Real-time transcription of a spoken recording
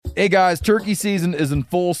Hey guys, turkey season is in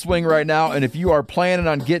full swing right now, and if you are planning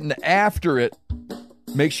on getting after it,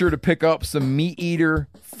 make sure to pick up some Meat Eater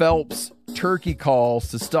Phelps turkey calls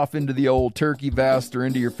to stuff into the old turkey vest or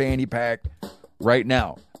into your fanny pack right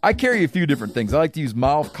now. I carry a few different things. I like to use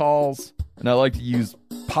mouth calls, and I like to use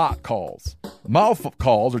pot calls. Mouth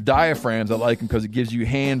calls or diaphragms, I like them because it gives you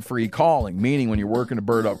hand-free calling, meaning when you're working a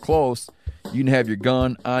bird up close, you can have your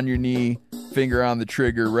gun on your knee, finger on the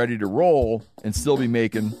trigger, ready to roll, and still be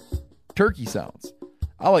making turkey sounds.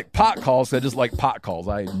 I like pot calls because I just like pot calls.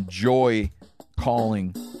 I enjoy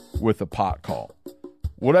calling with a pot call.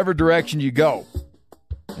 Whatever direction you go,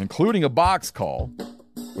 including a box call,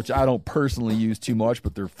 which I don't personally use too much,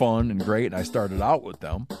 but they're fun and great, and I started out with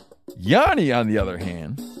them. Yanni, on the other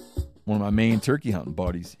hand, one of my main turkey hunting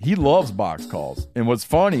buddies, he loves box calls. And what's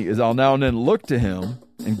funny is I'll now and then look to him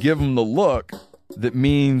and give him the look that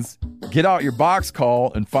means get out your box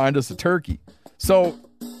call and find us a turkey. So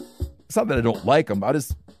it's not that I don't like him. I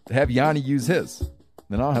just have Yanni use his.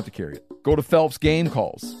 Then I don't have to carry it. Go to Phelps Game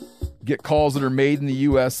Calls. Get calls that are made in the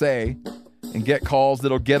USA and get calls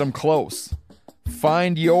that'll get them close.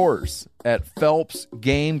 Find yours at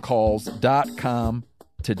phelpsgamecalls.com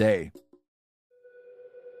today.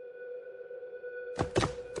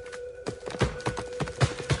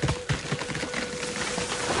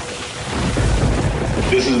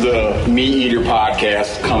 This is the Meat Eater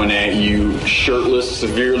Podcast coming at you shirtless,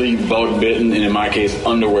 severely bug-bitten, and in my case,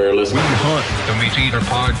 underwearless. We hunt the Meat Eater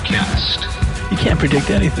Podcast. You can't predict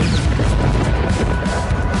anything.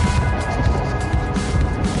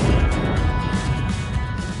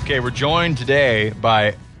 Okay, we're joined today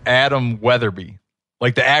by Adam Weatherby,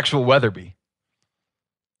 like the actual Weatherby.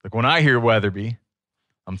 Like when I hear Weatherby,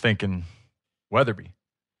 I'm thinking Weatherby.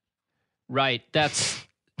 Right, that's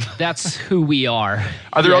who we are.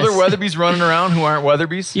 Are there other Weatherbys running around who aren't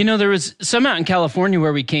Weatherbys? You know, there was some out in California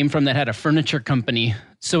where we came from that had a furniture company.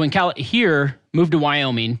 So here, moved to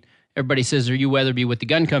Wyoming. Everybody says, "Are you Weatherby with the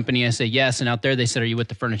gun company?" I say, "Yes." And out there, they said, "Are you with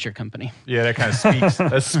the furniture company?" Yeah, that kind of speaks.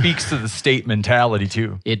 That speaks to the state mentality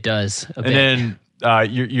too. It does. And then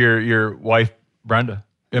your wife, Brenda.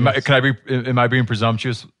 Am I being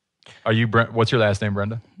presumptuous? Are you what's your last name,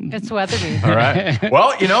 Brenda? It's Weatherby. All right.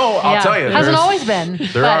 Well, I'll tell you. Hasn't always been.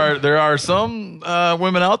 There are some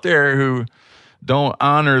women out there who don't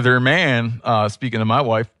honor their man. Speaking of my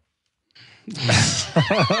wife.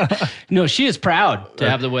 No, she is proud to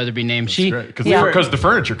have the Weatherby name. Because the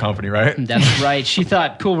furniture company, right? That's right. She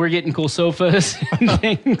thought, cool, we're getting cool sofas and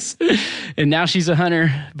things. And now she's a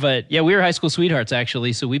hunter. But yeah, we were high school sweethearts,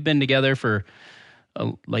 actually. So we've been together for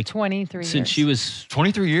 23 since years. she was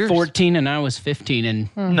 23 years, 14, and I was 15. And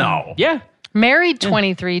no, yeah, married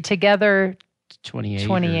 23, together 28.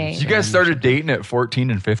 28. So you guys started dating at 14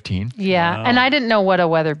 and 15. Yeah, and I didn't know what a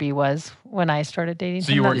Weatherby was when I started dating.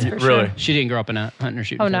 So you weren't really. She didn't grow up in a hunting or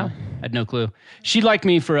shooting. Oh no, I had no clue. She liked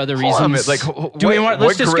me for other reasons. Let's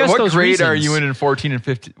discuss what grade reasons. are you in 14 and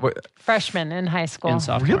 15? Freshman in high school. In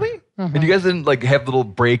sophomore. Really? Mm-hmm. And you guys didn't have little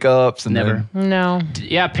breakups and never. No.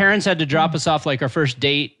 Yeah, parents had to drop us off. Like our first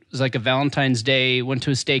date was like a Valentine's Day. Went to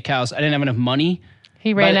a steakhouse. I didn't have enough money.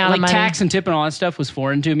 He ran out of money. Tax and tip and all that stuff was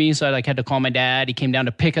foreign to me, so I had to call my dad. He came down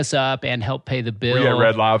to pick us up and help pay the bill. Were you at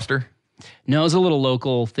Red Lobster? No, it was a little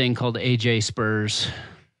local thing called AJ Spurs.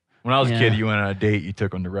 When I was a kid, you went on a date. You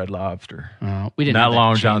took them to Red Lobster. We didn't. Not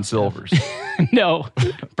Long John Silver's. No,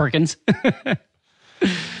 Perkins.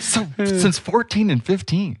 So since 14 and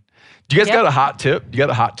 15, do you guys got a hot tip? You got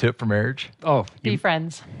a hot tip for marriage? Oh, be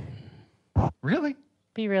friends. Really?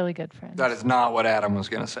 Be really good friends. That is not what Adam was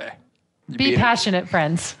going to say. Be passionate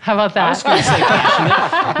friends. How about that? I was going to say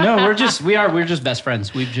passionate. No, we're just best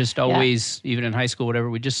friends. We've just always, even in high school, whatever,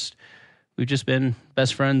 we've just been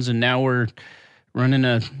best friends, and now we're running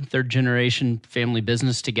a third generation family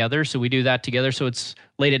business together. So we do that together. So it's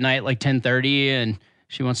late at night, like 10:30, and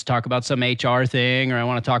she wants to talk about some HR thing, or I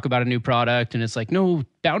want to talk about a new product, and it's like, no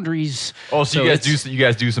boundaries. Oh, so you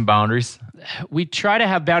guys do some boundaries? We try to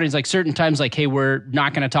have boundaries, like certain times, like, hey, we're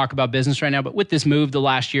not going to talk about business right now, but with this move the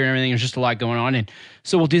last year and everything, there's just a lot going on, and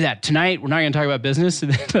so we'll do that tonight. We're not going to talk about business,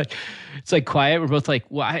 and then it's like quiet. We're both like,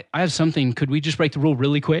 well, I have something. Could we just break the rule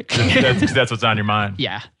really quick? That's what's on your mind.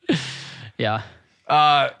 Yeah. You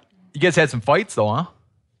guys had some fights though, huh?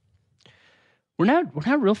 We're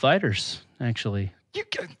not real fighters, actually.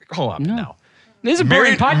 Hold on now. This is a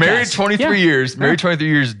boring podcast. Married 23 years. Married 23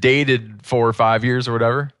 years. Dated 4 or 5 years or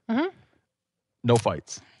whatever. Mm-hmm. No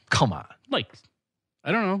fights. Come on. Like,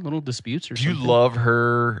 I don't know, little disputes or something. something. Do you love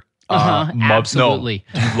her? Absolutely.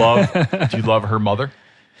 No. Do you love her mother?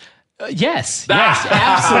 Yes. Yes.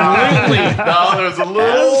 Absolutely. No, there's a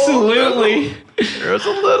little. Absolutely. There's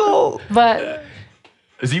a little. But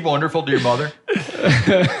Is he wonderful to your mother?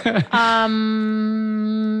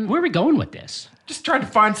 Where are we going with this? Just trying to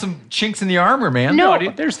find some chinks in the armor, man. No.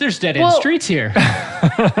 Dude, there's dead end streets here.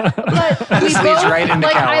 But we This both, leads right into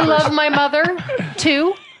like, I calendars. love my mother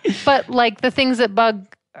too, but like the things that bug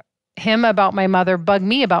him about my mother bug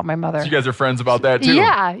me about my mother. So you guys are friends about that too?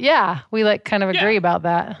 Yeah. We like kind of agree about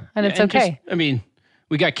that, and it's okay.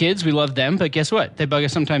 We got kids, we love them, but guess what? They bug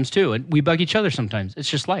us sometimes too, and we bug each other sometimes. It's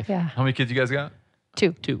just life. Yeah. How many kids you guys got?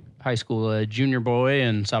 Two. High school, junior boy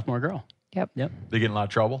and sophomore girl. Yep. They get in a lot of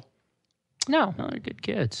trouble? No, No, they're good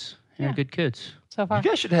kids. They're good kids. so far. You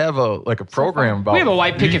guys should have a program about. We have a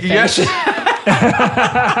white picket You guys fence.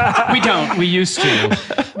 We don't. We used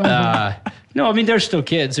to. No, I mean, they're still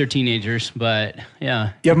kids. They're teenagers, but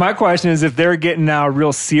yeah. Yeah, my question is if they're getting now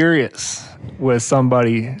real serious with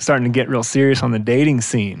somebody, starting to get real serious on the dating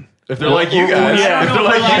scene. If they're like you guys, Yeah. if they're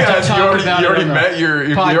like you guys, you already met your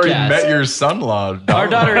podcast. son-in-law. Our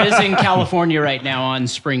daughter is in California right now on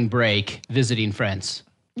spring break visiting friends.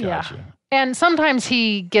 Yeah. And sometimes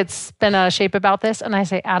he gets bent out of shape about this, and I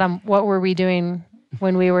say, Adam, what were we doing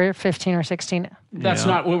when we were 15 or 16? That's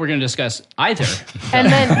not what we're going to discuss either. And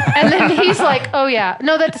then he's like, oh yeah,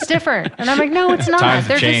 no, that's different. And I'm like, no, it's not. Times have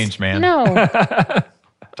They're changed, just, man. No.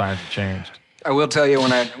 Times have changed. I will tell you,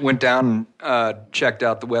 when I went down and checked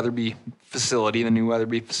out the Weatherby facility, the new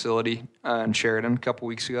Weatherby facility in Sheridan a couple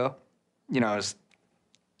weeks ago, I was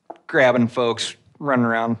grabbing folks, running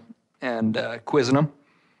around and quizzing them.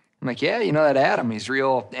 I'm like, yeah, that Adam, he's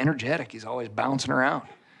real energetic. He's always bouncing around.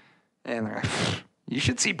 And they're like, you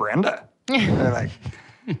should see Brenda. They're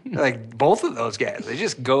like both of those guys, they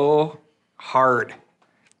just go hard.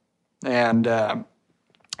 And so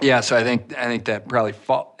I think that probably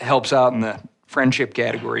helps out in the friendship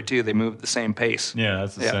category too. They move at the same pace. Yeah,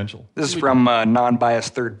 that's essential. This is from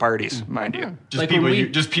non-biased third parties, mind you. Just Like people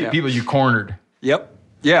when people you cornered. Yep.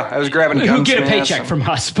 Yeah, I was grabbing Who gunsmiths. get a paycheck and- from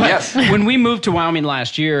us. But Yes. when we moved to Wyoming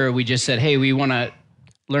last year, we just said, hey, we want to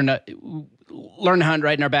learn to hunt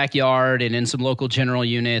right in our backyard and in some local general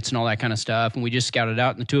units and all that kind of stuff. And we just scouted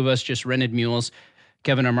out, and the two of us just rented mules.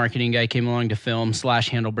 Kevin, our marketing guy, came along to film /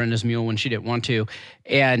 handle Brenda's mule when she didn't want to.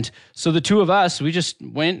 And so the two of us, we just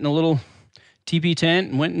went in a little teepee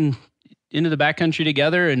tent and went into the backcountry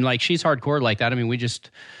together. And like, she's hardcore like that. I mean, we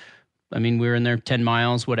were in there 10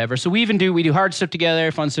 miles, whatever. So we do hard stuff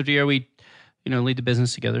together, fun stuff together. We, lead the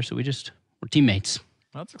business together. So we're teammates.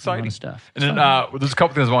 That's A exciting. lot of stuff. And then there's a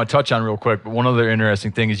couple things I want to touch on real quick. But one other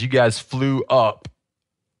interesting thing is you guys flew up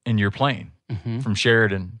in your plane from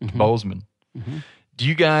Sheridan to Bozeman. Do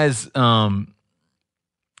you guys did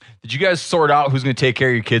you guys sort out who's going to take care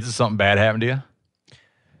of your kids if something bad happened to you?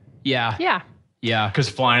 Yeah. Yeah. Yeah. Because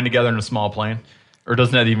flying together in a small plane, or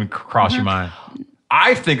doesn't that even cross your mind?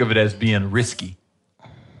 I think of it as being risky.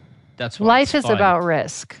 That's why Life it's is fun. about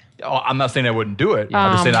risk. Oh, I'm not saying I wouldn't do it.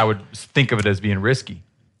 I'm just saying I would think of it as being risky.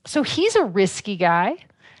 So he's a risky guy.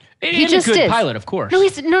 And He just a good is. pilot, of course. No,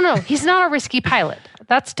 he's not a risky pilot.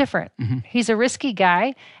 That's different. He's a risky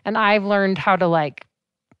guy, and I've learned how to like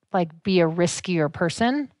be a riskier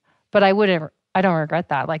person, but I don't regret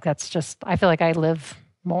that. Like, that's just, I feel like I live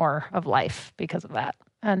more of life because of that.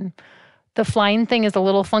 And the flying thing is a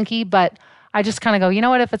little funky, but I just kind of go, you know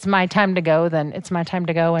what, if it's my time to go, then it's my time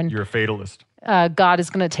to go. And You're a fatalist. God is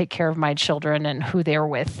going to take care of my children and who they're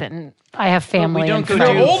with. And I have family. don't and go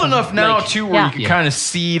friends. You're old enough now, too, where Yeah. you can kind of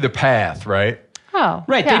see the path, right? Oh,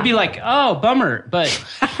 Right. yeah. They'd be like, oh, bummer. But,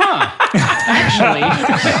 actually.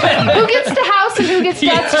 Who gets the house and who gets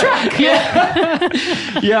Dad's truck?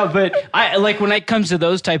 Yeah, but I like when it comes to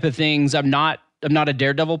those type of things, I'm not a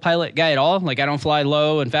daredevil pilot guy at all. Like, I don't fly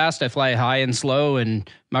low and fast. I fly high and slow. And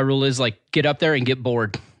my rule is like, get up there and get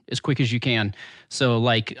bored as quick as you can. So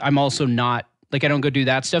like, I'm also not like, I don't go do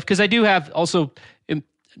that stuff. Cause I do have also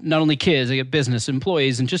not only kids, I get business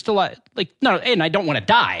employees and just a lot and I don't want to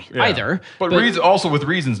die either. But also with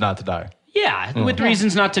reasons not to die. Yeah, with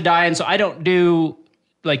reasons not to die. And so I don't do,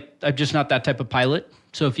 like, I'm just not that type of pilot.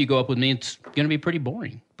 So if you go up with me, it's going to be pretty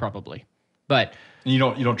boring, probably. But And you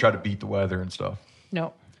don't try to beat the weather and stuff.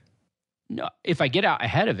 No. no, if I get out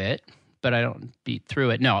ahead of it, but I don't beat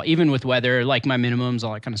through it. No, even with weather, like my minimums,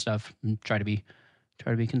 all that kind of stuff, try to be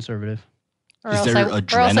conservative. Or Is else, there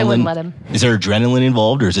or else I wouldn't let him. Is there adrenaline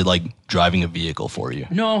involved, or is it like driving a vehicle for you?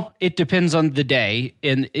 No, it depends on the day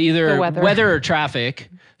and either The weather. weather or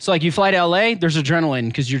traffic. So like you fly to LA, there's adrenaline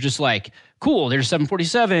because you're just like, cool, there's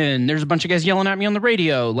 747. There's a bunch of guys yelling at me on the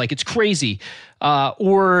radio. Like, it's crazy.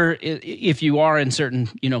 Or if you are in certain,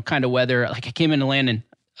 kind of weather, like I came into Landon,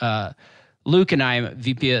 Luke and I,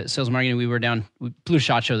 VP of sales and marketing, we flew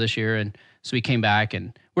SHOT Show this year. And so we came back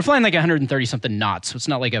and we're flying like 130 something knots. So it's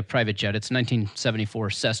not like a private jet. It's 1974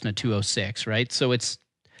 Cessna 206, right? So it's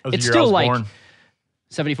still like born.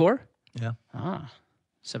 74? Yeah.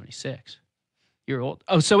 76. You're old.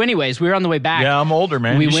 Oh, so anyways, we were on the way back. Yeah, I'm older,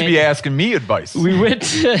 man. You should be asking me advice. We went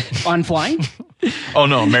on flying. Oh,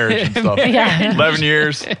 no, marriage and stuff. Yeah. 11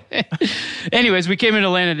 years. Anyways, we came into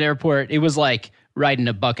Landon Airport. It was like riding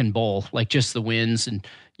a buck and bull, like just the winds, and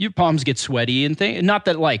your palms get sweaty and things. Not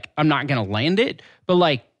that like I'm not going to land it, but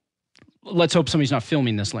like let's hope somebody's not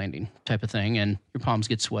filming this landing type of thing, and your palms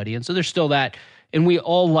get sweaty. And so there's still that. And we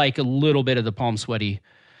all like a little bit of the palm sweaty,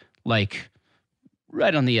 like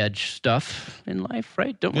right on the edge stuff in life,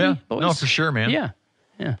 right? Don't we, boys? No, for sure, man. Yeah.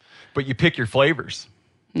 Yeah. But you pick your flavors.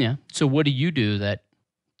 Yeah. So what do you do that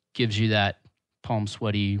gives you that palm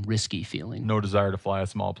sweaty, risky feeling? No desire to fly a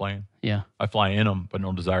small plane. Yeah. I fly in them, but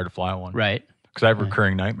no desire to fly one. Right. Because I have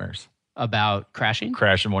recurring nightmares. About crashing?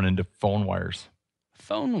 Crashing one into phone wires.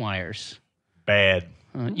 Phone wires. Bad.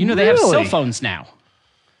 You know, they have cell phones now.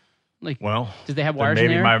 Like, well, did they have then wires in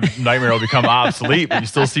maybe there? my nightmare will become obsolete, but you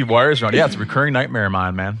still see wires around. Yeah, it's a recurring nightmare of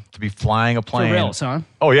mine, man. To be flying a plane. For real, son?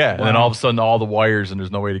 Oh, yeah. And then all of a sudden, all the wires, and there's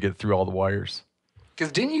no way to get through all the wires.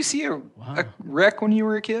 Because didn't you see a wreck when you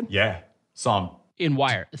were a kid? Yeah. Saw him.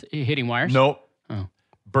 Hitting wires? Nope. Oh.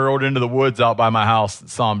 Burrowed into the woods out by my house.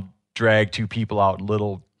 Saw him drag two people out in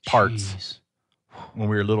little parts Jeez. when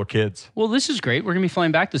we were little kids. Well, this is great. We're going to be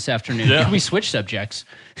flying back this afternoon. Yeah. Can we switch subjects?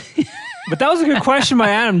 But that was a good question by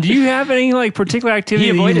Adam. Do you have any like particular activity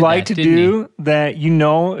He that you avoided like that, to didn't do that you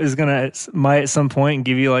know is might at some point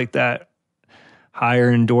give you like that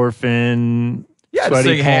higher endorphin? Yeah,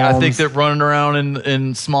 sweaty I palms? think that running around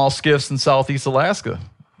in small skiffs in Southeast Alaska.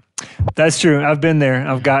 That's true. I've been there.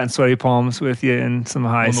 I've gotten sweaty palms with you in some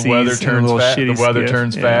high When seas. the weather in a turns little fast, shitty the weather skiff.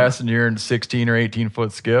 turns Yeah. fast, and you're in 16 or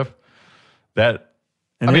 18-foot skiff.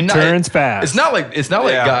 And it turns fast. It's not like Yeah,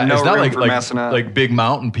 guys. no It's not room for messing up. like big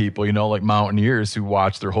mountain people, like mountaineers who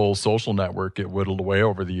watch their whole social network get whittled away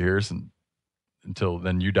over the years, and until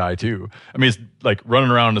then you die too. I mean, it's like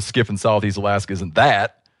running around in a skiff in Southeast Alaska isn't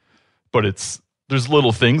that, but there's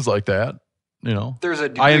little things like that, There's a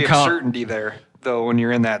degree of certainty there, though, when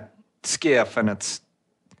you're in that skiff and it's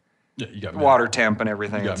you got water temp and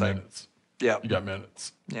everything. You got It's minutes. yeah, You got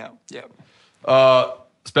minutes. yeah.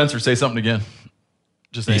 Spencer, say something again.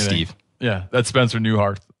 Just Hey, anything. Steve. Yeah, that's Spencer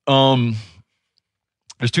Newhart.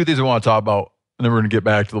 There's two things I want to talk about, and then we're going to get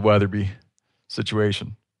back to the Weatherby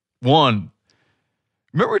situation. One,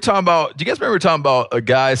 do you guys remember we were talking about a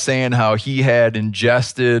guy saying how he had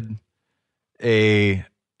ingested a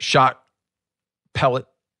shot pellet,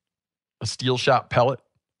 a steel shot pellet?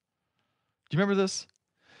 Do you remember this?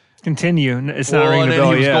 Continue. It's not ringing and a then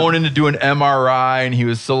bell he was yet. going in to do an MRI, and he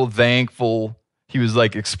was so thankful. He was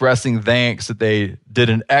like expressing thanks that they did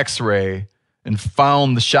an X-ray and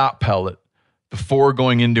found the shot pellet before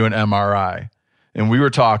going into an MRI. And we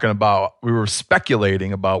were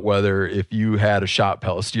speculating about whether if you had a shot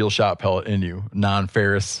pellet, a steel shot pellet in you,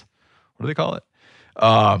 non-ferrous, what do they call it?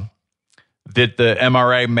 That the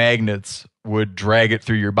MRI magnets would drag it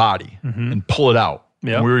through your body and pull it out.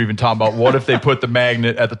 Yep. And we were even talking about what if they put the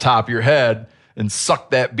magnet at the top of your head and suck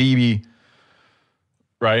that BB,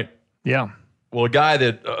 right? Yeah. Well, a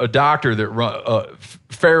doctor that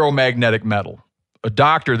ferromagnetic metal, a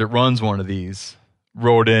doctor that runs one of these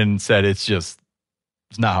wrote in and said it's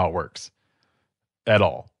not how it works at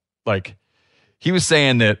all. Like, he was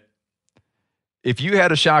saying that if you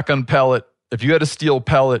had a shotgun pellet, if you had a steel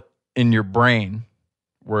pellet in your brain,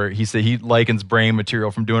 where he said he likens brain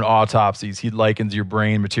material from doing autopsies, he likens your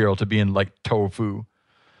brain material to being like tofu.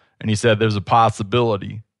 And he said there's a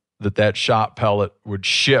possibility that shot pellet would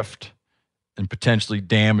shift and potentially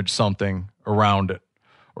damage something around it.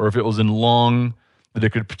 Or if it was in lung, that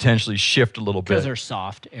it could potentially shift a little bit. Because they're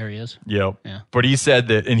soft areas. Yep. Yeah. But he said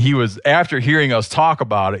that, and he was, after hearing us talk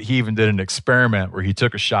about it, he even did an experiment where he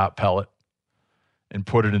took a shot pellet and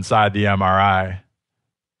put it inside the MRI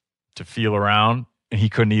to feel around, and he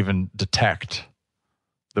couldn't even detect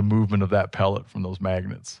the movement of that pellet from those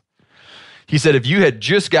magnets. He said if you had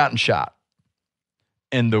just gotten shot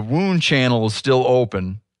and the wound channel was still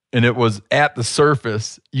open and it was at the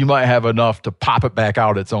surface, you might have enough to pop it back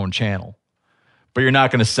out its own channel. But you're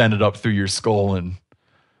not going to send it up through your skull and,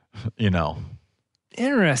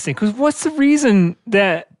 Interesting. Because what's the reason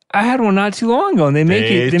that I had one not too long ago, and they make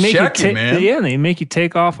you check it, man. Yeah, they make you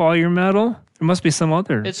take off all your metal. There must be some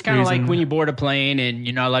other. It's kind of like reason. when you board a plane and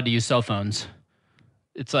you're not allowed to use cell phones.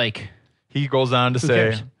 It's like, He goes on to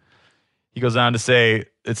cares? say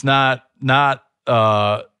it's not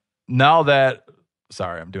now that,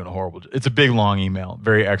 sorry, I'm doing a horrible, it's a big long email,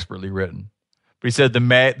 very expertly written. But he said the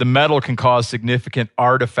metal can cause significant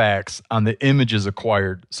artifacts on the images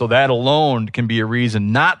acquired. So that alone can be a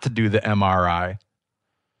reason not to do the MRI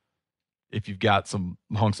if you've got some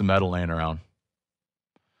hunks of metal laying around.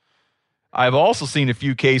 I've also seen a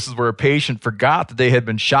few cases where a patient forgot that they had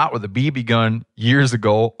been shot with a BB gun years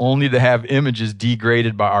ago, only to have images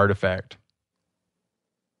degraded by artifact.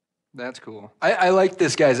 That's cool. I like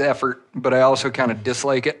this guy's effort, but I also kind of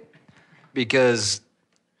dislike it because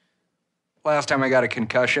last time I got a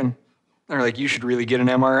concussion, they're like, you should really get an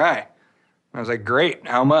MRI. And I was like, great,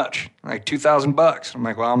 how much? Like $2,000. I'm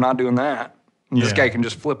like, well, I'm not doing that. And this guy can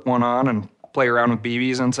just flip one on and play around with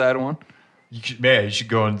BBs inside one. You should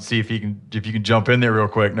go and see if you can jump in there real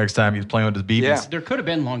quick next time he's playing with his BBs. Yeah. There could have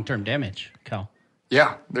been long-term damage, Cal.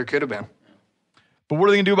 Yeah, there could have been. But what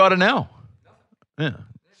are they going to do about it now? Yeah.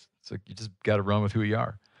 It's like you just got to run with who you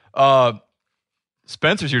are.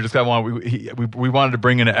 Spencer's here. Just got one. We wanted to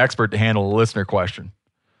bring in an expert to handle a listener question.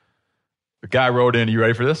 The guy wrote in. Are you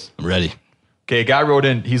ready for this? I'm ready. Okay, a guy wrote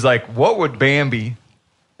in. He's like, what would Bambi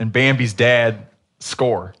and Bambi's dad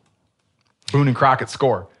score? Boone and Crockett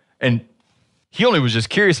score. And he only was just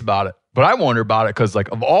curious about it. But I wonder about it because, like,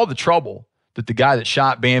 of all the trouble that the guy that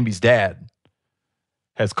shot Bambi's dad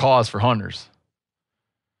has caused for hunters,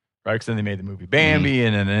 right? Because then they made the movie Bambi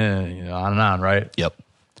and then, on and on, right? Yep.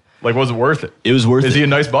 Like, was it worth it? It was worth it. Is he a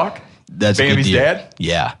nice buck? That's Bambi's a good deer. dad?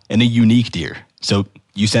 Yeah, and a unique deer. So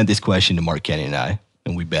you sent this question to Mark Kenny and I,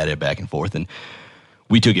 and we batted it back and forth, and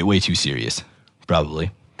we took it way too serious,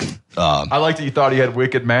 probably. I like that you thought he had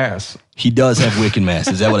wicked mass. He does have wicked mass.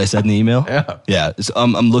 Is that what I said in the email? Yeah. Yeah. So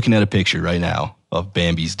I'm looking at a picture right now of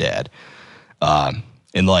Bambi's dad, and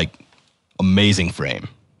like amazing frame.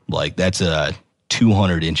 Like that's a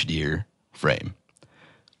 200-inch deer frame,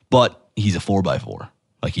 but he's a 4x4.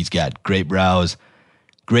 Like he's got great brows,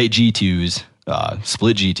 great G2s,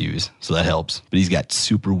 split G2s, so that helps. But he's got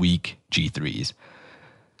super weak G3s.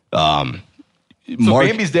 So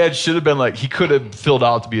Bambi's dad should have been like, he could have filled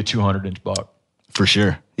out to be a 200-inch buck. For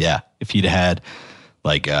sure, yeah. If he'd had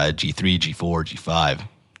like G3, G4, G5, that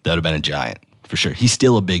would have been a giant, for sure. He's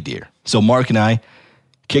still a big deer. So Mark and I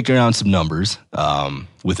kicked around some numbers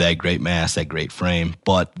with that great mass, that great frame,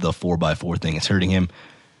 but the 4x4 thing is hurting him.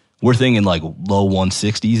 We're thinking like low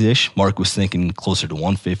 160s-ish. Mark was thinking closer to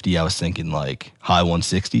 150. I was thinking like high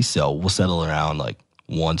 160s. So we'll settle around like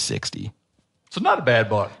 160. So not a bad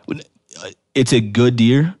buck. It's a good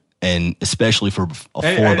deer, and especially for a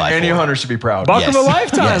 4x4. Any hunter should be proud. Buck Yes. of a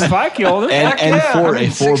lifetime Yes. if I killed him. And for a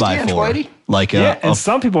 160 4x4. Whitey. Like Yeah, and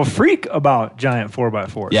some people freak about giant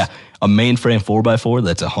 4x4s. yeah, a mainframe 4x4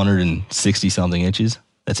 that's 160-something inches,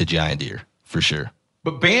 that's a giant deer, for sure.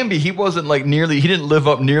 But Bambi, he didn't live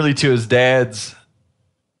up nearly to his dad's.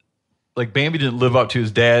 Like Bambi didn't live up to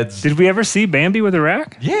his dad's. Did we ever see Bambi with a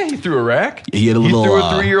rack? Yeah, he threw a rack. He had a little. He threw a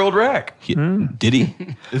 3-year-old rack. Did he?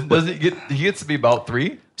 Does he gets to be about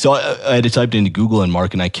 3? So I had to type it into Google, and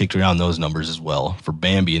Mark and I kicked around those numbers as well for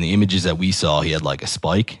Bambi. And the images that we saw, he had like a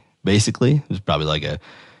spike, basically. It was probably like a,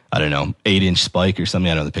 8-inch spike or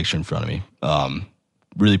something. I don't have the picture in front of me.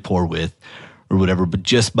 Really poor width or whatever. But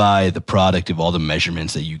just by the product of all the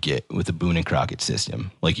measurements that you get with the Boone and Crockett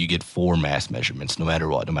system, like you get 4 mass measurements, no matter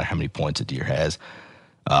what, no matter how many points a deer has.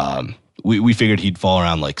 We figured he'd fall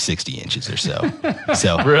around like 60 inches or so.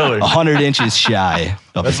 So Really? 100 inches shy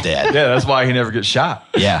of his dad. Yeah, that's why he never gets shot.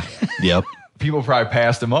 Yeah. Yep. People probably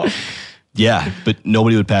passed him up. Yeah, but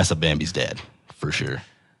nobody would pass up Bambi's dad, for sure.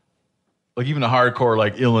 Like even a hardcore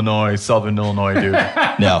like Southern Illinois dude.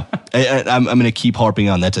 No, I'm going to keep harping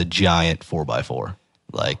on that's a giant 4x4.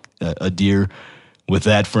 Like a deer with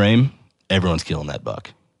that frame, everyone's killing that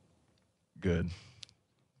buck. Good.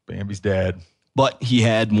 Bambi's dad. But he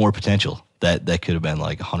had more potential. That could have been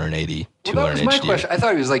like 180, 200 Well, that was my inch deer. question. I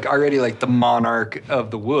thought he was like already like the monarch of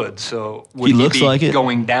the woods. So would He he looks be like it.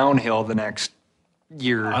 going downhill the next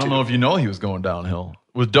year or I two? don't know if you know he was going downhill.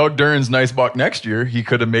 With Doug Dern's nice buck next year, he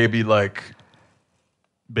could have maybe like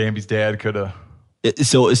Bambi's dad could have.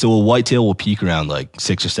 So a whitetail will peak around like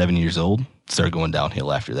 6 or 7 years old, start going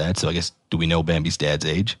downhill after that. So I guess, do we know Bambi's dad's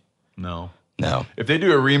age? No. No. If they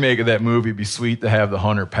do a remake of that movie, it'd be sweet to have the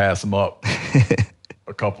hunter pass him up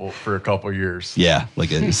for a couple years. Yeah,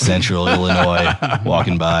 like a central Illinois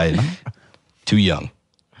walking by, too young.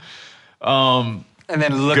 And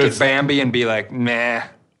then look Good. at Bambi and be like, nah,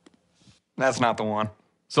 that's not the one.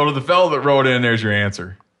 So to the fellow that wrote in, there's your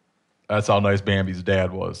answer. That's how nice Bambi's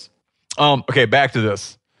dad was. Okay, back to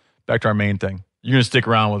this. Back to our main thing. You're gonna stick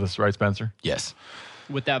around with us, right, Spencer? Yes.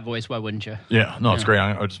 With that voice, why wouldn't you? Yeah. No, it's great.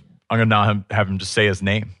 I'm gonna now have him just say his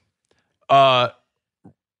name.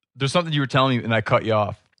 There's something you were telling me, and I cut you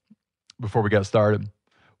off before we got started.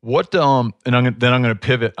 What and I'm going to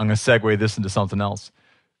pivot. I'm going to segue this into something else.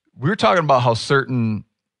 We were talking about how certain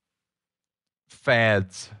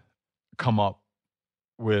fads come up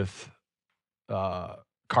with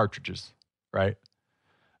cartridges, right?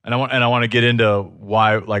 And I want to get into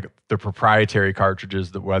why, like, the proprietary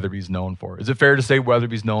cartridges that Weatherby's known for. Is it fair to say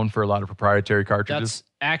Weatherby's known for a lot of proprietary cartridges? That's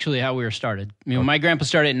actually how we were started. I mean, when my grandpa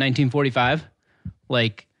started in 1945,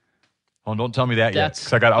 like. Oh, don't tell me that yet,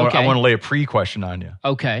 because I want to lay a pre-question on you.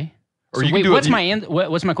 Okay. Or so you wait, can do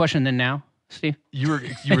what's my question then now, Steve? You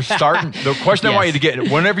were starting. The question I want you to get,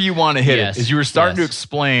 whenever you want to hit it, is you were starting to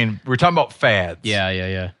explain. We were talking about fads.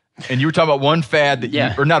 Yeah. And you were talking about one fad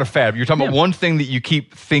that or not a fad. You were talking about one thing that you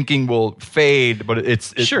keep thinking will fade, but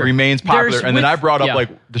it remains popular. Then I brought up like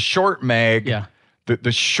the short mag. Yeah.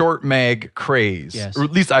 The short mag craze, Yes. or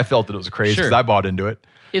at least I felt that it was a craze because I bought into it,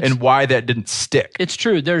 and why that didn't stick. It's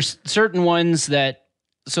true. There's certain ones that,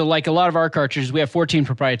 so like a lot of our cartridges, we have 14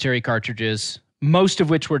 proprietary cartridges, most of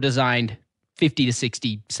which were designed 50 to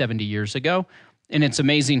 60, 70 years ago. And it's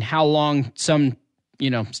amazing how long some,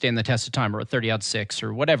 stand the test of time, or a 30-06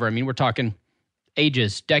 or whatever. I mean, we're talking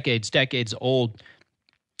ages, decades old.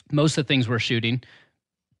 Most of the things we're shooting.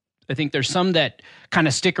 I think there's some that kind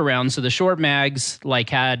of stick around. So the short mags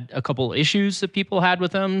had a couple issues that people had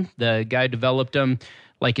with them. The guy developed them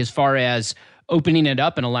as far as opening it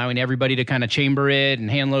up and allowing everybody to kind of chamber it and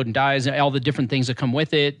hand load and dies and all the different things that come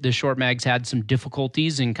with it. The short mags had some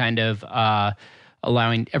difficulties in kind of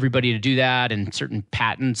allowing everybody to do that and certain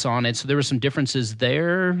patents on it. So there were some differences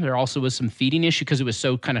there. There also was some feeding issue because it was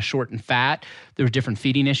so kind of short and fat. There were different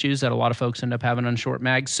feeding issues that a lot of folks end up having on short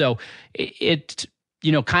mags. So it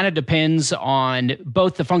kind of depends on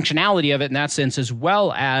both the functionality of it in that sense as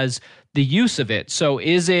well as the use of it. So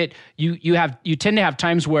is it, you tend to have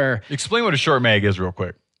times where... Explain what a short mag is real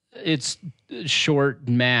quick. It's short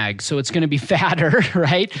mag, so it's going to be fatter,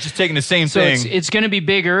 right? It's just taking the same thing. It's going to be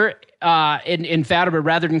bigger and fatter, but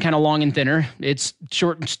rather than kind of long and thinner, it's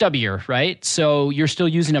short and stubbier, right? So you're still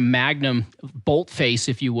using a Magnum bolt face,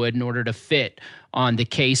 if you would, in order to fit on the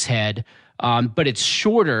case head. But it's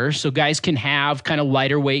shorter, so guys can have kind of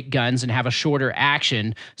lighter weight guns and have a shorter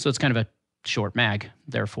action. So it's kind of a short mag,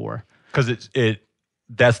 therefore. Because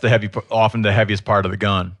that's often the heaviest part of the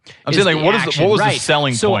gun. I'm saying, what was the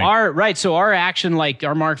selling point? So our action, like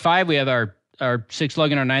our Mark V, we have our 6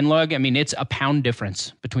 lug and our 9 lug. I mean, it's a pound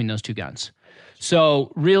difference between those two guns.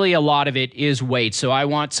 So really a lot of it is weight. So I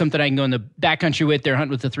want something I can go in the backcountry with. They're hunting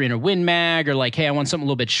with the 300 Win Mag, or hey, I want something a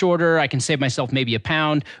little bit shorter. I can save myself maybe a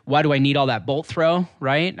pound. Why do I need all that bolt throw,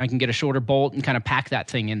 right? I can get a shorter bolt and kind of pack that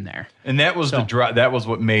thing in there. And that was that was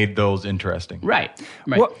what made those interesting. Right.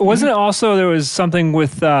 Wasn't it also there was something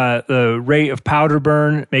with the rate of powder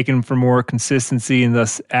burn, making for more consistency and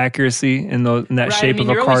thus accuracy in that shape of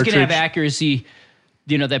a you're cartridge? Always going to have accuracy.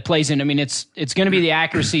 That plays in. I mean, it's going to be the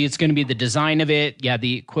accuracy. It's going to be the design of it. Yeah,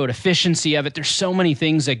 the quote efficiency of it. There's so many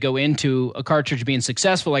things that go into a cartridge being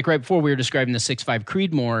successful. Like right before we were describing the 6.5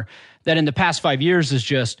 Creedmoor, that in the past 5 years is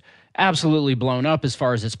just absolutely blown up as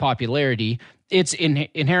far as its popularity. It's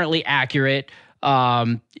inherently accurate.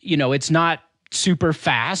 It's not super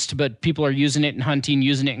fast, but people are using it in hunting,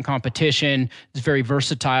 using it in competition. It's very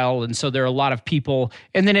versatile, and so there are a lot of people.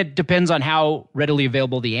 And then it depends on how readily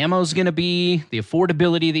available the ammo is going to be, the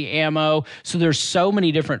affordability of the ammo. So there's so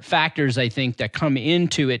many different factors, I think, that come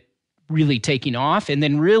into it really taking off. And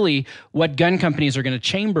then really what gun companies are going to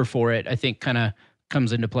chamber for it, I think, kind of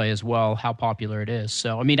comes into play as well, how popular it is.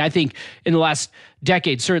 So, I mean, I think in the last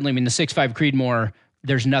decade, certainly, the 6.5 Creedmoor,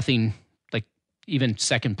 there's nothing even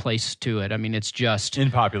second place to it. I mean, it's just... in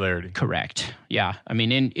popularity. Correct. Yeah. I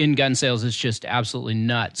mean, in gun sales, it's just absolutely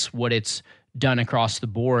nuts what it's done across the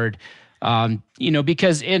board.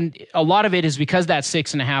 Because a lot of it is because that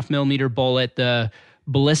 6.5 millimeter bullet, the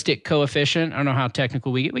ballistic coefficient, I don't know how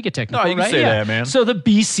technical we get technical, no, you can right? say that, man. So the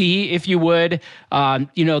BC, if you would,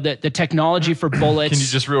 the technology for bullets... Can you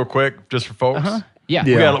just real quick, just for folks? Uh-huh. Yeah,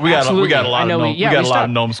 we got a lot of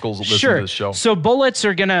numbskulls that listen to this show. So bullets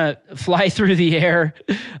are gonna fly through the air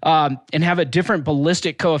and have a different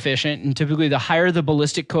ballistic coefficient, and typically the higher the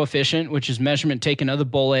ballistic coefficient, which is measurement taken of the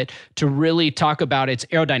bullet, to really talk about its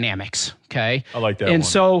aerodynamics. Okay, I like that. And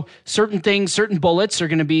so certain bullets are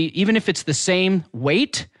going to be, even if it's the same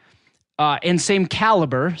weight and same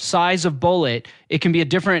caliber, size of bullet, it can be a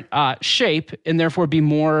different shape and therefore be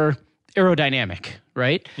more aerodynamic,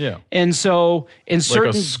 right? Yeah. And so in certain...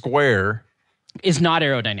 Like a square is not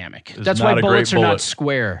aerodynamic. That's why bullets are not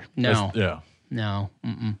square. No. No.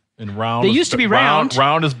 Mm-mm. And round... They used to be round.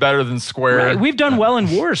 Round is better than square. Right. We've done well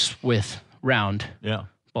in wars with round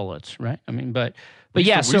bullets, right? I mean, but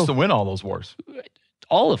yeah. We used to win all those wars.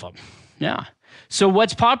 All of them. Yeah. So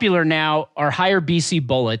what's popular now are higher BC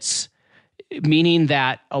bullets, meaning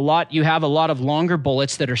that you have a lot of longer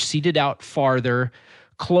bullets that are seated out farther,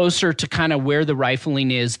 closer to kind of where the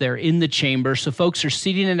rifling is. They're in the chamber. So folks are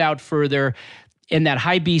seating it out further. And that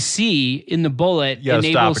high BC in the bullet You gotta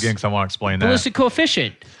stop enables again because I want to explain that. ballistic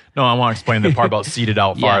coefficient. No, I want to explain the part about seated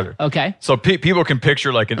out farther. Okay. So people can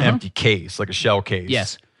picture like an empty case, like a shell case.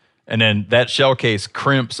 Yes. And then that shell case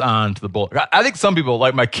crimps onto the bullet. I think some people,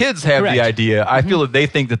 like my kids, have Correct. the idea. I feel that they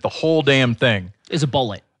think that the whole damn thing, Is a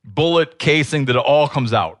bullet casing, that it all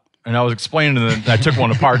comes out. And I was explaining to them, I took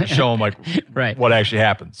one apart to show them like Right. what actually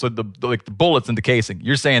happened. So the bullets in the casing.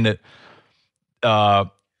 You're saying that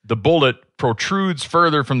the bullet protrudes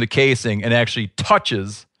further from the casing and actually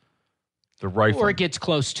touches the rifle. or it gets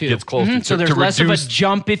close to. Gets close to- So there's to less of a reduce-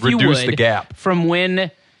 jump, if you would, reduce the gap. from when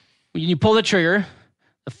you pull the trigger.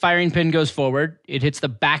 The firing pin goes forward. It hits the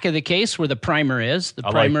back of the case where the primer is. The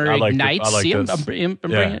primer ignites. See, I'm bringing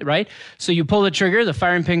it, right? So you pull the trigger. The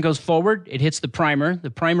firing pin goes forward. It hits the primer.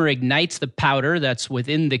 The primer ignites the powder that's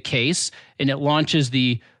within the case, and it launches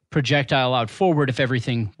the projectile out forward if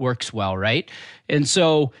everything works well, right? And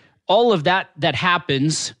so all of that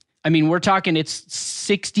happens. I mean, we're talking it's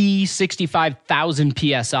 65,000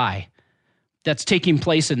 PSI. That's taking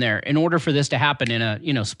place in there in order for this to happen in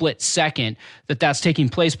a split second that's taking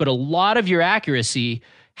place. But a lot of your accuracy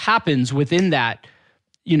happens within that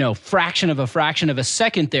fraction of a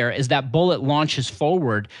second there as that bullet launches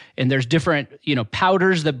forward. And there's different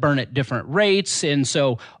powders that burn at different rates, and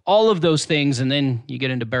so all of those things. And then you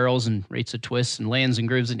get into barrels and rates of twists and lands and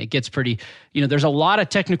grooves, and it gets pretty. There's a lot of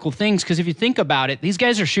technical things, because if you think about it, these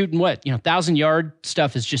guys are shooting 1,000-yard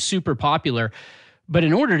stuff is just super popular. But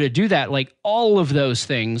in order to do that, like all of those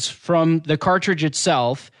things, from the cartridge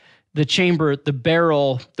itself, the chamber, the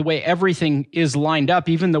barrel, the way everything is lined up,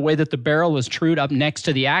 even the way that the barrel is trued up next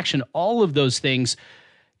to the action, all of those things,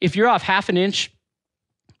 if you're off half an inch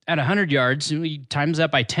at 100 yards, you times that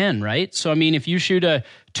by 10, right? So, I mean, if you shoot a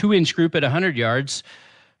 2-inch group at 100 yards,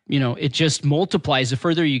 it just multiplies the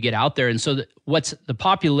further you get out there. And so what's the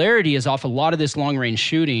popularity is off a lot of this long-range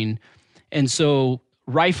shooting. And so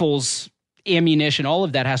rifles, ammunition, all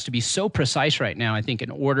of that has to be so precise right now, I think, in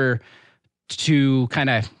order to kind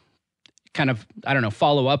of I don't know,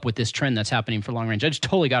 follow up with this trend that's happening for long range. I just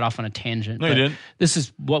totally got off on a tangent. No, you didn't. This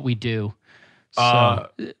is what we do. So,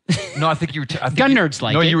 No, I think you were. gun nerds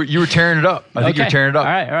like it. you were tearing it up. I think you were tearing it up.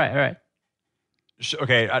 All right.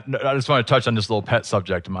 Okay, I just want to touch on this little pet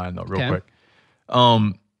subject of mine though, real Okay. quick.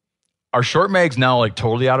 Are short mags now like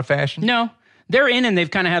totally out of fashion? No, they're in, and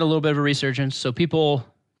they've kind of had a little bit of a resurgence. So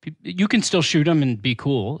you can still shoot them and be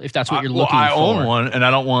cool if that's what you're looking for. I own one, and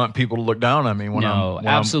I don't want people to look down on me when I'm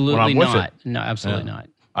absolutely with not. it. No, absolutely not.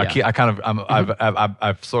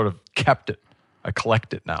 I've sort of kept it. I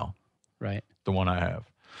collect it now. Right. The one I have.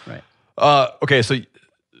 Right. Okay, so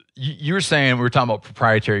you were saying we were talking about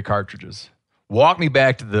proprietary cartridges. Walk me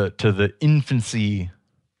back to the infancy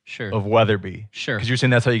Sure. of Weatherby. Sure. Because you're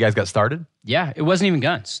saying that's how you guys got started. Yeah, it wasn't even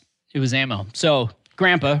guns. It was ammo. So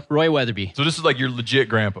Grandpa, Roy Weatherby. So this is like your legit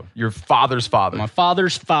grandpa, your father's father. My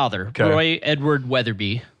father's father, Okay. Roy Edward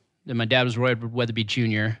Weatherby. Then my dad was Roy Edward Weatherby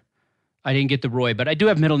Jr. I didn't get the Roy, but I do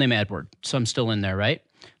have middle name Edward, so I'm still in there, right?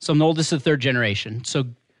 So I'm the oldest of the third generation. So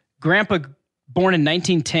Grandpa, born in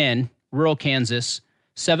 1910, rural Kansas,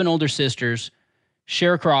 7 older sisters,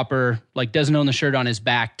 sharecropper, like doesn't own the shirt on his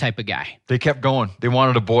back type of guy. They kept going. They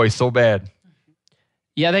wanted a boy so bad.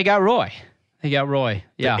 Yeah, they got Roy. Yeah.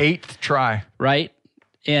 The 8th try. Right?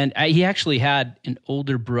 And he actually had an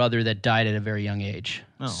older brother that died at a very young age.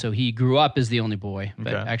 Oh. So he grew up as the only boy,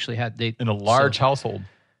 but Okay. actually had... In a large household.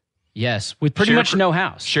 Yes, with pretty much no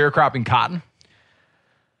house. Sharecropping cotton?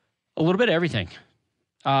 A little bit of everything.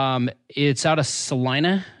 It's out of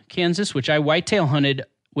Salina, Kansas, which I whitetail hunted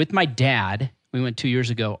with my dad. We went 2 years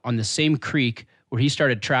ago on the same creek where he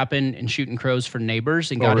started trapping and shooting crows for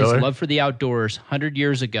neighbors and got his love for the outdoors 100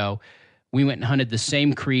 years ago. We went and hunted the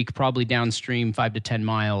same creek, probably downstream 5 to 10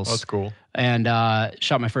 miles. That's cool. And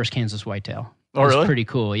shot my first Kansas whitetail. Oh, It was really? pretty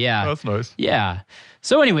cool, yeah. Oh, that's nice. Yeah.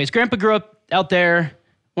 So anyways, Grandpa grew up out there,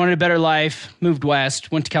 wanted a better life, moved west,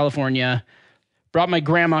 went to California, brought my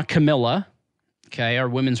grandma Camilla. Okay, our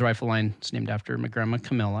women's rifle line is named after my grandma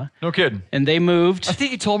Camilla. No kidding. And they moved. I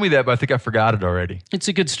think you told me that, but I think I forgot it already. It's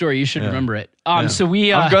a good story. You should remember it. Yeah. So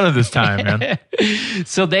we... I'm gonna this time, man.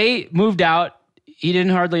 So they moved out. He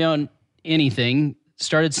didn't hardly own anything,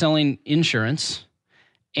 started selling insurance,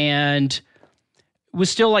 and was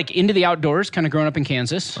still like into the outdoors, kind of growing up in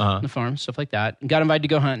Kansas, on the farm, stuff like that. And got invited to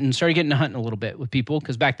go hunt and started getting to hunting a little bit with people,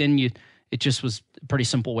 because back then it just was a pretty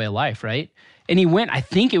simple way of life, right? And he went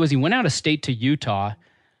out of state to Utah,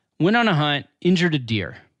 went on a hunt, injured a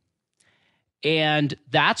deer. And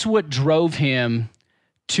that's what drove him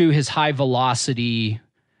to his high velocity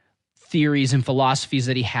theories and philosophies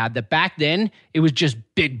that he had, that back then it was just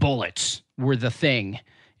big bullets were the thing.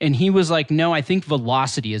 And he was like, no, I think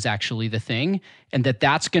velocity is actually the thing, and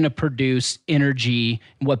that's going to produce energy,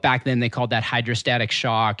 what back then they called that hydrostatic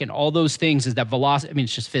shock, and all those things is that velocity. I mean,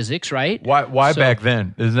 it's just physics, right? Why back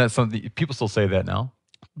then? Isn't that something people still say that now?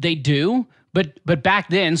 They do, but back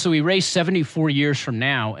then, so we race 74 years from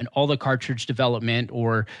now, and all the cartridge development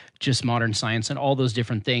or just modern science and all those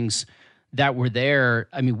different things that were there.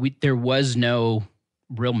 I mean, there was no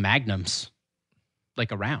real magnums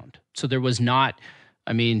like around. So there was not,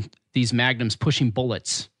 I mean, these magnums pushing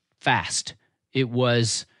bullets fast. It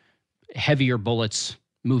was heavier bullets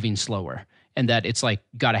moving slower, and that it's like,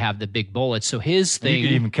 got to have the big bullets. So his thing. You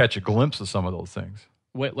could even catch a glimpse of some of those things.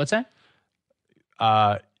 What's that?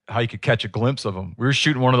 How you could catch a glimpse of them. We were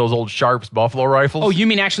shooting one of those old Sharps buffalo rifles. Oh, you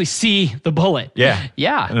mean actually see the bullet? Yeah.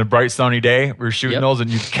 Yeah. On a bright sunny day, we were shooting those, and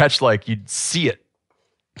you'd catch, you'd see it.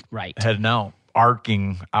 Right. Heading out,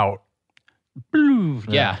 arcing out.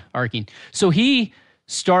 Yeah, arcing. So he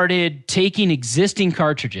started taking existing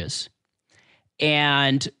cartridges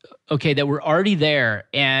that were already there,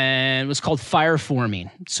 and it was called fire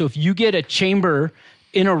forming. So if you get a chamber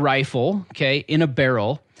in a rifle, in a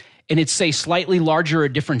barrel, and it's, say, slightly larger or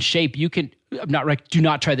a different shape, you can, do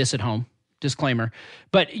not try this at home, disclaimer,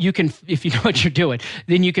 but you can, if you know what you're doing,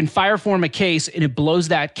 then you can fire form a case, and it blows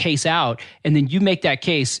that case out, and then you make that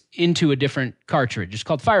case into a different cartridge. It's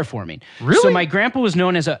called fire forming. Really? So my grandpa was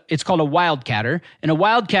known as it's called a wildcatter, and a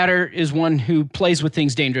wildcatter is one who plays with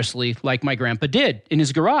things dangerously, like my grandpa did in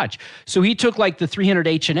his garage. So he took the 300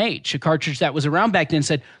 H&H, a cartridge that was around back then, and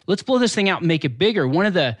said, let's blow this thing out and make it bigger. One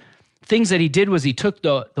of the things that he did was he took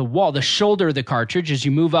the wall, the shoulder of the cartridge. As you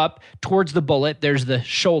move up towards the bullet, there's the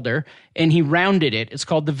shoulder, and he rounded it. It's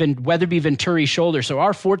called the Weatherby Venturi shoulder. So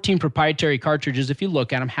our 14 proprietary cartridges, if you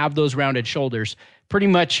look at them, have those rounded shoulders pretty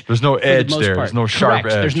much. There's no edge there. There's no sharp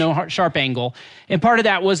edge. There's no sharp angle. And part of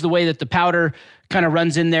that was the way that the powder kind of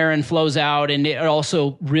runs in there and flows out, and it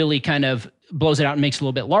also really kind of blows it out and makes it a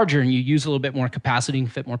little bit larger, and you use a little bit more capacity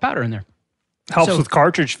and fit more powder in there. Helps with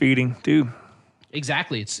cartridge feeding, too.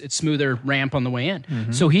 Exactly. It's smoother ramp on the way in.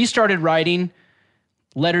 Mm-hmm. So he started writing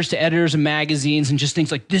letters to editors and magazines and just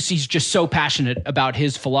things like this. He's just so passionate about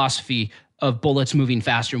his philosophy of bullets moving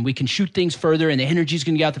faster, and we can shoot things further, and the energy's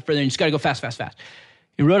going to get out there further, and you just got to go fast, fast, fast.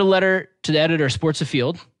 He wrote a letter to the editor of Sports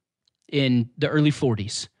Afield in the early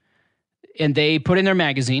 40s, and they put in their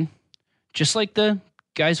magazine, just like the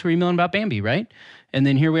guys who were emailing about Bambi, right? And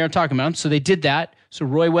then here we are talking about him. So they did that. So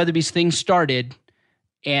Roy Weatherby's thing started.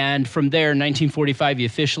 And from there, in 1945, he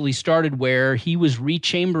officially started where he was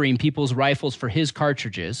rechambering people's rifles for his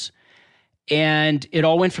cartridges. And it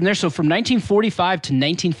all went from there. So from 1945 to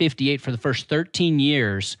 1958, for the first 13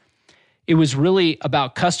 years, it was really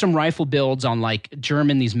about custom rifle builds on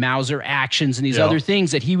German, these Mauser actions and these other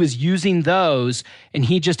things that he was using those. And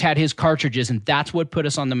he just had his cartridges. And that's what put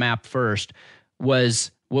us on the map first,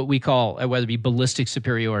 was what we call at Weatherby ballistic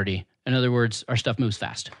superiority. In other words, our stuff moves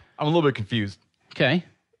fast. I'm a little bit confused. Okay.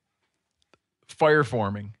 Fire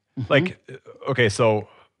forming. Okay, so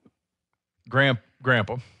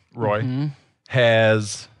Grandpa Roy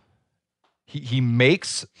has, he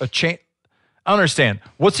makes a chain. I don't understand.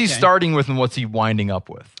 What's he starting with and what's he winding up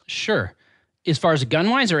with? Sure. As far as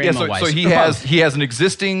gun-wise or ammo-wise? So he has an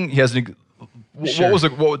existing, what was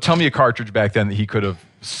it? Tell me a cartridge back then that he could have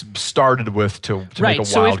started with to make a Wildcat.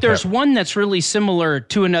 So if there's one that's really similar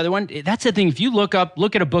to another one, that's the thing. If you look at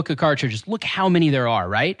a book of cartridges, look how many there are,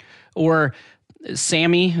 right? Or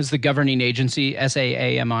SAAMI is the governing agency,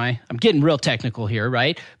 SAAMI. I'm getting real technical here,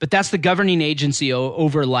 right? But that's the governing agency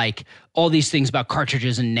over all these things about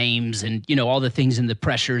cartridges and names and, all the things and the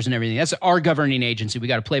pressures and everything. That's our governing agency. We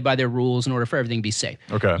got to play by their rules in order for everything to be safe.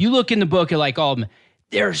 Okay. You look in the book, you're all of them.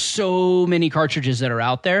 There are so many cartridges that are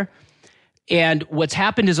out there. And what's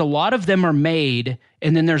happened is a lot of them are made,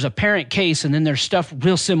 and then there's a parent case, and then there's stuff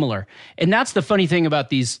real similar. And that's the funny thing about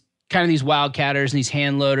these Wildcatters and these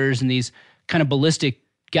hand loaders and these kind of ballistic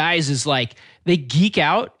guys is they geek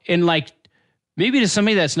out, and maybe to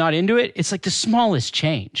somebody that's not into it, it's the smallest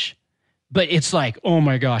change. But it's oh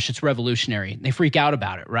my gosh, it's revolutionary. They freak out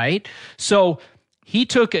about it, right? So you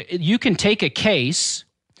can take a case,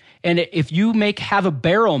 and if you have a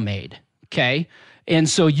barrel made, okay? And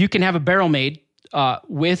so you can have a barrel made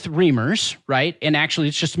with reamers, right? And actually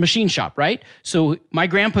it's just a machine shop, right? So my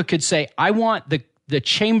grandpa could say, I want the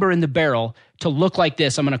chamber in the barrel to look like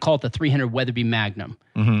this. I'm going to call it the 300 Weatherby Magnum.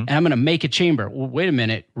 And I'm going to make a chamber. Well, wait a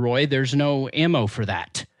minute, Roy, there's no ammo for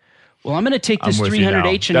that. Well, I'm going to take this I'm with you 300 now.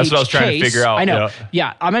 H&H That's what I was trying to case. figure out, I know. yeah.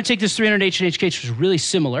 Yeah, I'm going to take this 300 H&H case, which is really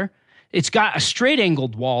similar. It's got a straight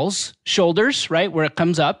angled walls, shoulders, right, where it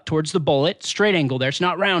comes up towards the bullet, straight angle there. It's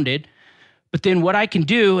not rounded. But then what I can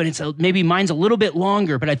do, and maybe mine's a little bit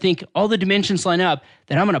longer, but I think all the dimensions line up,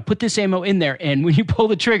 that I'm going to put this ammo in there. And when you pull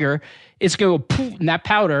the trigger, it's going to go poof, and that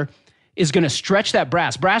powder is going to stretch that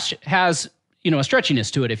brass. Brass has, a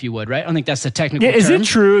stretchiness to it, if you would, right? I don't think that's the technical term. Is it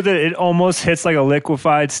true that it almost hits like a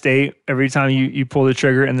liquefied state every time you pull the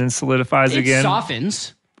trigger and then solidifies again? It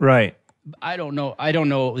softens. Right. I don't know the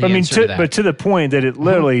I mean, answer to that. but to the point that it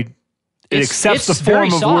literally it accepts the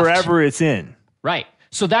very form of soft. wherever it's in. Right.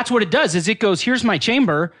 So that's what it does is it goes, here's my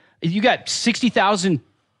chamber. You got 60,000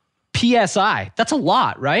 PSI. That's a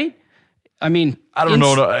lot, right? I mean, I don't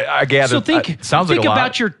know. I gather. So think sounds like a lot.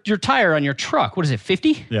 about your tire on your truck. What is it,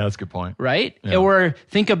 50? Yeah, that's a good point. Right? Yeah. Or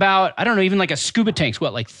think about, I don't know, even like a scuba tank's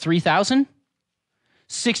what, like 3,000?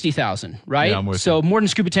 60,000, right? Yeah, I'm with so you. more than a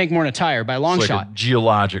scuba tank, more than a tire by a long It's like shot. a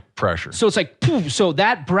geologic pressure. So it's like, poof, so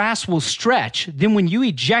that brass will stretch. Then when you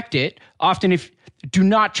eject it, often do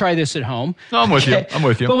not try this at home. No, I'm with you. I'm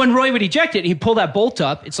with you. But when Roy would eject it and he'd pull that bolt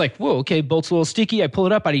up, it's like, whoa, okay, bolt's a little sticky. I pull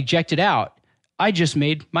it up, I'd eject it out. I just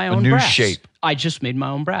made my own new brass. shape. I just made my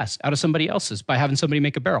own brass out of somebody else's by having somebody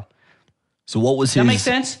make a barrel. So what was That makes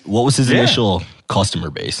sense? What was his initial customer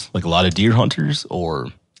base? Like a lot of deer hunters or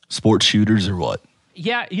sports shooters or what?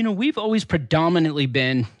 Yeah, we've always predominantly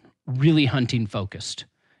been really hunting focused.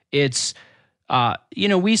 It's,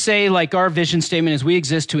 we say like our vision statement is we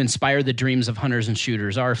exist to inspire the dreams of hunters and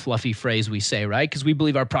shooters, our fluffy phrase we say, right? Because we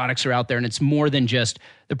believe our products are out there and it's more than just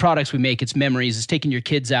the products we make. It's memories. It's taking your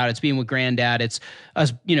kids out. It's being with granddad. It's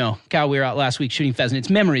us, Cal, we were out last week shooting pheasant. It's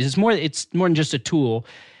memories. It's more than just a tool.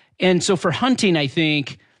 And so for hunting, I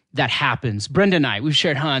think that happens. Brenda and I, we've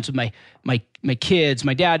shared hunts with my kids,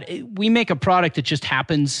 my dad. We make a product that just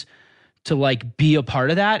happens to like be a part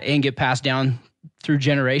of that and get passed down through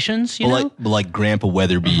generations, you know? Like Grandpa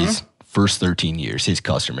Weatherby's first 13 years, his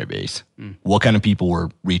customer base. What kind of people were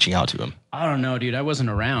reaching out to him? I don't know, dude. I wasn't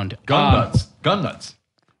around. Gun nuts.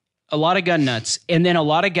 A lot of gun nuts. And then a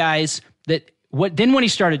lot of guys what he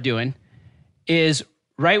started doing is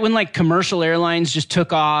right when like commercial airlines just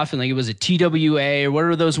took off and like it was a TWA or what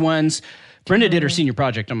are those ones? Brenda did her senior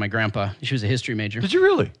project on my grandpa. She was a history major. Did you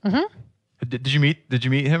really? Mm-hmm. Did you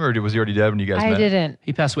meet him or was he already dead when you guys met? I didn't.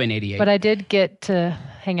 He passed away in 88. But I did get to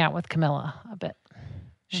hang out with Camilla a bit.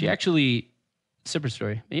 She actually, separate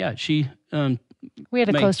story. Yeah, she... We had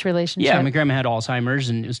a close relationship. Yeah, my grandma had Alzheimer's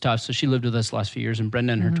and it was tough. So she lived with us the last few years and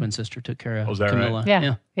Brenda and her twin sister took care of Was that Camilla.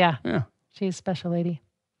 right? Yeah. She's a special lady.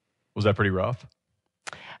 Was that pretty rough?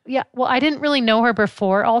 Yeah, well, I didn't really know her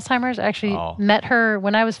before Alzheimer's. I actually met her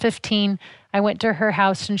when I was 15. I went to her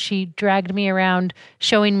house and she dragged me around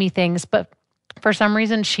showing me things. But for some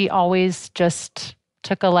reason, she always just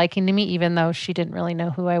took a liking to me, even though she didn't really know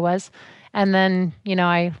who I was. And then,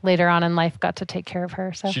 I later on in life got to take care of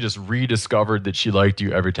her. So She just rediscovered that she liked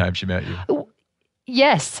you every time she met you.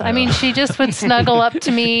 yes, I mean, she just would snuggle up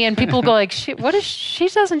to me, and people go like, "She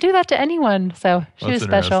doesn't do that to anyone." So she was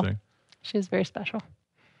special. Interesting. She was very special.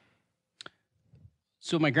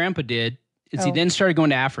 So what my grandpa did is he then started going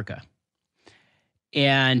to Africa.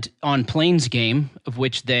 And on Plains game, of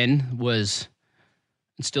which then was,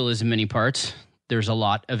 and still is in many parts, there's a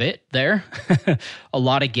lot of it there, a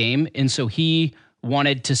lot of game. And so he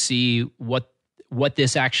wanted to see what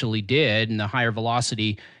this actually did and the higher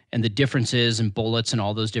velocity and the differences in bullets and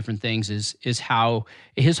all those different things is how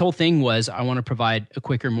his whole thing was, I want to provide a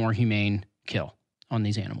quicker, more humane kill on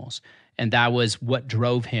these animals. And that was what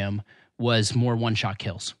drove him was more one-shot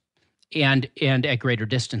kills. And at greater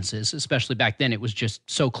distances, especially back then, it was just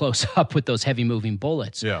so close up with those heavy-moving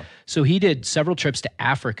bullets. Yeah. So he did several trips to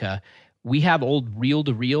Africa. We have old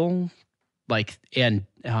reel-to-reel, and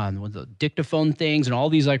with the dictaphone things and all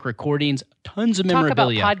these recordings, tons of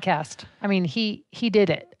memorabilia. Talk about podcast. I mean, he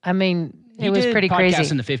did it. I mean, it was did pretty podcasts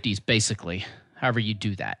crazy. in the 50s, basically, however you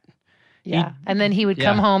do that. Yeah. And then he would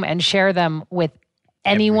come home and share them with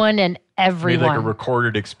anyone and everyone. Made like a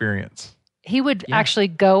recorded experience. He would actually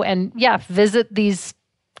go and visit these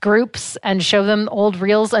groups and show them old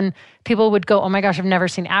reels, and people would go, "Oh my gosh, I've never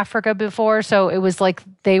seen Africa before." So it was like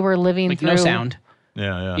they were living through no sound.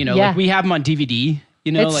 Yeah. Like we have them on DVD.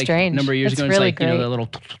 It's like strange. A number of years It's ago, really it's like great. that little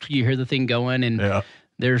you hear the thing going, and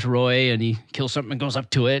there's Roy, and he kills something and goes up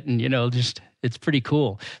to it, and just it's pretty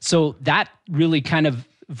cool. So that really kind of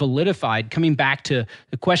validified. Coming back to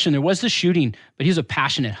the question, there was the shooting, but he was a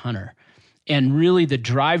passionate hunter. And really the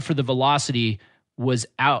drive for the velocity was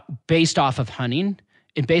based off of hunting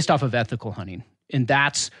and based off of ethical hunting. And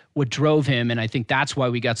that's what drove him. And I think that's why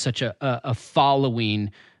we got such a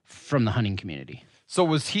following from the hunting community. So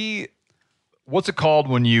was he? What's it called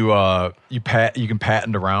when you can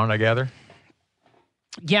patent around? I gather.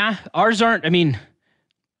 Yeah, ours aren't. I mean,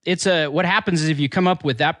 it's what happens is if you come up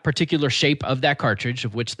with that particular shape of that cartridge,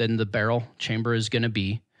 of which then the barrel chamber is going to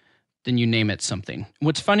be, then you name it something.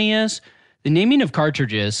 What's funny is the naming of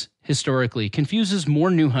cartridges historically confuses more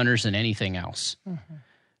new hunters than anything else. Mm-hmm.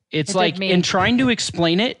 It's like in trying to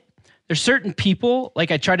explain it, there's certain people,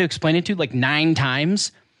 like I try to explain it to like 9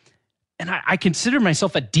 times, and I consider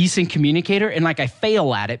myself a decent communicator, and like I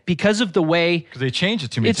fail at it because of the way because they change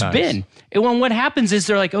it too many times. It's been. And when what happens is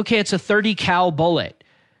they're like, okay, it's a 30 cal bullet.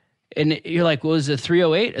 And you're like, well, is it a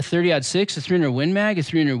 308, a 30-06, a 300 Win Mag, a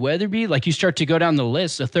 300 Weatherby? Like you start to go down the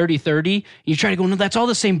list, a 30-30. You try to go, no, that's all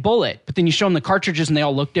the same bullet. But then you show them the cartridges and they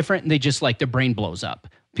all look different and they just like their brain blows up.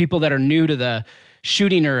 People that are new to the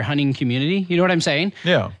shooting or hunting community, you know what I'm saying?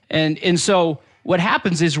 Yeah. And so what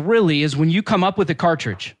happens is when you come up with a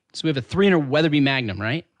cartridge, so we have a 300 Weatherby Magnum,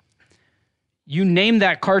 right? You name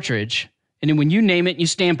that cartridge, and then when you name it, you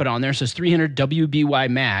stamp it on there, it says 300 WBY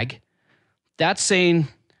Mag. That's saying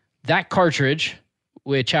that cartridge,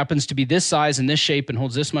 which happens to be this size and this shape and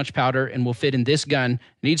holds this much powder and will fit in this gun,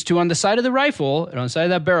 needs to, on the side of the rifle and on the side of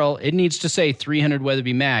that barrel, it needs to say 300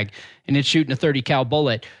 Weatherby Mag, and it's shooting a 30 cal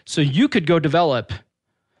bullet. So you could go develop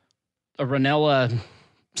a Ranella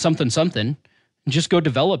something, and just go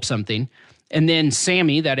develop something. And then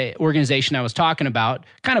SAMI, that organization I was talking about,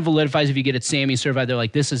 kind of validifies if you get it SAMI certified. They're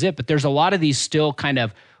like, this is it. But there's a lot of these still kind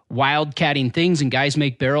of wildcatting things, and guys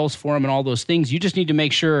make barrels for them and all those things. You just need to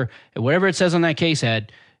make sure that whatever it says on that case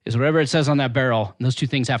head is whatever it says on that barrel. And those two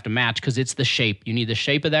things have to match because it's the shape. You need the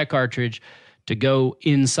shape of that cartridge to go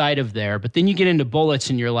inside of there. But then you get into bullets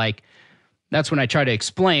and you're like, that's when I try to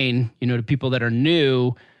explain, to people that are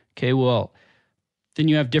new, okay, well, then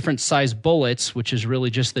you have different size bullets, which is really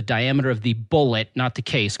just the diameter of the bullet, not the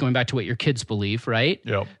case, going back to what your kids believe, right?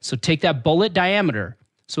 Yep. So take that bullet diameter.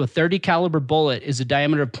 So a 30 caliber bullet is a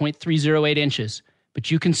diameter of 0.308 inches, but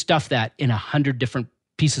you can stuff that in 100 different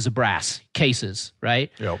pieces of brass cases, right?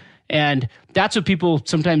 Yep. And that's what people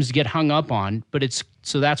sometimes get hung up on, but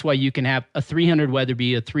so that's why you can have a 300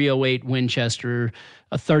 Weatherby, a 308 Winchester,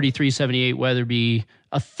 a 3378 Weatherby,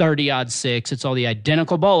 a 30-06. It's all the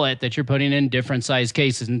identical bullet that you're putting in different size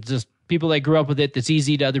cases. And just people that grew up with it, that's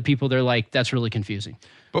easy. To other people, they're like, that's really confusing.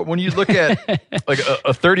 But when you look at like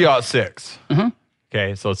a 30-06,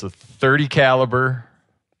 okay, so it's a 30 caliber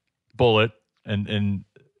bullet and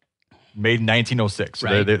made in 1906. So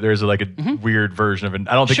Right. there's like a weird version of it.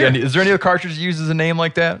 I don't think Sure. is there any other cartridge that uses a name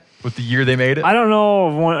like that with the year they made it? I don't know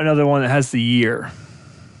of another one that has the year.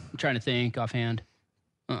 I'm trying to think offhand.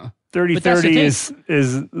 30-30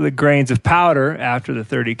 is the grains of powder after the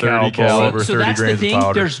 30 cal 30 caliber. bullet. So 30 that's the grains of thing.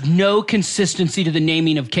 powder. There's no consistency to the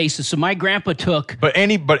naming of cases. So my grandpa took But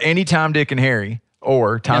any Tom, Dick, and Harry,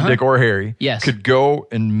 or Tom, Dick, or Harry, Yes. could go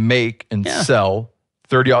and make and sell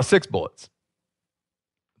 30-06 bullets.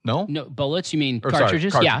 No, no bullets. You mean Or, sorry,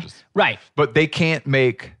 cartridges? Yeah, cartridges. right. but they can't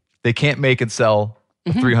make and sell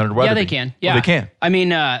a 300 Weatherby. Yeah, they can. Yeah, Well, they can. I mean,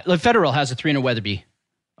 like Federal has a 300 Weatherby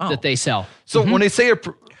that they sell. So when they say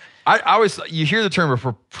I always you hear the term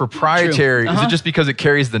proprietary. True. Is it just because it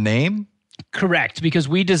carries the name? Correct, because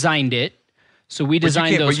we designed it. So we But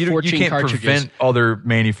designed those you 14 can't cartridges. prevent other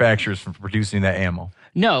manufacturers from producing that ammo.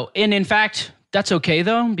 No, and in fact, that's okay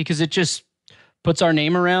though, because it just puts our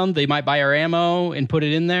name around. They might buy our ammo and put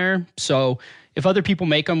it in there. So if other people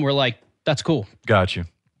make them, we're like, that's cool. Got you.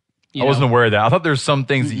 You I wasn't know? aware of that. I thought there's some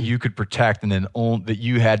things that you could protect and then own that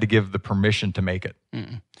you had to give the permission to make it.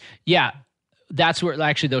 Yeah, that's where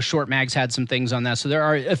actually those short mags had some things on that. So there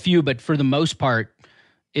are a few, but for the most part,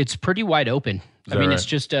 it's pretty wide open. I mean, it's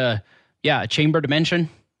just a chamber dimension.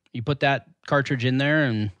 You put that cartridge in there,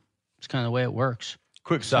 and it's kind of the way it works.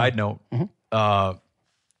 Quick side note.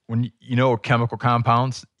 When chemical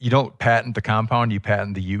compounds, you don't patent the compound, you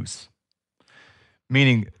patent the use.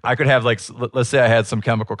 Meaning I could have let's say I had some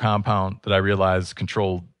chemical compound that I realized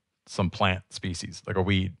controlled some plant species, like a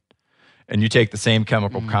weed. And you take the same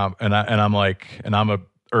chemical and I'm a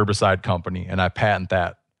herbicide company and I patent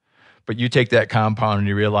that. But you take that compound and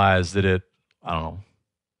you realize that it, I don't know,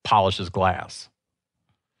 polishes glass.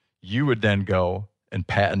 You would then go and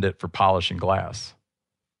patent it for polishing glass.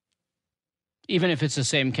 Even if it's the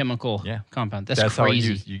same chemical compound. That's how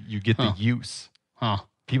crazy. you get the use. Huh.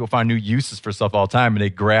 People find new uses for stuff all the time and they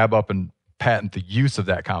grab up and patent the use of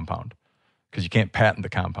that compound because you can't patent the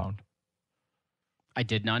compound. I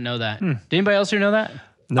did not know that. Did anybody else here know that?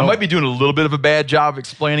 No. I might be doing a little bit of a bad job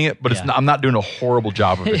explaining it, but I'm not doing a horrible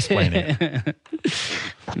job of explaining it.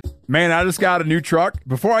 Man, I just got a new truck.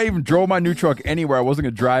 Before I even drove my new truck anywhere, I wasn't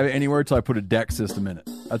going to drive it anywhere until I put a deck system in it.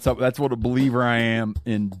 That's what a believer I am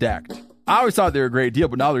in Decked. I always thought they were a great deal,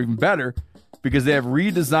 but now they're even better because they have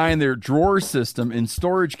redesigned their drawer system in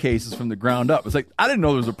storage cases from the ground up. It's like, I didn't know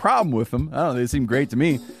there was a problem with them. I don't know, they seem great to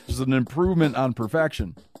me. Just an improvement on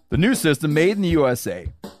perfection. The new system, made in the USA,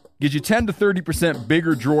 gives you 10 to 30%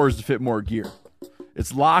 bigger drawers to fit more gear.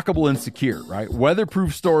 It's lockable and secure, right?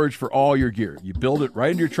 Weatherproof storage for all your gear. You build it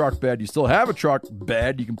right into your truck bed. You still have a truck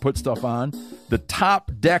bed you can put stuff on. The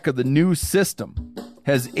top deck of the new system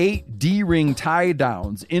has 8 D-ring tie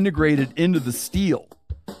downs integrated into the steel.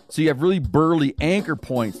 So you have really burly anchor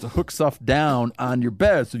points to hook stuff down on your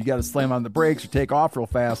bed. So if you got to slam on the brakes or take off real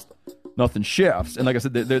fast, nothing shifts. And like I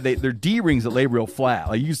said, they're D-rings that lay real flat.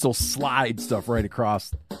 Like you can still slide stuff right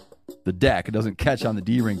across the deck. It doesn't catch on the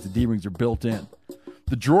D-rings. The D-rings are built in.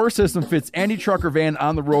 The drawer system fits any truck or van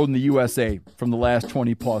on the road in the USA from the last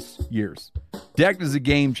 20 plus years. Decked is a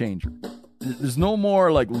game changer. There's no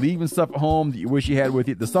more like leaving stuff at home that you wish you had with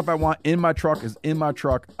you. The stuff I want in my truck is in my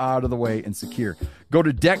truck, out of the way and secure. Go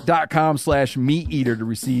to deck.com/meateater to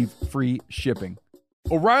receive free shipping.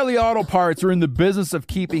 O'Reilly Auto Parts are in the business of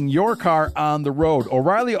keeping your car on the road.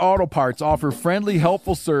 O'Reilly Auto Parts offer friendly,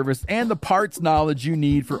 helpful service and the parts knowledge you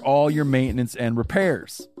need for all your maintenance and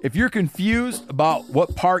repairs. If you're confused about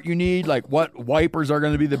what part you need, like what wipers are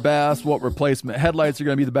going to be the best, what replacement headlights are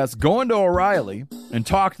going to be the best, go into O'Reilly and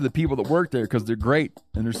talk to the people that work there because they're great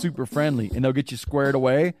and they're super friendly and they'll get you squared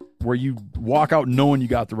away where you walk out knowing you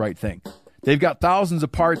got the right thing. They've got thousands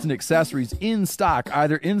of parts and accessories in stock,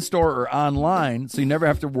 either in-store or online, so you never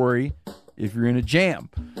have to worry if you're in a jam.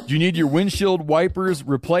 Do you need your windshield wipers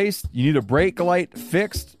replaced? You need a brake light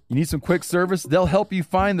fixed? You need some quick service? They'll help you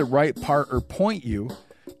find the right part or point you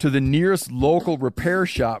to the nearest local repair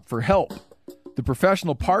shop for help. The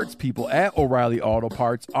professional parts people at O'Reilly Auto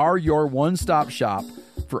Parts are your one-stop shop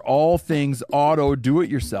for all things auto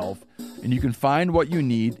do-it-yourself, and you can find what you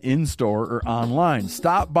need in-store or online.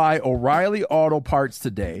 Stop by O'Reilly Auto Parts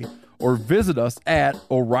today or visit us at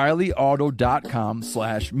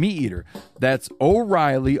O'ReillyAuto.com/meateater. That's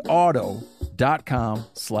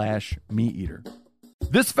O'ReillyAuto.com/meateater.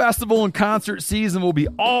 This festival and concert season will be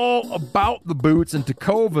all about the boots, and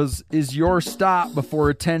Tecovas is your stop before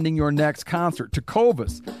attending your next concert.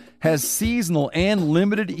 Tecovas has seasonal and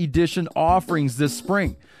limited edition offerings this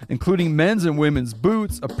spring, including men's and women's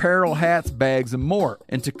boots, apparel, hats, bags, and more.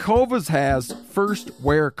 And Tecovas has first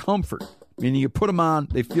wear comfort, meaning you put them on,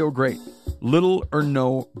 they feel great. Little or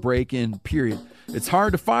no break-in, period. It's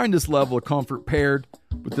hard to find this level of comfort paired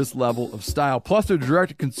with this level of style. Plus, their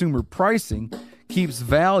direct-to-consumer pricing keeps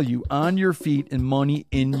value on your feet and money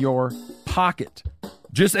in your pocket.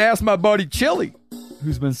 Just ask my buddy Chili,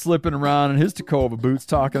 who's been slipping around in his Tecova boots,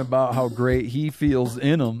 talking about how great he feels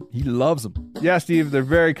in them. He loves them. Yeah, Steve, they're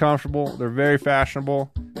very comfortable. They're very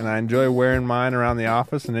fashionable, and I enjoy wearing mine around the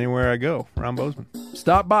office and anywhere I go around Bozeman.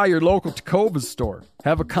 Stop by your local Tecovas store,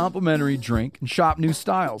 have a complimentary drink, and shop new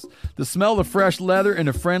styles. The smell of fresh leather and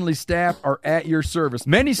a friendly staff are at your service.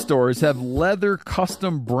 Many stores have leather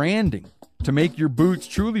custom branding to make your boots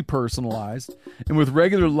truly personalized. And with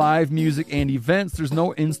regular live music and events, there's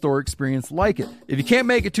no in-store experience like it. If you can't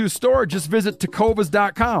make it to a store, just visit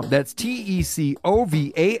tecovas.com. That's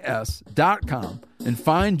TECOVAS.com and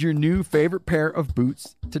find your new favorite pair of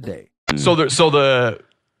boots today. So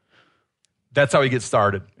that's how he gets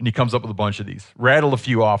started. And he comes up with a bunch of these. Rattle a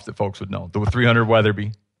few off that folks would know. The 300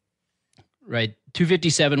 Weatherby. Right.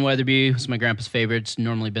 257 Weatherby was my grandpa's favorite. It's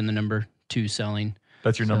normally been the number 2 selling.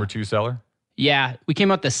 That's your number 2 seller? Yeah, we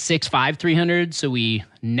came out the 6.5 300, so we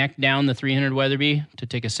necked down the 300 Weatherby to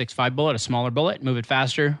take a 6.5 bullet, a smaller bullet, move it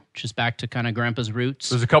faster, which is back to kind of grandpa's roots.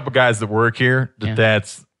 There's a couple guys that work here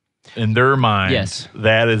that's in their mind. Yes.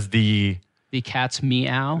 That is the cat's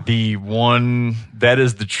meow. The one that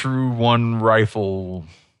is the true one rifle.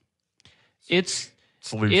 It's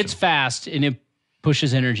solution. It's fast and it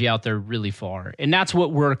pushes energy out there really far, and that's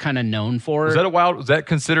what we're kind of known for. Was that once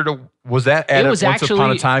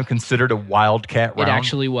upon a time considered a wildcat round? It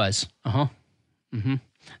actually was. Mm-hmm.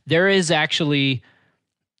 There is actually,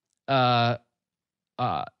 my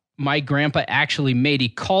grandpa actually he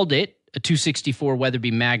called it a 264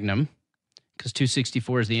 Weatherby Magnum, because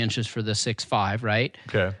 264 is the inches for the 6.5, right?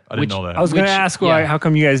 Okay, I didn't know that. I was going to ask how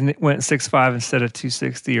come you guys went 6.5 instead of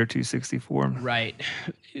 260 or 264? Right,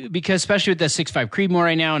 because especially with the 6.5 Creedmoor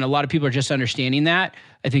right now, and a lot of people are just understanding that.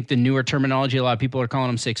 I think the newer terminology, a lot of people are calling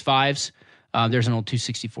them 6.5s. There's an old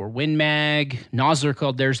 264 Win Mag. Nosler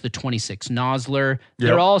called theirs the 26 Nosler.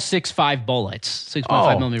 They're all 6.5 bullets,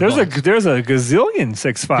 6.5 millimeter bullets. There's a gazillion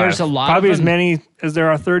 6.5. There's a lot Probably of them. as many as there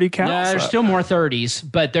are 30 cals. Yeah, there's still more 30s,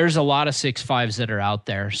 but there's a lot of 6.5s that are out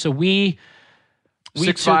there. So we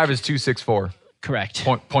 6.5 is 264. Correct.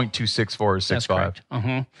 .264 is 6.5. That's correct.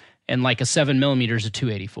 And like a 7mm is a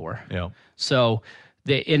 284. Yeah. So,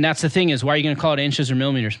 and that's the thing is, why are you going to call it inches or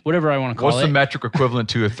millimeters? Whatever I want to call it. What's the metric equivalent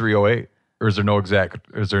to a 308? Or is there no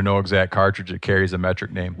exact cartridge that carries a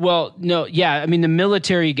metric name? Well, no, yeah. I mean, the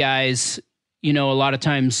military guys, a lot of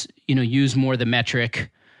times, use more the metric.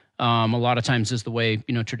 A lot of times is the way,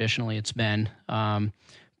 traditionally it's been.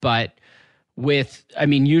 But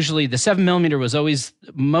usually the 7mm was always,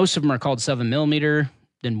 most of them are called 7mm.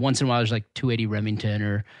 Then once in a while there's like 280 Remington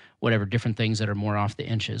or whatever, different things that are more off the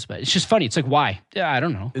inches. But it's just funny. It's like, why? Yeah, I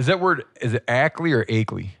don't know. Is it Ackley or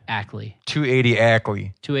Ackley? Ackley. 280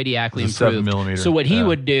 Ackley. 280 Ackley It's improved. 7mm. So what he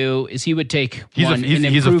would do is he would take He's one and a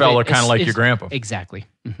improve fella it. kind of like your grandpa. Exactly.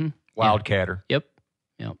 Mm-hmm. Wildcatter. Yep.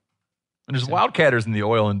 And there's wildcatters in the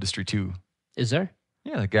oil industry too. Is there?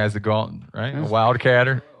 Yeah, the guys that go out, right? A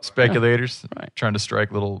wildcatter, speculators, trying to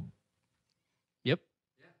strike little,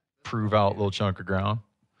 prove out little chunk of ground.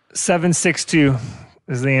 762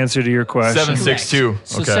 is the answer to your question. 762.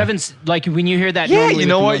 So Okay. like when you hear that, Yeah, normally you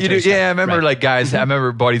know with the what you do. military stuff. Yeah, I remember like guys. I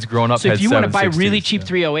remember buddies growing up. So if had you want to buy 7.62s, really cheap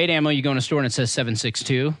 308 ammo, you go in a store and it says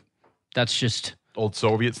 762. That's just old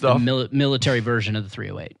Soviet the stuff. military version of the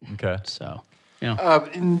 308. Okay. So,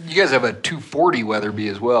 And you guys have a 240 Weatherby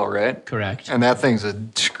as well, right? correct. And that thing's a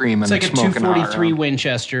screaming, It's like a smoking hot 243 round.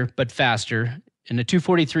 Winchester, but faster. And the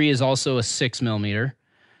 243 is also a 6mm.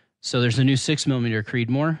 So there's a new 6mm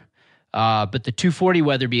Creedmoor. But the 240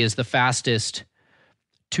 Weatherby is the fastest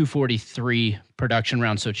 243 production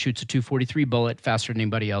round. So it shoots a 243 bullet faster than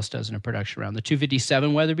anybody else does in a production round. The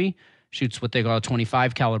 257 Weatherby shoots what they call a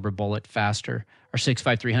 25 caliber bullet faster. Our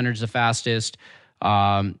 6.5300 is the fastest.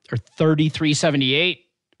 Our 3378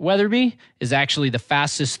 Weatherby is actually the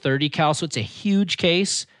fastest 30 cal. So it's a huge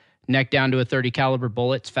case, neck down to a 30 caliber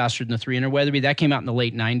bullet. It's faster than the 300 Weatherby. That came out in the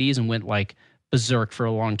late 90s and went like berserk for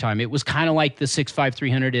a long time. It was kind of like the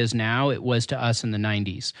 6.5300 is now. It was to us in the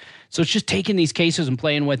 90s. So it's just taking these cases and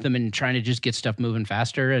playing with them and trying to just get stuff moving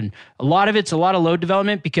faster. And a lot of it's a lot of load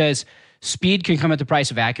development because speed can come at the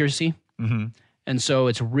price of accuracy. Mm-hmm. And so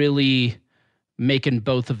it's really making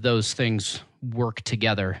both of those things work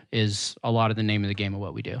together is a lot of the name of the game of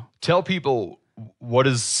what we do. Tell people what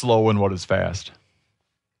is slow and what is fast.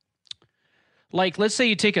 Like, let's say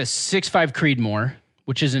you take a 6.5 Creedmoor,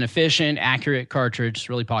 which is an efficient, accurate cartridge, it's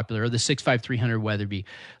really popular, or the 6.5300 Weatherby.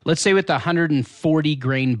 Let's say with the 140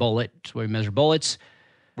 grain bullet, that's where we measure bullets.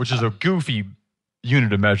 Which is a goofy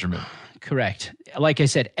unit of measurement. Correct. Like I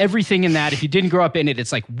said, everything in that, if you didn't grow up in it,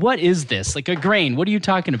 it's like, what is this? Like a grain, what are you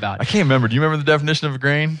talking about? I can't remember. Do you remember the definition of a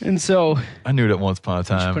grain? And so I knew it once upon a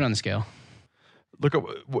time. put it on the scale. Look at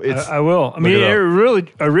it's. I will. I mean, it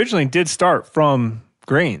really originally did start from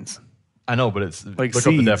grains. I know, but it's like look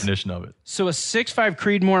up the seeds. definition of it. So a 6.5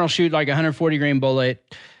 Creedmoor will shoot like a 140 grain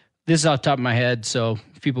bullet. This is off the top of my head, so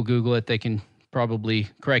if people Google it, they can probably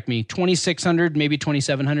correct me. 2,600, maybe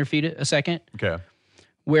 2,700 feet a second. Okay.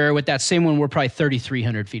 Where with that same one, we're probably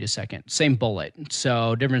 3,300 feet a second. Same bullet.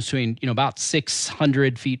 So difference between, about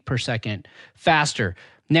 600 feet per second faster.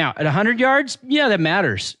 Now, at 100 yards, yeah, that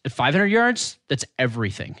matters. At 500 yards, that's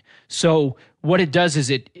everything. So what it does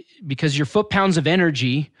is because your foot-pounds of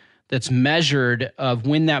energy that's measured of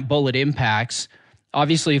when that bullet impacts,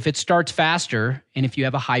 obviously if it starts faster and if you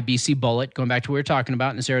have a high BC bullet, going back to what we were talking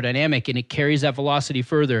about in this aerodynamic, and it carries that velocity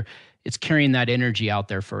further, it's carrying that energy out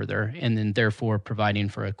there further and then therefore providing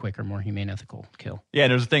for a quicker, more humane, ethical kill. Yeah,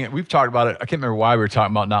 and there's a thing, we've talked about it. I can't remember why we were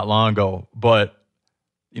talking about it not long ago, but,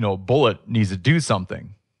 a bullet needs to do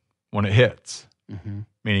something when it hits,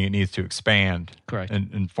 meaning it needs to expand. Correct.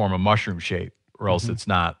 And form a mushroom shape, or else it's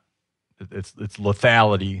not, it's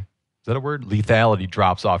lethality. Is that a word? Lethality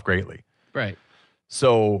drops off greatly. Right.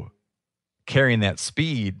 So carrying that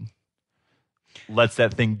speed lets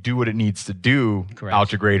that thing do what it needs to do out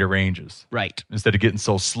to greater ranges. Right. Instead of getting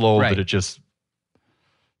so slow that it just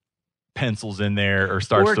pencils in there or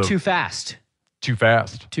starts or too fast. Too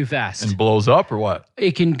fast. Too fast. And blows up or what?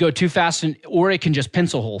 It can go too fast or it can just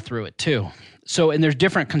pencil hole through it too. So, and there's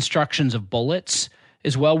different constructions of bullets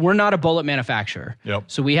as well. We're not a bullet manufacturer. Yep.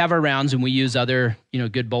 So we have our rounds and we use other,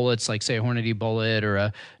 good bullets like say a Hornady bullet or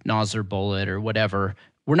a Nosler bullet or whatever.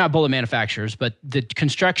 We're not bullet manufacturers, but the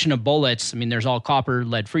construction of bullets, there's all copper,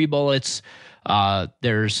 lead-free bullets.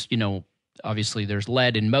 There's, obviously there's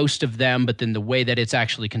lead in most of them, but then the way that it's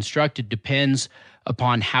actually constructed depends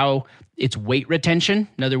upon how its weight retention.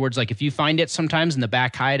 In other words, like if you find it sometimes in the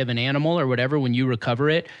back hide of an animal or whatever, when you recover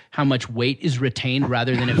it, how much weight is retained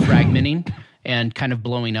rather than it fragmenting and kind of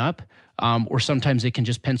blowing up. Or sometimes it can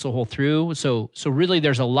just pencil hole through. So really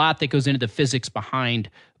there's a lot that goes into the physics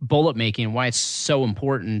behind bullet making and why it's so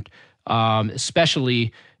important,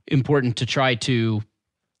 especially important to try to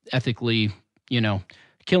ethically,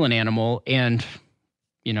 kill an animal and,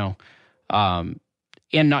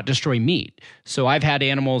 and not destroy meat. So I've had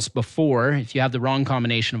animals before, if you have the wrong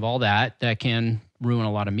combination of all that can ruin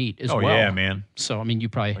a lot of meat as well. Oh, yeah, man. So, I mean, you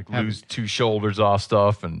probably lose 2 shoulders off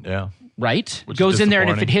stuff and right? Which goes is in there, and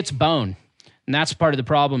if it disappointing. hits bone, and that's part of the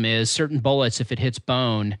problem is certain bullets, if it hits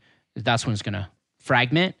bone, that's when it's going to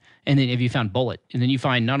fragment. And then if you found bullet, and then you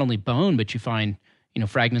find not only bone, but you find,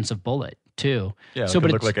 fragments of bullet too. Yeah, so it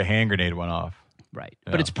could but look like a hand grenade went off. right.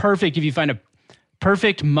 Yeah. But it's perfect if you find a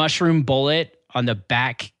perfect mushroom bullet on the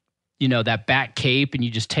back, that back cape, and you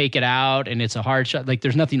just take it out and it's a hard shot. Like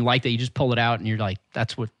there's nothing like that. You just pull it out and you're like,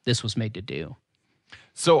 that's what this was made to do.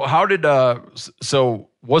 So how did so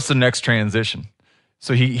what's the next transition?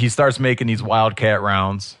 So he starts making these Wildcat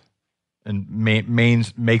rounds and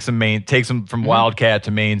takes them from Wildcat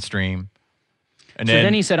to mainstream. And So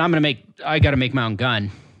then he said, I got to make my own gun.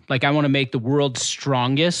 Like I want to make the world's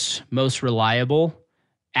strongest, most reliable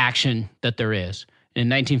action that there is. In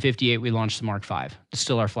 1958, we launched the Mark V. It's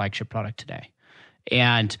still our flagship product today.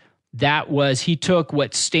 And that was, he took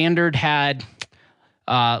what Standard had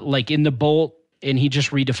like in the bolt and he just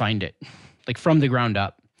redefined it, like from the ground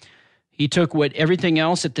up. He took what everything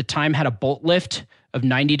else at the time had a bolt lift of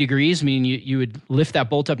 90 degrees, meaning you would lift that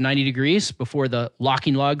bolt up 90 degrees before the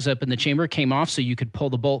locking lugs up in the chamber came off so you could pull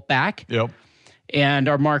the bolt back. Yep. And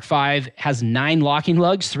our Mark V has 9 locking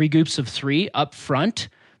lugs, 3 groups of 3 up front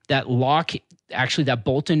that lock actually that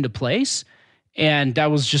bolt into place. And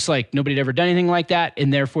that was just like nobody had ever done anything like that.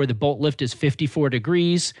 And therefore the bolt lift is 54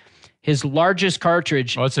 degrees. His largest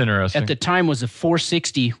cartridge that's interesting. at the time was a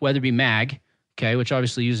 460 Weatherby mag, okay, which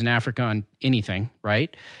obviously used in Africa on anything,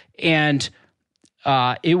 right? And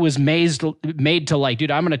it was made to like, dude,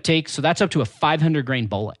 I'm going to take, so that's up to a 500 grain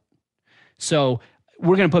bullet. So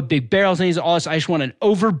we're going to put big barrels in these, all this. I just want an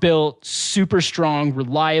overbuilt, super strong,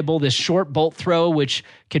 reliable, this short bolt throw, which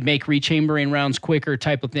could make rechambering rounds quicker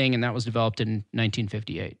type of thing. And that was developed in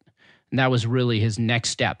 1958. And that was really his next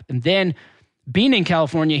step. And then being in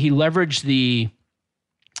California, he leveraged the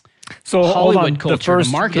Hollywood culture to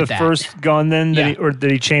market that. The first gun then that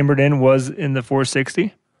he chambered in was in the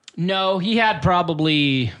 460? No, he had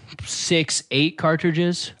probably 6, 8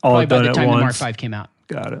 cartridges. All probably by done the at time once. the Mark V came out.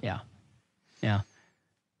 Got it. Yeah.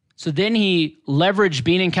 So then he leveraged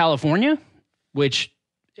being in California, which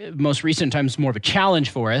most recent times is more of a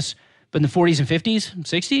challenge for us. But in the 40s and 50s,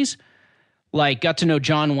 60s, like got to know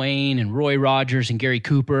John Wayne and Roy Rogers and Gary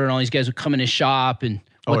Cooper and all these guys would come in his shop and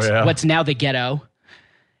what's now the ghetto.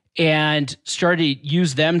 And started to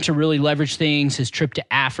use them to really leverage things, his trip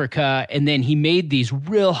to Africa. And then he made these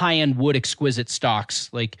real high-end wood exquisite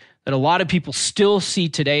stocks, like that a lot of people still see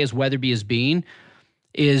today as Weatherby as being,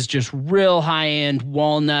 is just real high-end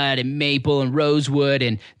walnut and maple and rosewood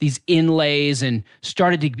and these inlays, and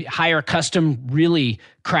started to hire custom really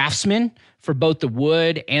craftsmen for both the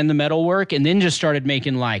wood and the metal work, and then just started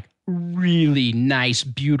making like really nice,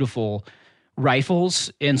 beautiful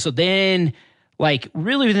rifles. And so then like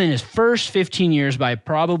really within his first 15 years, by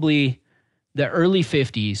probably the early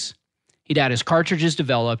 50s, he'd had his cartridges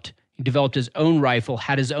developed. He developed his own rifle,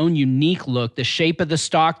 had his own unique look. The shape of the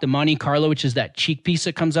stock, the Monte Carlo, which is that cheek piece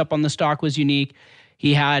that comes up on the stock, was unique.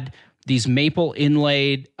 He had these maple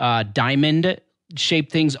inlaid diamond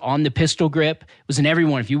shaped things on the pistol grip. It was in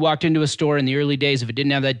everyone. If you walked into a store in the early days, if it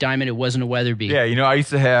didn't have that diamond, it wasn't a Weatherby. Yeah, I used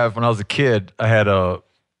to have, when I was a kid, I had a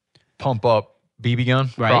pump up BB gun,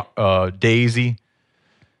 right? Daisy,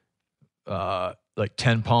 like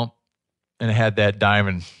 10 pump, and it had that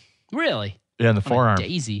diamond. Really? Yeah, in the forearm.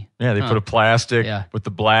 Daisy. Yeah, they put a plastic with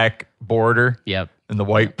the black border. Yep. And the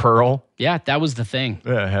white pearl. Yeah, that was the thing.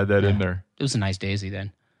 Yeah, I had that in there. It was a nice Daisy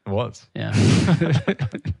then. It was. Yeah.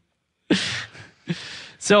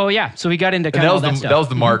 So we got into kind of all that stuff. That was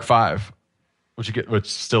the Mark V, which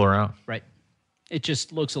is still around. Right. It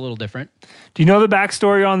just looks a little different. Do you know the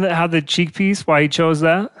backstory on how the cheek piece, why he chose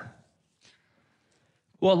that?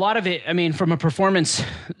 Well, a lot of it, I mean, from a performance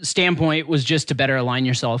standpoint, was just to better align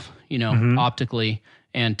yourself, optically,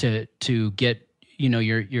 and to get,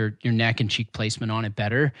 your neck and cheek placement on it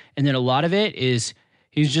better. And then a lot of it is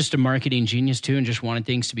he's just a marketing genius too, and just wanted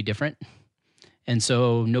things to be different. And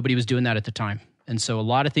so nobody was doing that at the time. And so a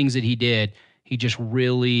lot of things that he did, he just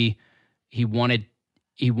really, he wanted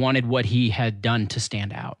what he had done to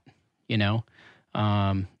stand out, in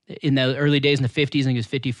the early days in the 50s, I think it was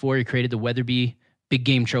 54, he created the Weatherby Big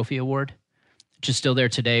Game Trophy Award, which is still there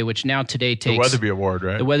today, which now today takes... The Weatherby Award,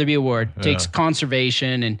 right? The Weatherby Award takes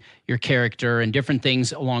conservation and your character and different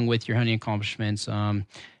things along with your hunting accomplishments. And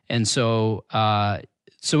so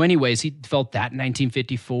So anyways, he felt that in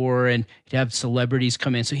 1954, and he'd have celebrities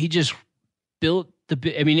come in. So he just built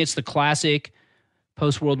it's the classic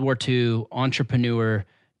post-World War II entrepreneur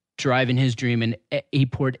driving his dream, and he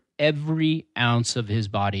poured every ounce of his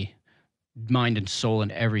body, mind and soul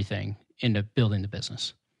and everything into building the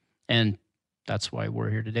business. And that's why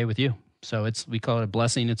we're here today with you. So we call it a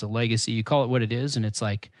blessing. It's a legacy. You call it what it is. And it's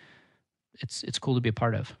like, it's cool to be a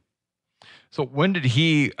part of. So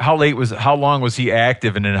how long was he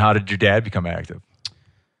active, and then how did your dad become active?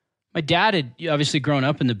 My dad had obviously grown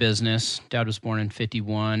up in the business. Dad was born in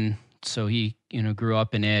 1951. So he, grew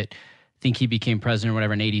up in it. I think he became president or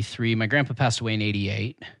whatever in 1983. My grandpa passed away in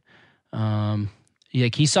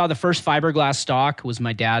 1988. He saw the first fiberglass stock was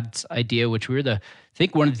my dad's idea, which we were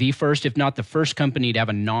one of the first, if not the first company to have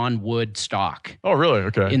a non-wood stock. Oh, really?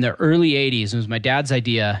 Okay. In the early 1980s. It was my dad's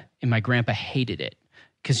idea, and my grandpa hated it.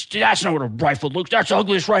 Because that's not what a rifle looks. That's the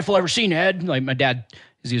ugliest rifle I've ever seen, Ed. Like my dad,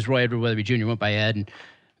 he was Roy Edward Weatherby Jr., went by Ed, and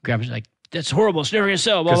grandpa's like, that's horrible. It's never going to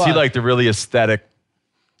sell. Because he liked the really aesthetic.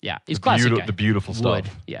 Yeah, he's classic guy. The beautiful Wood.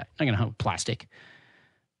 stuff. Yeah, not going to have plastic.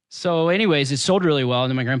 So anyways, it sold really well,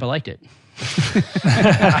 and then my grandpa liked it.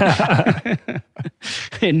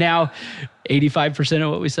 And now 85%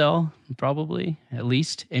 of what we sell, probably, at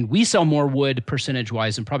least. And we sell more wood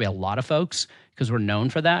percentage-wise than probably a lot of folks because we're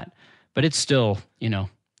known for that. But it's still,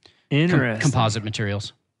 Interesting. Composite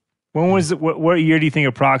materials. When was it? What year do you think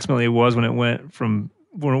approximately it was when it went from?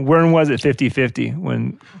 When was it 50-50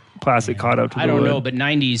 when plastic caught up to the I don't wood? know, but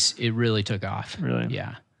 90s it really took off. Really?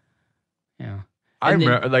 Yeah. I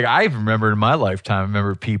remember in my lifetime. I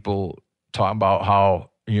remember people talking about how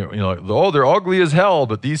they're ugly as hell,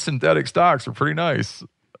 but these synthetic stocks are pretty nice.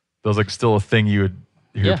 That was like still a thing you would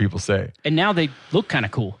hear people say. And now they look kind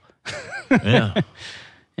of cool. Yeah.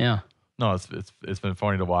 Yeah. No, it's been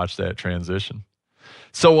funny to watch that transition.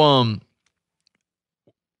 So,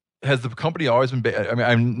 has the company always been?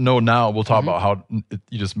 I know now we'll talk about how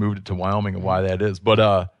you just moved it to Wyoming and why that is, but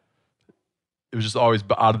it was just always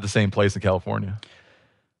out of the same place in California.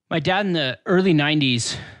 My dad in the early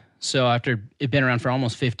 90s, so after it had been around for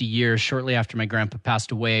almost 50 years, shortly after my grandpa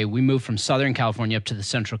passed away, we moved from Southern California up to the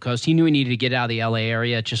Central Coast. He knew he needed to get out of the LA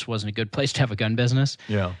area. It just wasn't a good place to have a gun business.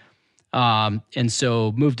 Yeah. And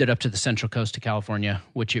so moved it up to the Central Coast of California,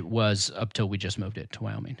 which it was up till we just moved it to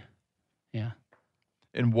Wyoming. Yeah.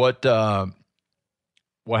 And what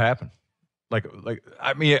happened? I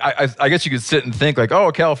guess you could sit and think like,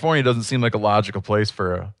 oh, California doesn't seem like a logical place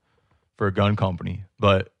for a gun company,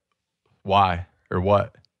 but why or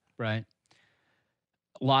what? Right.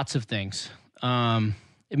 Lots of things.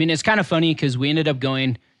 It's kind of funny because we ended up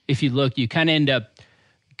going, if you look, you kind of end up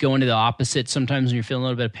going to the opposite sometimes when you're feeling a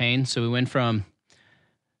little bit of pain. So we went from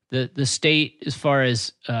the state, as far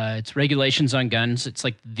as its regulations on guns, it's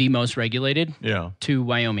like the most regulated, to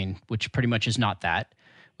Wyoming, which pretty much is not that.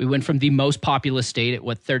 We went from the most populous state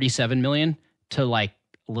at 37 million to like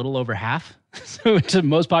a little over half. So it's the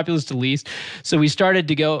most populous to least. So we started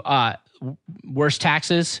to go worst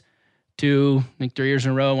taxes to like 3 years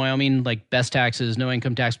in a row in Wyoming, like best taxes, no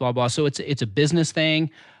income tax, blah, blah. So it's a business thing.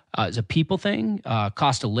 It's a people thing,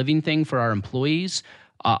 cost of living thing for our employees,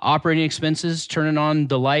 operating expenses, turning on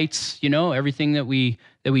the lights, everything that we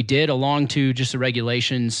did, along to just the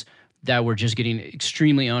regulations that were just getting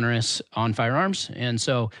extremely onerous on firearms. And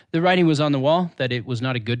so the writing was on the wall that it was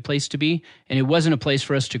not a good place to be, and it wasn't a place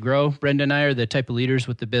for us to grow. Brenda and I are the type of leaders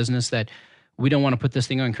with the business that we don't want to put this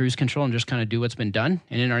thing on cruise control and just kind of do what's been done.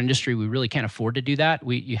 And in our industry, we really can't afford to do that.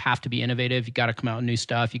 You have to be innovative. You got to come out with new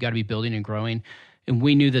stuff. You got to be building and growing. And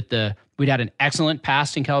we knew that we'd had an excellent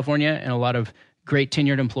past in California and a lot of great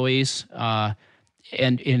tenured employees.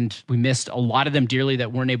 And we missed a lot of them dearly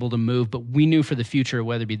that weren't able to move. But we knew for the future of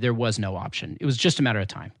Weatherby, there was no option. It was just a matter of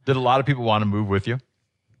time. Did a lot of people want to move with you?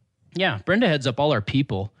 Yeah. Brenda heads up all our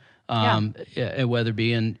people at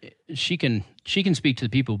Weatherby, and she can speak to the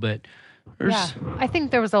people, but I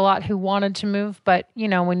think there was a lot who wanted to move, but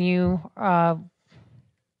when you have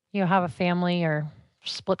a family or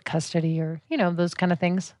split custody or those kind of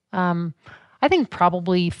things, I think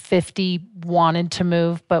probably 50 wanted to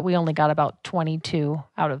move, but we only got about 22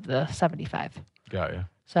 out of the 75. Got you.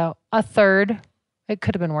 So a third. It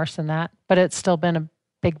could have been worse than that, but it's still been a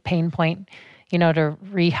big pain point, to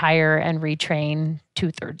rehire and retrain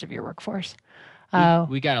 2/3 of your workforce.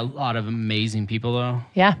 We got a lot of amazing people, though.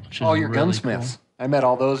 Yeah. All your really gunsmiths. Cool. I met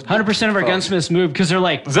all those. 100% of our gunsmiths moved because they're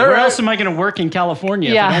like, where else am I going to work in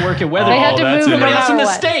California if I don't work at Weatherby? They had to move somebody else in the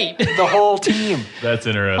what? state. The whole team. That's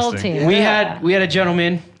interesting. Whole team. We had a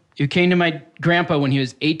gentleman who came to my grandpa when he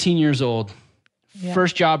was 18 years old,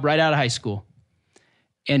 first job right out of high school.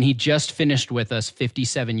 And he just finished with us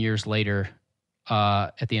 57 years later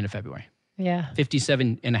at the end of February. Yeah.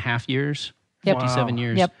 57 and a half years. Yep. 57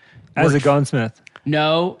 years. Yep. As a gunsmith.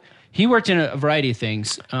 No, he worked in a variety of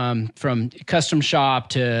things, from custom shop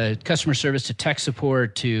to customer service to tech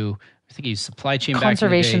support to, I think he's supply chain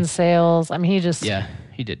Conservation back in the day. sales. I mean, he just. Yeah,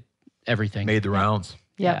 he did everything. Made the rounds.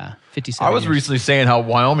 Yep. Yeah, 57 I was years. recently saying how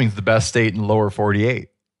Wyoming's the best state in the lower 48.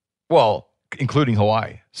 Well, including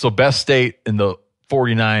Hawaii. So best state in the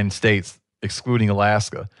 49 states, excluding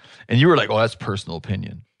Alaska. And you were like, oh, that's personal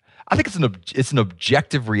opinion. I think it's an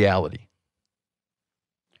objective reality.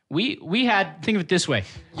 We had, think of it this way.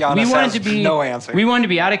 Giannis we wanted has to be no answer. We wanted to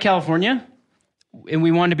be out of California, and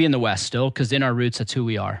we wanted to be in the West still, because in our roots, that's who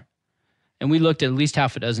we are. And we looked at least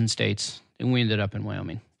half a dozen states, and we ended up in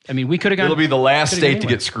Wyoming. I mean, we could have gone. It'll be the last could've state gone to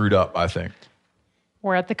anywhere. get screwed up, I think.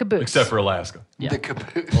 We're at the caboose. Except for Alaska. Yeah. The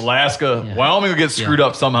caboose. Alaska, Yeah. Wyoming will get screwed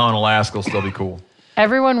up somehow, and Alaska will still be cool.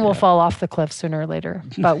 Everyone will fall off the cliff sooner or later,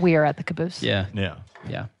 but we are at the caboose. Yeah, Yeah.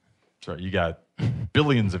 yeah. That's right. You got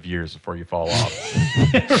billions of years before you fall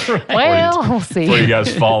off. Well, we'll see. Before you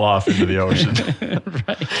guys fall off into the ocean.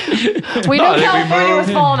 We know I think we California was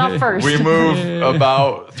moved- falling off first. We move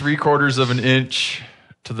about 3/4 of an inch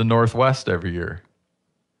to the northwest every year.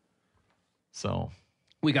 So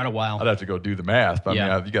We got a while. I'd have to go do the math, but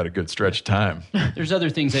Yeah. I mean, you got a good stretch of time. There's other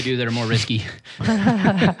things I do that are more risky.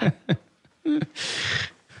 A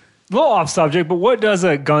little off subject, but what does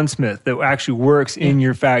a gunsmith that actually works in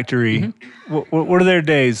your factory? What do their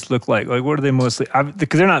days look like? Like, what are they mostly?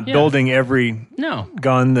 Because they're not building every No,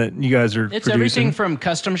 gun that you guys are it's producing. everything from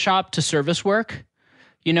custom shop to service work.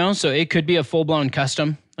 So it could be a full blown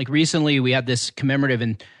custom. Like recently, we had this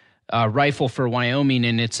commemorative rifle for Wyoming,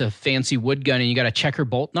 and it's a fancy wood gun, and you got to checker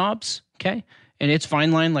bolt knobs. Okay, and it's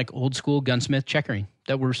fine line like old school gunsmith checkering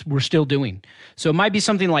that we're still doing. So it might be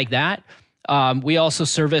something like that. We also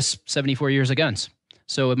service 74 years of guns.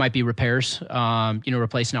 So it might be repairs,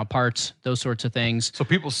 replacing out parts, those sorts of things. So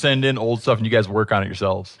people send in old stuff and you guys work on it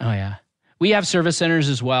yourselves. Oh yeah. We have service centers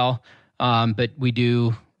as well. But we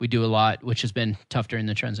do a lot, which has been tough during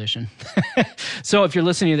the transition. So if you're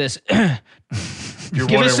listening to this,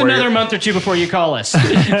 give us another month or two before you call us.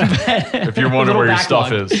 If you're wondering where your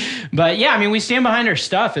stuff is. But yeah, I mean, we stand behind our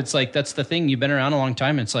stuff. It's like, that's the thing. You've been around a long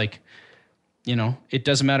time. It's like, it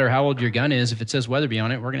doesn't matter how old your gun is. If it says Weatherby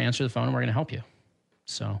on it, we're going to answer the phone and we're going to help you.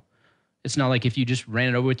 So it's not like if you just ran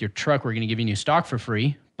it over with your truck, we're going to give you new stock for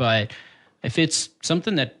free. But if it's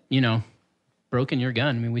something that, broke in your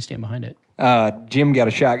gun, I mean, we stand behind it. Jim got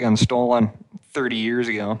a shotgun stolen 30 years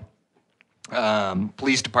ago.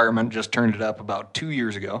 Police department just turned it up about 2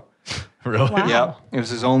 years ago. Really? Wow. Yep. It was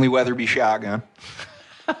his only Weatherby shotgun.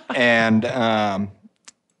 And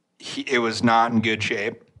it was not in good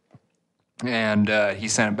shape. And he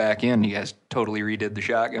sent it back in. You guys totally redid the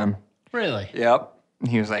shotgun. Really? Yep.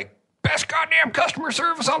 He was like, best goddamn customer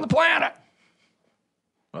service on the planet.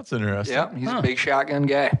 That's interesting. Yep. He's a big shotgun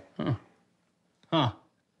guy. Huh.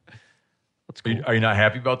 That's cool. Are you not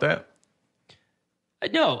happy about that?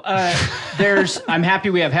 No, I'm happy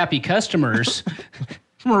we have happy customers.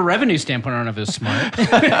 From a revenue standpoint, I don't know if it was smart.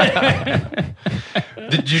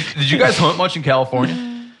 Did you guys hunt much in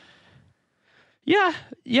California? Yeah.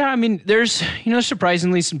 I mean, there's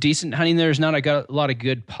surprisingly some decent hunting. There's not a lot of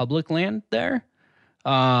good public land there.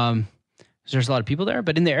 There's a lot of people there,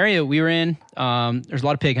 but in the area we were in, there's a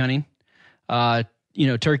lot of pig hunting.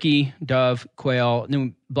 Turkey, dove, quail,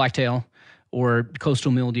 blacktail, or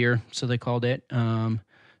coastal mule deer, so they called it.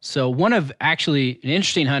 So one of actually an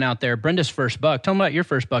interesting hunt out there, Brenda's first buck. Tell them about your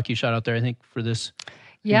first buck you shot out there, I think, for this.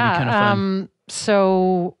 Yeah. Kind of fun.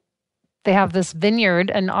 So they have this vineyard,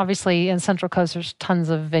 and obviously in Central Coast, there's tons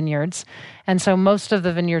of vineyards. And so most of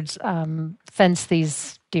the vineyards fence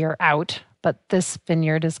these deer out, but this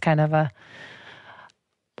vineyard is kind of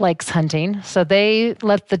likes hunting. So they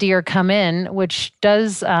let the deer come in, which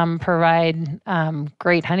does provide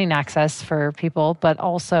great hunting access for people, but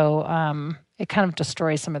also it kind of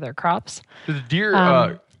destroys some of their crops. Do the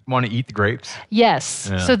deer want to eat the grapes? Yes.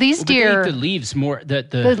 Yeah. So these But they deer, eat the leaves more, the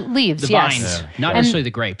leaves, the yes. vines, Yeah. not And necessarily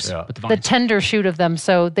the grapes, but the the vines. tender shoot of them,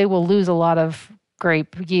 so they will lose a lot of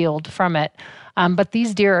grape yield from it. But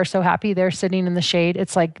these deer are so happy they're sitting in the shade.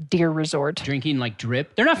 It's like deer resort. Drinking like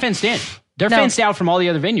drip. They're not fenced in. They're No. fenced out from all the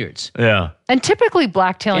other vineyards. Yeah. And typically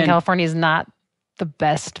blacktail in And- California is not the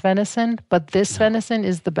best venison, but this venison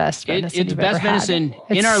is the best venison It's you've best ever had. venison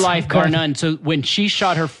in It's our so life, bar good. none. So when she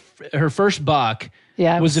shot her first buck,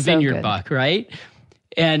 Yeah, it was a was so vineyard good. buck, right?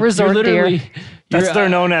 And Resort you're literally, deer. That's what they're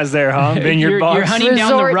known as there, huh? Vineyard you're bucks. hunting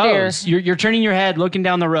down the Resort deer. rows. You're turning your head, looking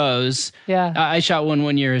down the rows. Yeah. I shot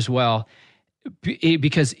one year as well,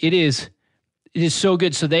 because it is so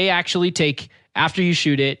good. So they actually take, after you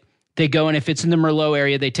shoot it, They go, and if it's in the Merlot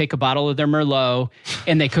area, they take a bottle of their Merlot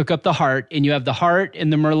and they cook up the heart, and you have the heart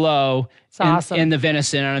and the Merlot awesome. and the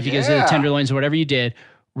venison. I don't know if you guys did the tenderloins or whatever you did.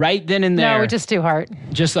 Right then and there. No, we just do heart.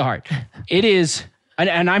 Just the heart. It is,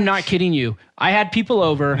 and I'm not kidding you. I had people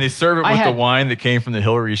over. And they serve it with the wine that came from the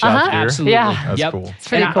Hillary shop here. Absolutely. Yeah. That's cool. It's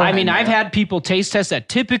pretty cool. I mean, I've had people taste test that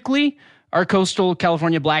typically are coastal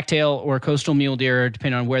California blacktail or coastal mule deer,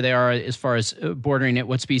 depending on where they are as far as bordering it,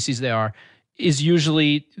 what species they are, is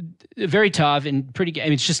usually very tough and pretty, I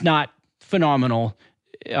mean, it's just not phenomenal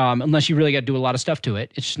unless you really got to do a lot of stuff to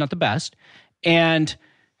it. It's just not the best. And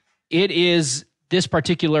it is this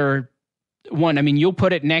particular one. I mean, you'll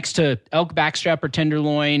put it next to elk backstrap or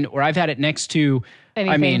tenderloin, or I've had it next to,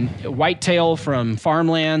 anything. I mean, whitetail from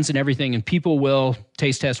farmlands and everything, and people will,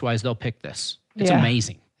 taste test wise, they'll pick this. It's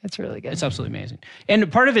amazing. It's really good. It's absolutely amazing.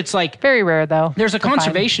 And part of it's like, very rare though. there's a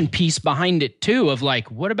conservation piece behind it too, of like,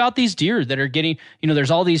 what about these deer that are getting, there's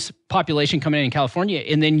all these population coming in California,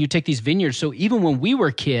 and then you take these vineyards. So even when we were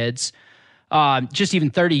kids, just even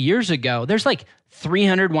 30 years ago, there's like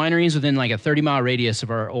 300 wineries within like a 30-mile radius of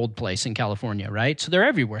our old place in California, right? So they're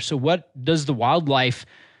everywhere. So what does the wildlife,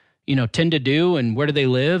 tend to do, and where do they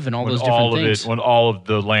live, and all those different things? When all of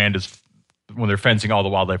the land is, when they're fencing all the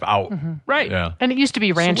wildlife out. Right. Yeah. And it used to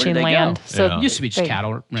be ranching land. Go? So It used to be just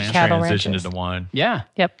cattle ranch. Transition ranches. into wine. Yeah.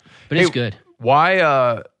 Yep. But it's good.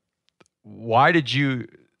 Why did you,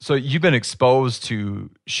 so you've been exposed to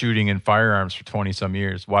shooting and firearms for 20 some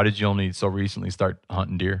years. Why did you only so recently start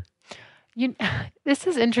hunting deer? This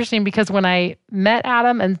is interesting because when I met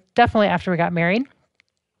Adam, and definitely after we got married,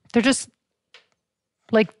 they're just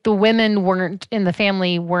like the women in the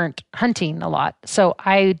family weren't hunting a lot. So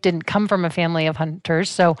I didn't come from a family of hunters.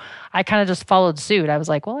 So I kind of just followed suit. I was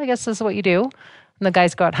like, well, I guess this is what you do. And the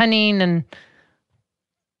guys go out hunting and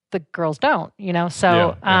the girls don't,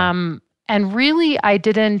 So, and really I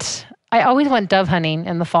always went dove hunting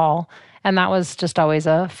in the fall, and that was just always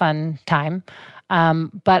a fun time.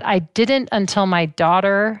 But I didn't until my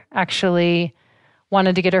daughter actually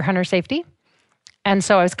wanted to get her hunter safety. And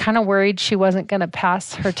so I was kind of worried she wasn't going to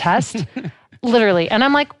pass her test, literally. And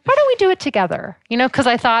I'm like, why don't we do it together? Because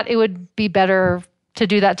I thought it would be better to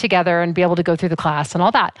do that together and be able to go through the class and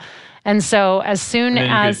all that. And so as soon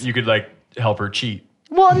as... You could like help her cheat.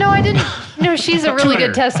 Well, no, I didn't. No, she's a really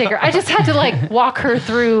good test taker. I just had to like walk her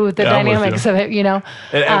through the dynamics of it, And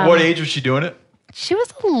at what age was she doing it? She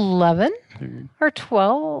was 11 or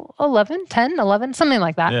 12, 11, 10, 11, something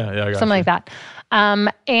like that. Yeah, I got something like that.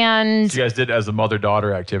 And so you guys did it as a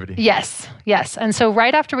mother-daughter activity. Yes. And so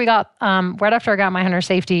right after I got my hunter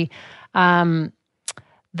safety,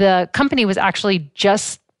 the company was actually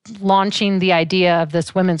just launching the idea of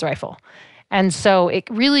this women's rifle. And so it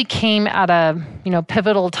really came at a,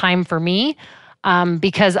 pivotal time for me,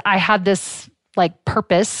 because I had this like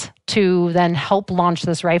purpose to then help launch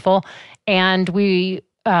this rifle. And we,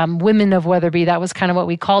 Women of Weatherby, that was kind of what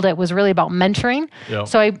we called it, was really about mentoring. Yep.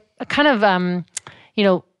 So I kind of,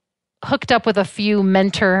 hooked up with a few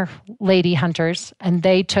mentor lady hunters, and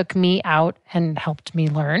they took me out and helped me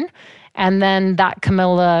learn. And then that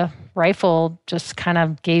Camilla rifle just kind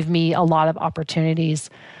of gave me a lot of opportunities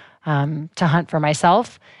to hunt for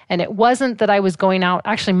myself. And it wasn't that I was going out.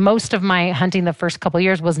 Actually, most of my hunting the first couple of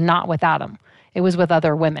years was not with Adam. It was with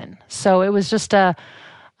other women. So it was just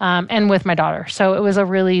and with my daughter. So it was a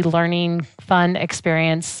really learning, fun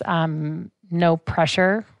experience. No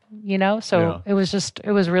pressure, So it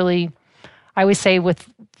was really, I always say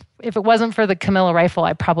if it wasn't for the Camilla rifle,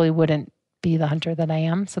 I probably wouldn't be the hunter that I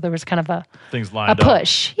am. So there was kind of a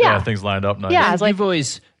push. Yeah. Things lined up nice.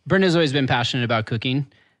 Yeah. Brenda's always been passionate about cooking.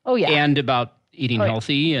 Oh, yeah. And about eating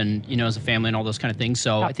healthy and, as a family and all those kind of things.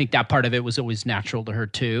 So I think that part of it was always natural to her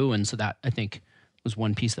too. And so that, I think, was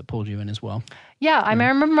one piece that pulled you in as well. Yeah. I mean, I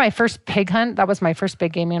remember my first pig hunt. That was my first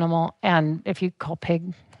big game animal. And if you call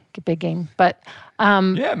pig big game, but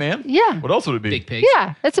yeah, man. Yeah. What else would it be? Big pigs.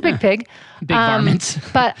 Yeah, it's a big pig. Big varmints.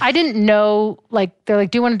 But I didn't know, they're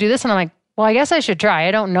like, do you want to do this? And I'm like, well, I guess I should try.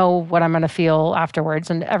 I don't know what I'm going to feel afterwards.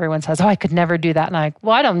 And everyone says, oh, I could never do that. And I'm like,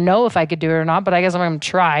 well, I don't know if I could do it or not, but I guess I'm going to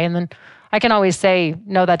try. And then I can always say,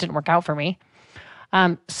 no, that didn't work out for me.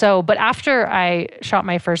 But after I shot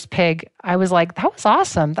my first pig, I was like, that was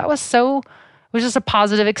awesome. It was just a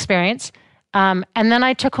positive experience. And then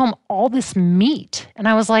I took home all this meat, and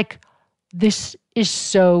I was like, this is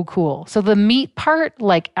so cool. So the meat part,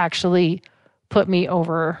 actually put me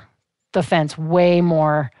over the fence way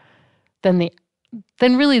more than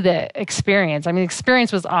really the experience. I mean, the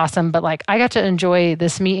experience was awesome, but I got to enjoy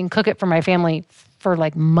this meat and cook it for my family for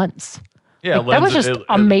months. Yeah, Like, that was just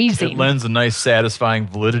amazing. It lends a nice, satisfying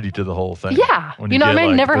validity to the whole thing. Yeah. When You know, I get,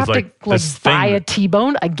 may never have there's, to like this buy thing a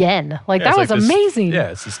T-bone again. Like, yeah, that it's was this- amazing. Yeah,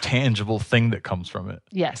 it's this tangible thing that comes from it.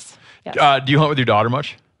 Yes. Yes. Do you hunt with your daughter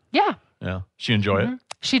much? Yeah. Yeah. She enjoy it?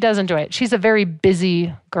 She does enjoy it. She's a very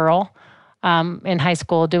busy girl in high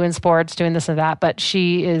school, doing sports, doing this and that. But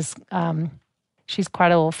she is, she's quite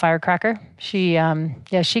a little firecracker. She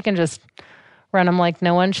can just run them like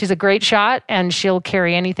no one. She's a great shot, and she'll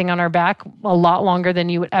carry anything on her back a lot longer than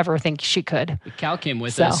you would ever think she could. Cal came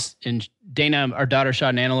with us, and Dana, our daughter, shot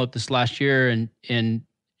an antelope this last year, and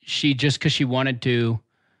she just because she wanted to.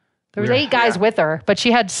 There was 8 guys with her, but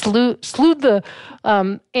she had slewed the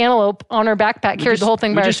antelope on her backpack, carried the whole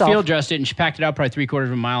thing by herself. We just herself. field dressed it, and she packed it out probably 3/4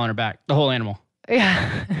 of a mile on her back, the whole animal.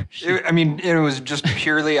 Yeah. It was just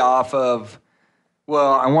purely off of,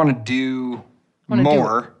 well, I want to do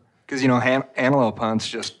more because, antelope hunts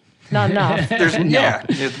just Not enough.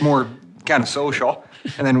 it's more kind of social.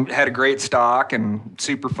 And then had a great stock and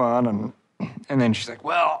super fun. And then she's like,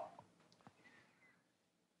 well,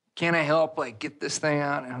 can I help get this thing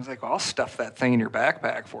out? And I was like, well, I'll stuff that thing in your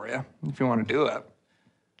backpack for you if you want to do it.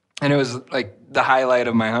 And it was the highlight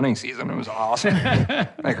of my hunting season. It was awesome.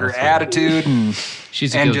 Her attitude and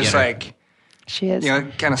she's a and go-getter. just she is.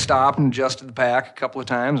 kind of stopped and adjusted the pack a couple of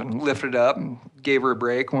times and lifted it up and gave her a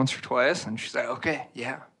break once or twice. And she's like, okay,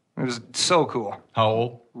 yeah. It was so cool. How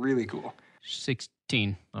old? Really cool.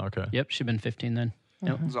 16. Okay. Yep, she'd been 15 then.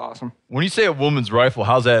 Yep. It was awesome. When you say a woman's rifle,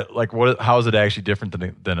 how's that how is it actually different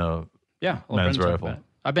than a Yeah, men's Brenda's talked rifle? about it.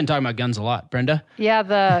 I've been talking about guns a lot. Brenda? Yeah,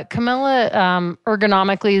 the Camilla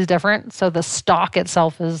ergonomically is different. So the stock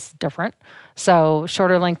itself is different. So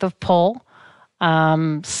shorter length of pull,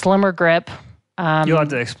 slimmer grip. You'll have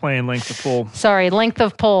to explain length of pull. Sorry, length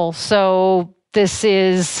of pull. So this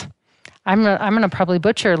is, I'm gonna probably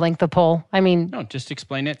butcher length of pull. I mean, No, just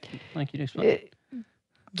explain it like you'd explain it.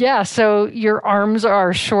 yeah. So your arms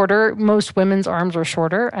are shorter. Most women's arms are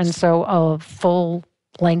shorter, and so a full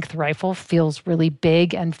length rifle feels really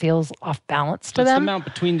big and feels off balance to It's the them. amount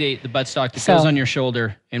between the buttstock that So- goes on your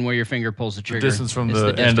shoulder and where your finger pulls the trigger. distance from It's the end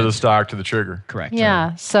of the distance. stock to the trigger? Correct.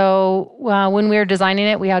 Yeah. So when we were designing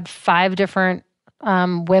it, we had 5 different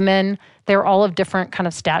women. They were all of different kind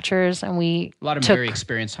of statures, and we A lot of took, very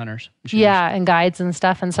experienced hunters. and shooters. yeah, and guides and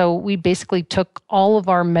stuff. And so we basically took all of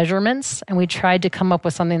our measurements and we tried to come up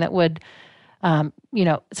with something that would,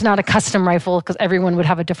 it's not a custom rifle because everyone would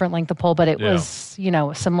have a different length of pull, but it was,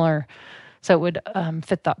 similar. So it would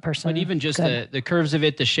fit that person. But even just good. the curves of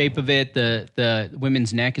it, the shape of it, the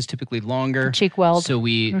women's neck is typically longer. Cheek weld. So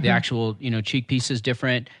the actual cheek piece is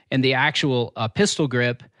different, and the actual pistol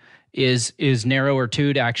grip is narrower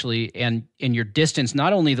too, to actually, and in your distance,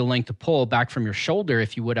 not only the length of pull back from your shoulder,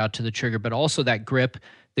 if you would, out to the trigger, but also that grip.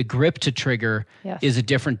 The grip to trigger Yes. is a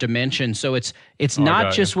different dimension. So it's I not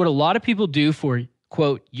got just what a lot of people do for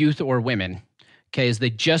quote youth or women. Okay, is they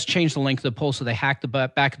just change the length of the pull, so they hack the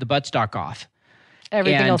back of the buttstock off.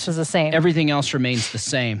 Everything And else is the same. Everything else remains the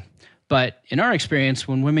same. But in our experience,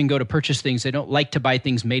 when women go to purchase things, they don't like to buy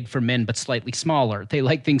things made for men but slightly smaller. They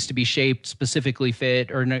like things to be shaped, specifically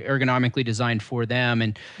fit, or ergonomically designed for them.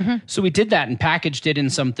 And so we did that and packaged it in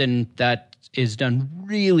something that is done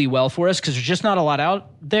really well for us because there's just not a lot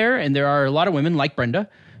out there. And there are a lot of women like Brenda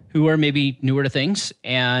who are maybe newer to things.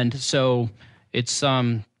 And so it's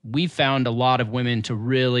we found a lot of women to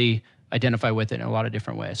really identify with it in a lot of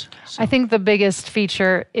different ways. So. I think the biggest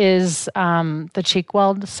feature is the cheek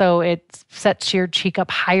weld. So it sets your cheek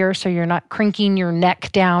up higher so you're not crinking your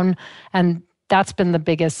neck down. And that's been the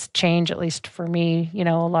biggest change, at least for me. A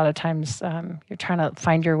lot of times you're trying to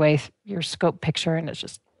find your way, your scope picture, and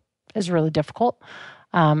it's really difficult.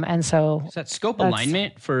 And so Is that scope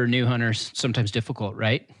alignment for new hunters sometimes difficult,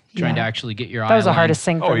 right? Trying to actually get your eye that was the aligned hardest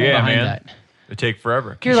thing for Oh me. yeah, behind man. that. It take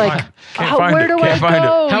forever. You're like, where do I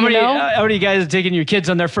go? How many you know? how many guys are taking your kids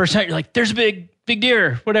on their first hunt? You're like, there's a big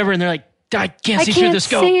deer, whatever, and they're like, I can't see through the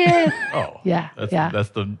scope. See it. Oh, Yeah, yeah. That's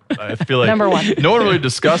the. I feel like Number one. No one really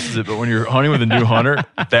discusses it, but when you're hunting with a new hunter,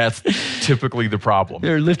 that's typically the problem.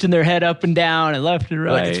 They're lifting their head up and down and left and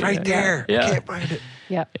right. Like, it's right there. Yeah. I can't find it.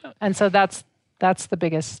 Yeah. And so that's the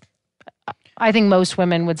biggest. I think most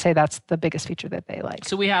women would say that's the biggest feature that they like.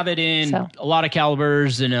 So we have it in So. a lot of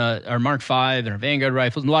calibers and our Mark V and our Vanguard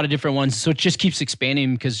rifles and a lot of different ones. So it just keeps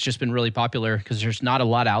expanding because it's just been really popular because there's not a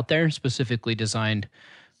lot out there specifically designed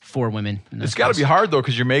for women. It's got to be hard though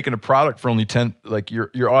because you're making a product for only 10. Like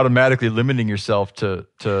you're automatically limiting yourself to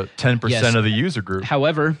 10% Yes. of the user group.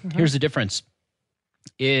 However, here's the difference: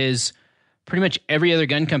 is pretty much every other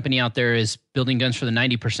gun company out there is building guns for the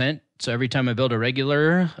 90%. So every time I build a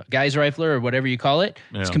regular guy's rifler or whatever you call it,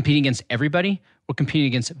 it's competing against everybody. We're competing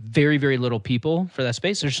against very, very little people for that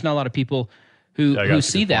space. There's just not a lot of people who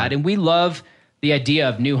see that. And we love the idea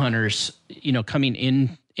of new hunters, coming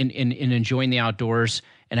in and enjoying the outdoors.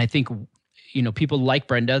 And I think, people like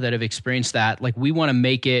Brenda that have experienced that, like we want to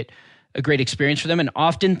make it a great experience for them. And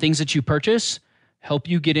often things that you purchase help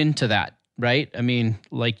you get into that, right? I mean,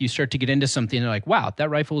 like you start to get into something and they're like, wow, that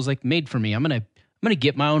rifle is like made for me. I'm going to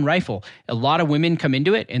get my own rifle. A lot of women come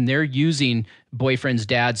into it and they're using boyfriends,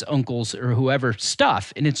 dads, uncles, or whoever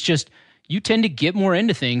stuff. And it's just, you tend to get more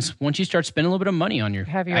into things once you start spending a little bit of money on your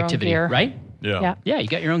activity, right? Yeah. Yeah, you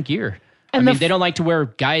got your own gear. And they don't like to wear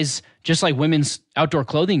guys, just like women's outdoor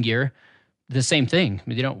clothing gear, the same thing. I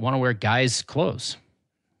mean, they don't want to wear guys' clothes.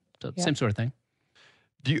 So same sort of thing.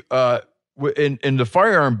 Do you, in the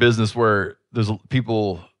firearm business where there's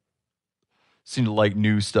people seem to like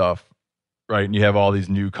new stuff, right? And you have all these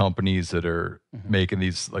new companies that are making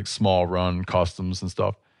these like small run customs and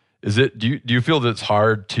stuff. Do you feel that it's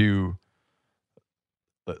hard to,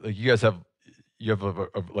 like you have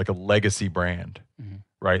a legacy brand,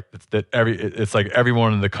 right? It's like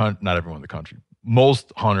everyone in the country, not everyone in the country,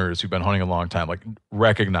 most hunters who've been hunting a long time, like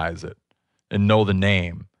recognize it and know the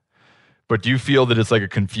name. But do you feel that it's like a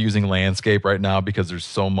confusing landscape right now because there's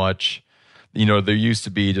so much, there used to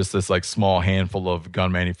be just this like small handful of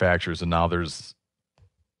gun manufacturers and now there's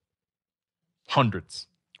hundreds.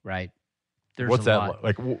 Right. What's that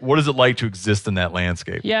like? What is it like to exist in that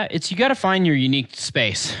landscape? Yeah, you got to find your unique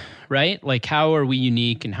space, right? Like how are we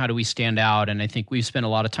unique and how do we stand out? And I think we've spent a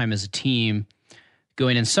lot of time as a team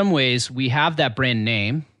going, in some ways, we have that brand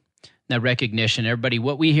name, that recognition. Everybody,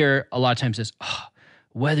 what we hear a lot of times is,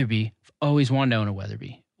 Weatherby, I've always wanted to own a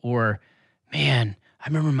Weatherby. Or, man, I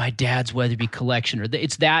remember my dad's Weatherby collection. Or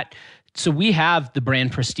it's that. So we have the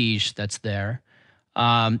brand prestige that's there.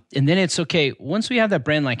 And then it's okay. Once we have that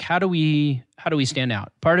brand, like how do we stand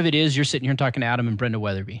out? Part of it is you're sitting here talking to Adam and Brenda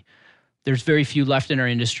Weatherby. There's very few left in our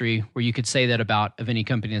industry where you could say that about of any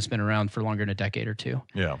company that's been around for longer than a decade or two.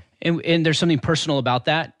 Yeah. And there's something personal about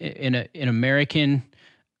that in an American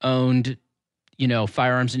owned,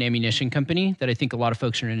 firearms and ammunition company that I think a lot of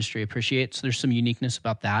folks in our industry appreciate. So there's some uniqueness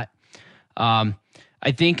about that.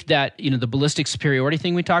 I think that, the ballistic superiority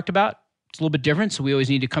thing we talked about, it's a little bit different. So we always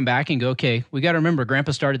need to come back and go, okay, we got to remember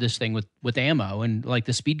Grandpa started this thing with ammo, and like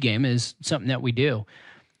the speed game is something that we do.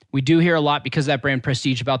 We do hear a lot because of that brand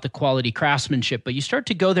prestige about the quality craftsmanship, but you start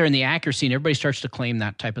to go there in the accuracy and everybody starts to claim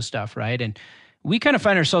that type of stuff, right? And we kind of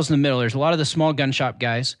find ourselves in the middle. There's a lot of the small gun shop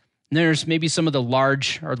guys. And there's maybe some of the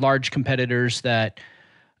large competitors that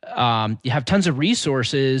have tons of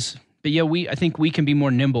resources, but I think we can be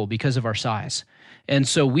more nimble because of our size. And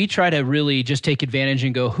so we try to really just take advantage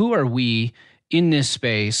and go, who are we in this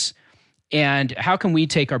space? And how can we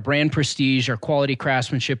take our brand prestige, our quality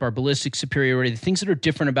craftsmanship, our ballistic superiority, the things that are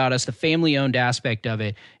different about us, the family-owned aspect of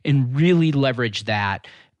it, and really leverage that?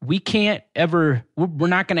 We're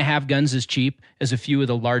not going to have guns as cheap as a few of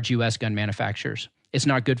the large U.S. gun manufacturers. It's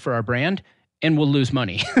not good for our brand, and we'll lose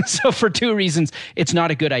money. So for two reasons, it's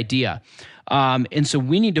not a good idea. And so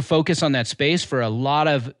we need to focus on that space for a lot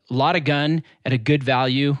of gun at a good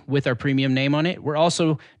value with our premium name on it. We're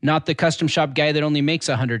also not the custom shop guy that only makes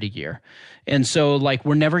 100 a year. And so like,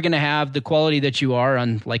 we're never going to have the quality that you are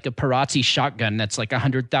on like a Perazzi shotgun that's like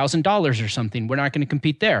 $100,000 or something. We're not going to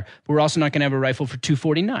compete there. But we're also not going to have a rifle for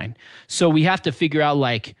 $249. So we have to figure out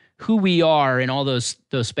like who we are in all those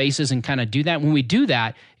spaces and kind of do that. When we do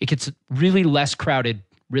that, it gets really less crowded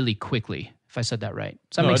really quickly. If I said that right.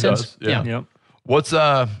 Does that make sense? Does. Yeah. Yep. What's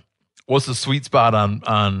the sweet spot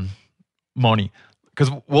on money?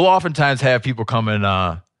 Because we'll oftentimes have people come in,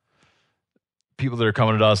 people that are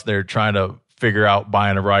coming to us, they're trying to figure out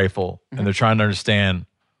buying a rifle, and they're trying to understand,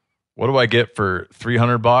 what do I get for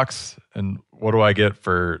 $300 and what do I get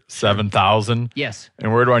for 7,000? Yes.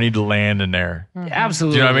 And where do I need to land in there?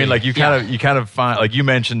 Absolutely. Do you know what I mean? Like you kind of find, like you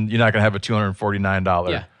mentioned, you're not going to have a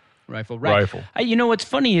 $249 rifle. Right. What's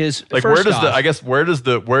funny is like where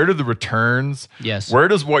do the returns? Yes. Where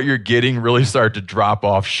does what you're getting really start to drop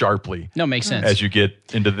off sharply? No, makes sense. As you get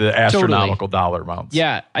into the astronomical dollar amounts.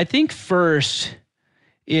 Yeah, I think first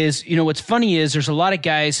is what's funny is there's a lot of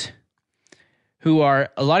guys who own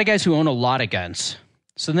a lot of guns,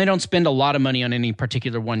 so they don't spend a lot of money on any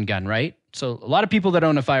particular one gun, right? So a lot of people that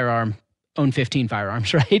own a firearm own 15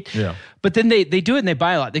 firearms, right? Yeah. But then they do it and they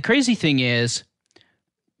buy a lot. The crazy thing is,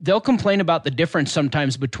 they'll complain about the difference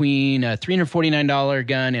sometimes between a $349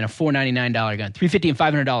 gun and a $499 gun, $350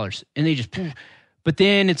 and $500, and they just. But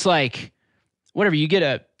then it's like, whatever, you get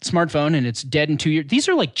a smartphone and it's dead in 2 years. These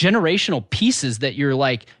are like generational pieces that you're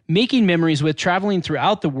like making memories with, traveling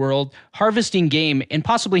throughout the world, harvesting game, and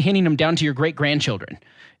possibly handing them down to your great grandchildren.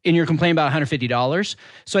 And you're complaining about $150.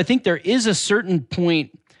 So I think there is a certain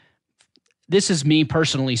point, this is me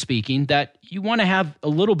personally speaking, that you want to have a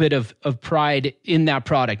little bit of pride in that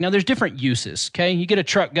product. Now there's different uses, okay? You get a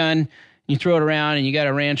truck gun, you throw it around, and you got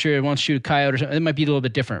a rancher who wants to shoot a coyote or something. It might be a little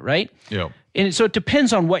bit different, right? Yeah. And so it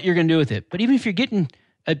depends on what you're going to do with it. But even if you're getting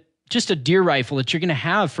just a deer rifle that you're going to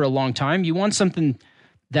have for a long time, you want something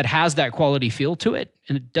that has that quality feel to it,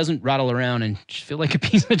 and it doesn't rattle around and just feel like a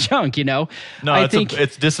piece of junk, you know? No,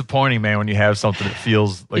 it's disappointing, man, when you have something that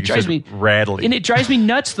feels like rattly. And it drives me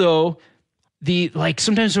nuts, though.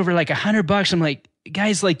 Sometimes over like $100, I'm like,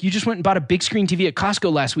 guys, like you just went and bought a big screen TV at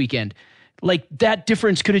Costco last weekend. Like that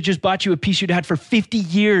difference could have just bought you a piece you'd had for 50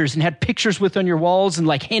 years and had pictures with on your walls and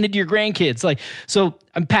like handed to your grandkids. Like, so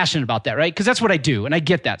I'm passionate about that, right? Because that's what I do, and I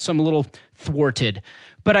get that. So I'm a little thwarted.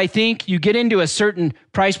 But I think you get into a certain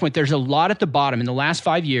price point. There's a lot at the bottom. In the last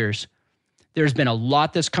 5 years, there's been a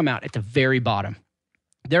lot that's come out at the very bottom.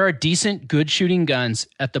 There are decent, good shooting guns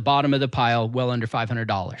at the bottom of the pile, well under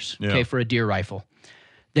 $500, okay, for a deer rifle.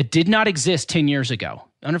 That did not exist 10 years ago.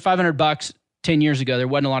 Under $500, 10 years ago, there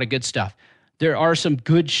wasn't a lot of good stuff. There are some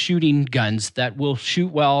good shooting guns that will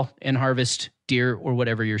shoot well and harvest deer or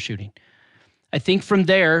whatever you're shooting. I think from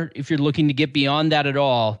there, if you're looking to get beyond that at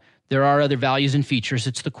all, there are other values and features.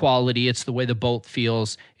 It's the quality. It's the way the bolt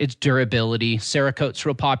feels. It's durability. Cerakote's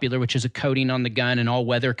real popular, which is a coating on the gun, an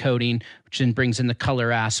all-weather coating, which then brings in the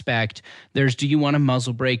color aspect. There's, do you want a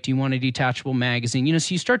muzzle brake? Do you want a detachable magazine? You know,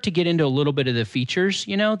 so you start to get into a little bit of the features,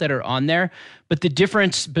 you know, that are on there. But the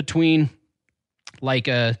difference between like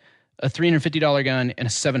a $350 gun and a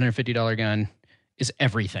 $750 gun is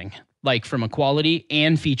everything, like from a quality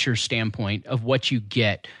and feature standpoint of what you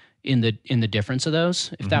get in the difference of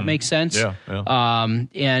those, if that makes sense. Yeah.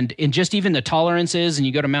 And just even the tolerances, and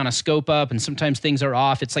you go to mount a scope up, and sometimes things are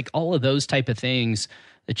off. It's like all of those type of things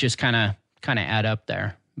that just kind of add up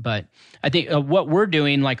there. But I think what we're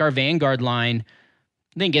doing, like our Vanguard line,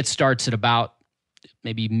 I think it starts at about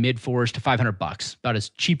maybe mid-4s to $500, about as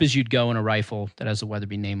cheap as you'd go in a rifle that has a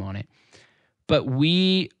Weatherby name on it. But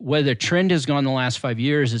where the trend has gone the last 5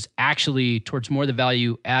 years is actually towards more of the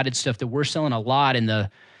value-added stuff that we're selling a lot in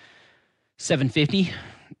the $750,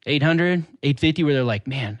 $800, $850, where they're like,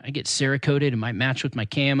 man, I get Cerakoted, it might match with my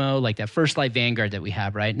camo, like that First Light Vanguard that we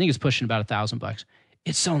have, right? I think it's pushing about $1,000.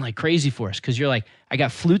 It's selling like crazy for us because you're like, I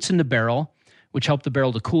got flutes in the barrel, which help the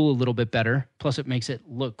barrel to cool a little bit better. Plus, it makes it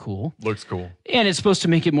look cool. Looks cool. And it's supposed to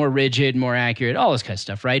make it more rigid, more accurate, all this kind of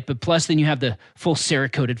stuff, right? But plus, then you have the full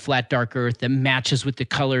Cerakoted flat dark earth that matches with the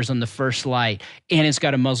colors on the First Light. And it's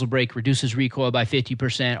got a muzzle brake, reduces recoil by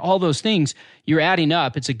 50%. All those things, you're adding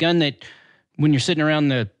up. It's a gun that when you're sitting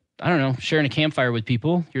around sharing a campfire with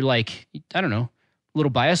people, you're like, a little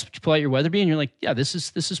biased, but you pull out your Weatherby and you're like, yeah, this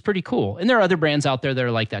is pretty cool. And there are other brands out there that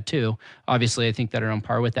are like that too. Obviously, I think that are on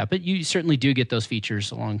par with that. But you certainly do get those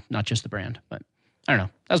features along, not just the brand. But I don't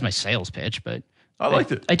know. That was my sales pitch, but I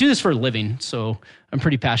liked it. I do this for a living, so I'm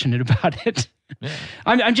pretty passionate about it. Yeah.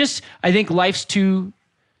 I think life's too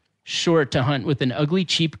short to hunt with an ugly,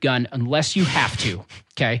 cheap gun unless you have to,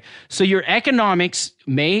 okay? So your economics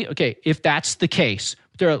if that's the case.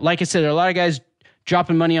 Like I said, there are a lot of guys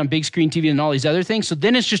dropping money on big screen TV and all these other things. So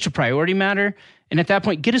then it's just a priority matter. And at that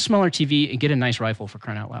point, get a smaller TV and get a nice rifle for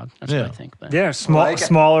crying out loud. That's what I think. But. Yeah,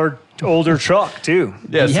 smaller, older truck too.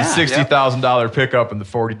 Yeah, it's the $60,000 pickup and the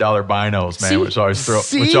 $40 binos, man, which always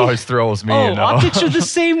throws me. Optics are the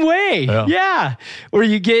same way. Yeah. Or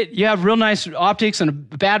you have real nice optics and a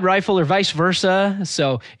bad rifle, or vice versa.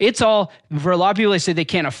 So it's all, for a lot of people, they say they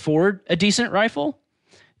can't afford a decent rifle.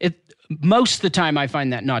 Most of the time, I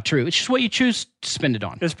find that not true. It's just what you choose to spend it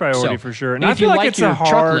on. It's priority for sure. And if you like your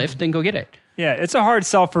truck lift, then go get it. Yeah, it's a hard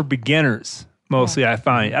sell for beginners, mostly, I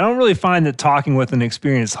find. I don't really find that talking with an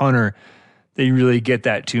experienced hunter, they really get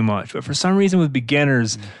that too much. But for some reason with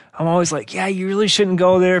beginners, I'm always like, yeah, you really shouldn't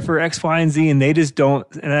go there for X, Y, and Z. And they just don't.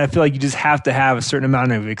 And I feel like you just have to have a certain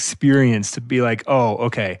amount of experience to be like, oh,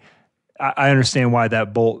 okay, I understand why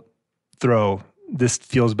that bolt throw, this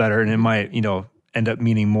feels better. And it might, end up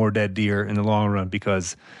meaning more dead deer in the long run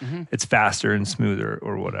because it's faster and smoother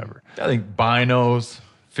or whatever. I think binos,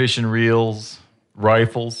 fishing reels,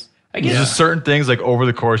 rifles. There's just certain things like over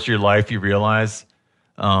the course of your life you realize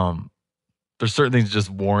there's certain things that just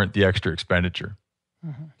warrant the extra expenditure.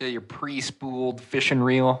 Yeah, your pre-spooled fishing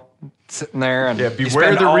reel sitting there, and Yeah, you beware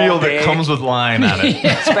spend the all reel day- that comes with line on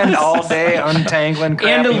it. Spend all day untangling And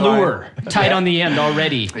crappy a line. lure tied on the end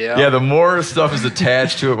already. Yeah, the more stuff is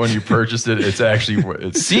attached to it when you purchase it, it's actually,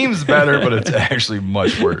 it seems better, but it's actually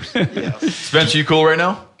much worse. Spence, you cool right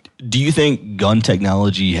now? Do you think gun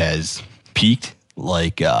technology has peaked?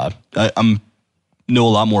 Like, I'm know a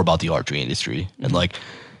lot more about the archery industry, and like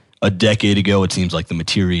a decade ago, it seems like the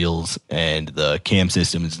materials and the cam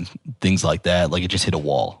systems and things like that, like it just hit a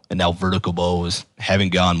wall. And now vertical bows haven't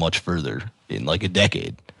gone much further in like a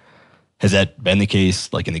decade. Has that been the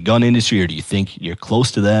case like in the gun industry, or do you think you're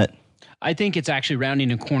close to that? I think it's actually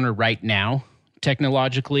rounding a corner right now,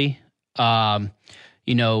 technologically.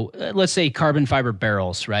 Let's say carbon fiber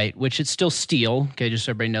barrels, right? Which it's still steel. Okay, just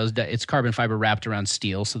so everybody knows that it's carbon fiber wrapped around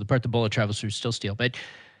steel. So the part the bullet travels through is still steel. But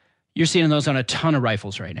you're seeing those on a ton of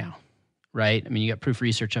rifles right now, right? I mean, you got Proof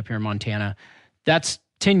Research up here in Montana. That's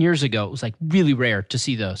 10 years ago. It was like really rare to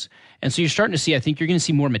see those. And so you're starting to see, I think you're going to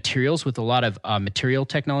see more materials with a lot of material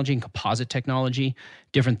technology and composite technology,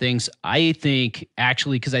 different things. I think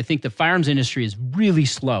actually, because I think the firearms industry is really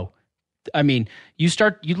slow. I mean, you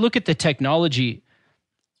look at the technology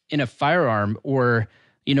in a firearm, or,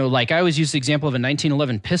 like I always use the example of a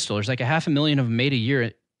 1911 pistol. There's like 500,000 of them made a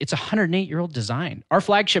year. It's a 108-year-old design. Our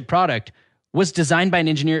flagship product was designed by an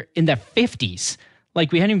engineer in the 50s.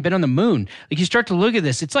 Like we hadn't even been on the moon. Like you start to look at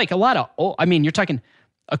this, it's like a lot of you're talking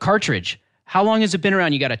a cartridge. How long has it been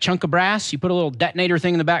around? You got a chunk of brass, you put a little detonator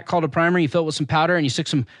thing in the back called a primer, you fill it with some powder, and you stick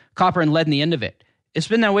some copper and lead in the end of it. It's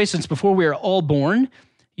been that way since before we were all born.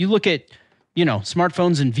 You look at,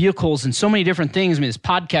 smartphones and vehicles and so many different things. I mean, this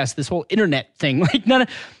podcast, this whole internet thing, like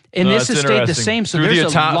this has stayed the same. So through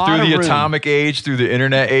there's a lot through of the room. atomic age, through the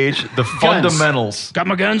internet age, the fundamentals. Got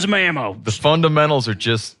my guns and my ammo. The fundamentals are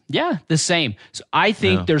just the same. So I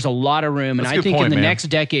think there's a lot of room, and That's a I good think point, in the man. next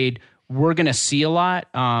decade we're going to see a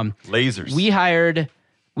lot. lasers. We hired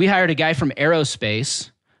a guy from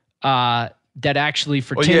aerospace that actually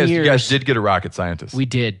for 10 years. You guys did get a rocket scientist. We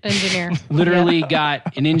did. Engineer. Literally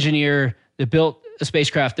got an engineer that built a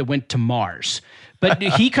spacecraft that went to Mars. But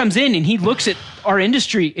he comes in and he looks at our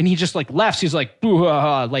industry and he just like laughs. He's like,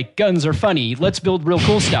 boo-ha-ha, like guns are funny. Let's build real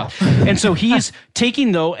cool stuff. And so he's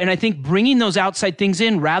taking and I think bringing those outside things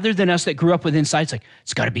in rather than us that grew up with inside. It's like,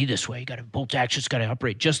 it's got to be this way. You got to bolt action. It's got to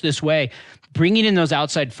operate just this way. Bringing in those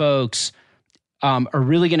outside folks are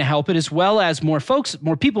really going to help it, as well as more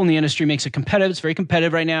people in the industry makes it competitive. It's very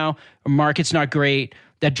competitive right now. Our market's not great.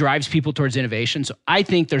 That drives people towards innovation. So I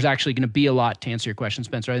think there's actually going to be a lot, to answer your question,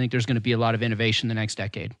 Spencer, I think there's going to be a lot of innovation the next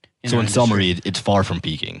decade. So in summary, it's far from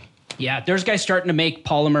peaking. Yeah, there's guys starting to make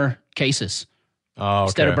polymer cases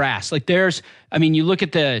instead of okay. brass. Like you look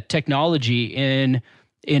at the technology in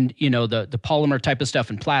the polymer type of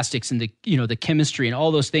stuff and plastics and the chemistry and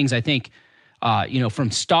all those things. I think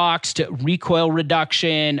from stocks to recoil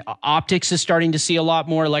reduction, optics is starting to see a lot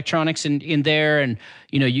more electronics in there, and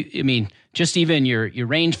just even your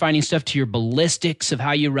range finding stuff to your ballistics of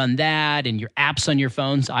how you run that and your apps on your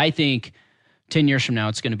phones. I think 10 years from now,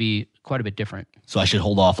 it's going to be quite a bit different. So I should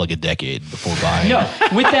hold off like a decade before buying. No,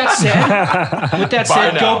 with that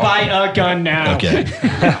said, go buy a gun now. Okay.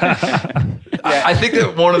 I think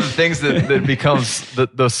that one of the things that becomes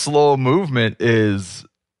the slow movement is,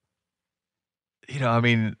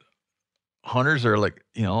 hunters are like,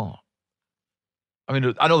 I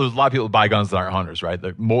know there's a lot of people who buy guns that aren't hunters, right?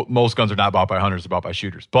 Most guns are not bought by hunters, they're bought by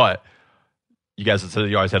shooters. But you guys have said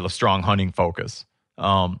you always had a strong hunting focus.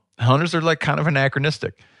 Hunters are like kind of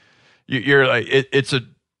anachronistic. You're like, it's a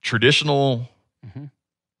traditional,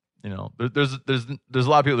 there's a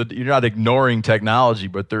lot of people that you're not ignoring technology,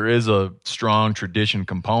 but there is a strong tradition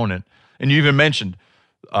component. And you even mentioned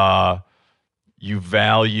you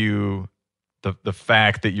value the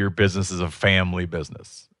fact that your business is a family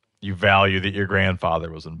business. You value that your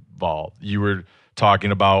grandfather was involved. You were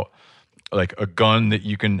talking about like a gun that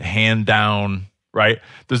you can hand down, right?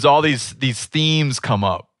 There's all these themes come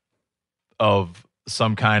up of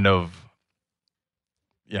some kind of,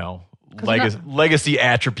 legacy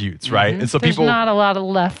attributes, right? And so There's people, not a lot of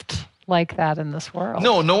left like that in this world.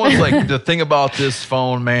 no one's like, the thing about this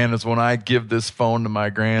phone, man, is when I give this phone to my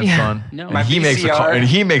grandson, No. and My he makes a call, VCR. and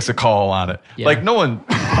he makes a call on it. Yeah. Like no one,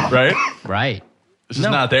 right? Right. It's just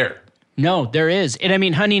not there. No, there is.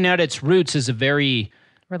 And hunting at its roots is a very...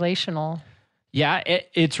 Relational. Yeah,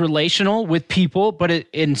 it's relational with people,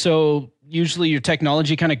 and so usually your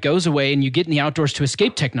technology kind of goes away and you get in the outdoors to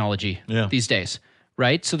escape technology these days,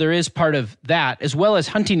 right? So there is part of that, as well as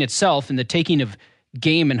hunting itself and the taking of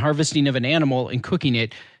game and harvesting of an animal and cooking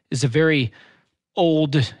it is a very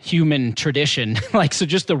old human tradition. So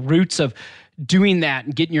just the roots of doing that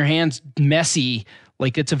and getting your hands messy,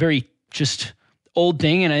 like it's a very just old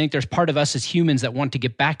thing. And I think there's part of us as humans that want to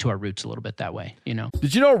get back to our roots a little bit that way, you know?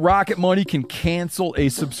 Did you know Rocket Money can cancel a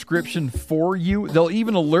subscription for you? They'll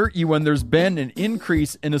even alert you when there's been an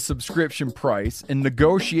increase in a subscription price and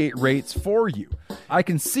negotiate rates for you. I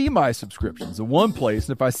can see my subscriptions in one place,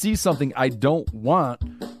 and if I see something I don't want,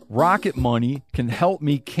 Rocket Money can help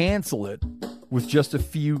me cancel it with just a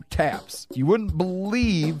few taps. You wouldn't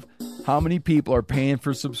believe how many people are paying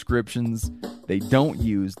for subscriptions they don't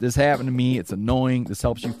use. This happened to me. It's annoying. This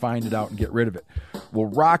helps you find it out and get rid of it. Well,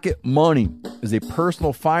 Rocket Money is a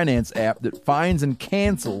personal finance app that finds and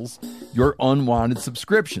cancels your unwanted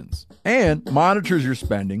subscriptions and monitors your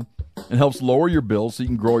spending and helps lower your bills so you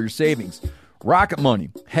can grow your savings. Rocket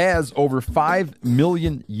Money has over 5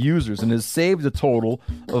 million users and has saved a total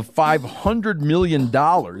of $500 million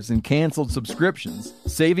in canceled subscriptions,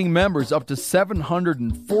 saving members up to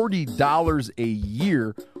 $740 a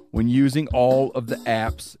year when using all of the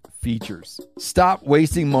app's features. Stop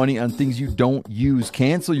wasting money on things you don't use.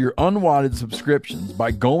 Cancel your unwanted subscriptions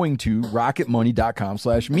by going to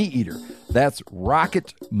rocketmoney.com/meateater. That's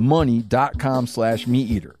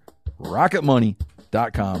rocketmoney.com/meateater.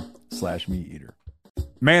 rocketmoney.com/meateater.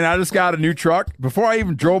 Man, I just got a new truck. Before I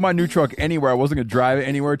even drove my new truck anywhere, I wasn't going to drive it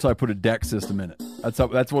anywhere until I put a deck system in it.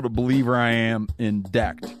 That's what a believer I am in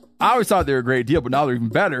decked. I always thought they were a great deal, but now they're even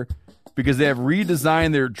better because they have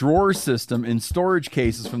redesigned their drawer system and storage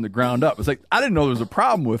cases from the ground up. It's like, I didn't know there was a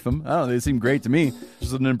problem with them. I don't know, they seem great to me.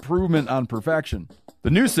 Just an improvement on perfection.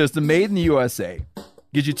 The new system, made in the USA,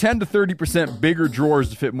 gives you 10 to 30% bigger drawers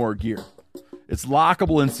to fit more gear. It's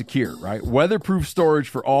lockable and secure, right? Weatherproof storage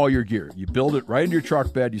for all your gear. You build it right into your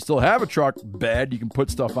truck bed. You still have a truck bed you can put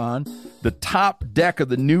stuff on. The top deck of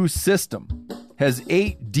the new system has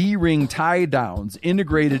 8 D-ring tie downs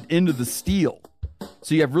integrated into the steel.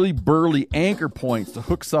 So you have really burly anchor points to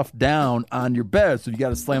hook stuff down on your bed. So you got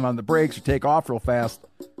to slam on the brakes or take off real fast.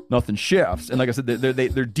 Nothing shifts. And like I said,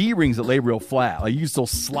 they're D-rings that lay real flat. Like you can still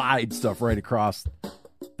slide stuff right across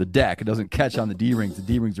the deck. It doesn't catch on the D-rings. The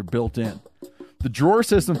D-rings are built in. The drawer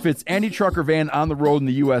system fits any truck or van on the road in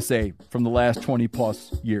the USA from the last 20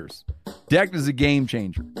 plus years. Decked is a game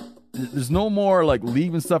changer. There's no more like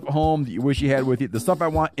leaving stuff at home that you wish you had with you. The stuff I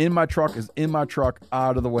want in my truck is in my truck,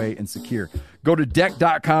 out of the way and secure. Go to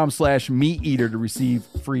deck.com/meateater to receive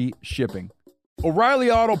free shipping. O'Reilly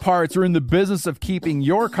Auto Parts are in the business of keeping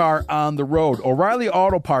your car on the road. O'Reilly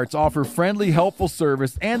Auto Parts offer friendly, helpful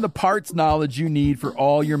service and the parts knowledge you need for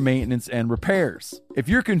all your maintenance and repairs. If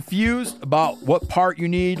you're confused about what part you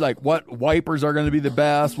need, like what wipers are going to be the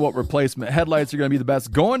best, what replacement headlights are going to be the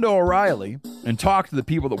best, go into O'Reilly and talk to the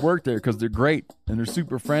people that work there because they're great and they're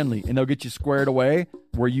super friendly and they'll get you squared away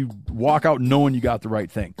where you walk out knowing you got the right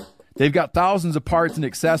thing. They've got thousands of parts and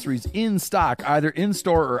accessories in stock, either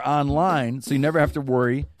in-store or online, so you never have to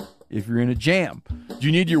worry if you're in a jam. Do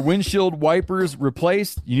you need your windshield wipers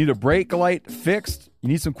replaced? You need a brake light fixed? You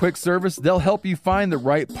need some quick service? They'll help you find the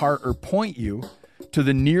right part or point you to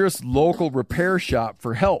the nearest local repair shop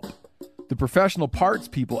for help. The professional parts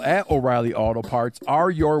people at O'Reilly Auto Parts are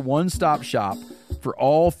your one-stop shop for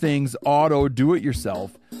all things auto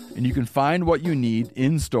do-it-yourself, and you can find what you need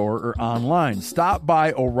in-store or online. Stop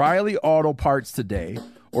by O'Reilly Auto Parts today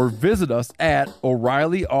or visit us at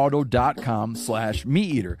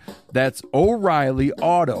O'ReillyAuto.com/meateater. That's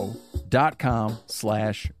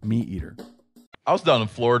O'ReillyAuto.com/meateater. I was down in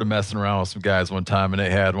Florida messing around with some guys one time, and they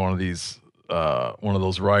had one of these, one of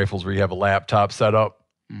those rifles where you have a laptop set up,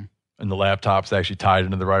 and the laptop's actually tied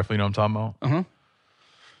into the rifle. You know what I'm talking about? Uh-huh.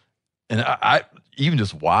 And I even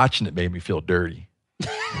just watching it made me feel dirty.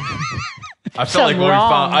 I felt like when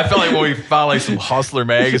we found like some Hustler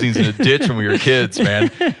magazines in a ditch when we were kids,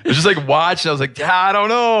 man. It was just like watching. I was like, I don't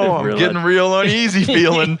know. I'm getting real uneasy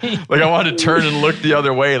feeling. Like I wanted to turn and look the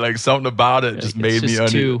other way. Like something about it just made me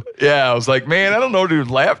uneasy. Yeah, I was like, man, I don't know, dude.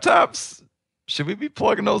 Laptops, should we be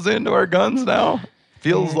plugging those into our guns now?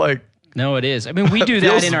 Feels like. No, it is. I mean, we do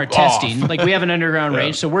that in our testing. Like we have an underground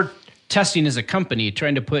range, so we're testing as a company,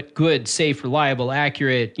 trying to put good, safe, reliable,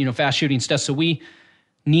 accurate, fast shooting stuff. So we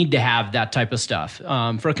need to have that type of stuff.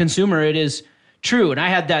 For a consumer, it is true. And I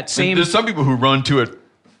had that same. There's some people who run to it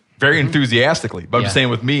very enthusiastically, but I'm just saying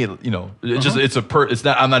with me, it's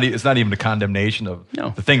not even a condemnation of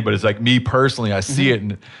the thing, but it's like me personally, I see it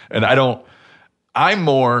and I'm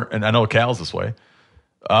more, and I know Cal's this way.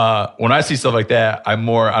 When I see stuff like that, I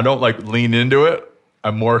don't like lean into it.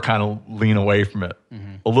 I'm more kind of lean away from it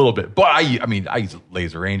a little bit. But I use a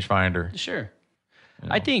laser rangefinder. Sure.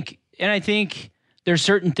 I think there's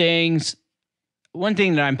certain things. One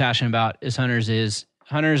thing that I'm passionate about as hunters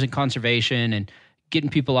and conservation and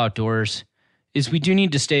getting people outdoors. is we do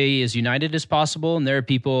need to stay as united as possible. And there are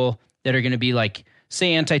people that are going to be like,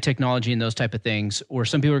 say, anti-technology and those type of things, or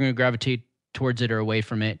some people are going to gravitate towards it or away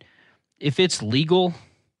from it. If it's legal,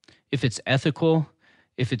 if it's ethical,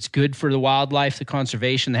 if it's good for the wildlife, the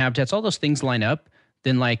conservation, the habitats, all those things line up,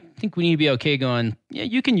 then like, I think we need to be okay going, yeah,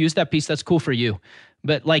 you can use that piece. That's cool for you.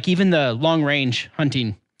 But like even the long range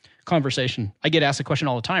hunting conversation, I get asked the question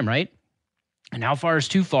all the time, right? And how far is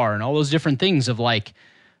too far and all those different things of like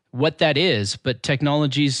what that is. But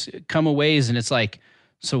technologies come a ways and it's like,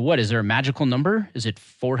 so what, is there a magical number? Is it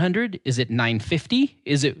 400? Is it 950?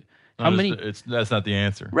 Is it how many? That's not the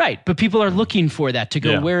answer. Right. But people are looking for that to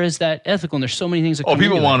go, where is that ethical? And there's so many things that come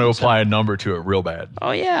people into want that. to apply a number to it real bad.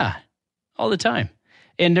 Oh, yeah. All the time.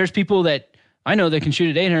 And there's people that I know that can shoot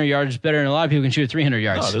at 800 yards better than a lot of people can shoot at 300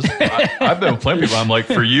 yards. No, I've been with plenty of people. I'm like,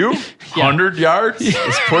 for you, 100 yards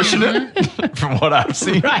is pushing it from what I've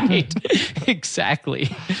seen. Right.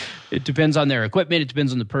 Exactly. It depends on their equipment. It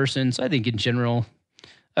depends on the person. So I think in general,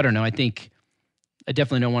 I don't know. I think I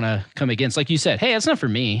definitely don't want to come against, like you said, hey, it's not for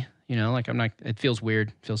me. You know, like I'm not, it feels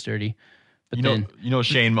weird, feels dirty. But you know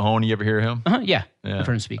Shane Mahoney, you ever hear him? Yeah. I've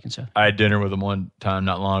heard him speak and stuff. I had dinner with him one time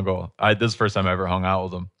not long ago. This is the first time I ever hung out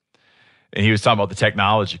with him. And he was talking about the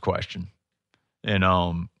technology question.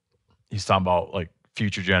 And he's talking about like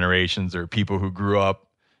future generations or people who grew up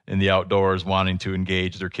in the outdoors wanting to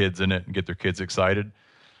engage their kids in it and get their kids excited.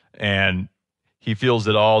 And he feels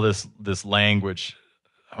that all this language,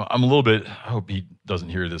 I'm a little bit, I hope he doesn't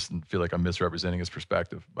hear this and feel like I'm misrepresenting his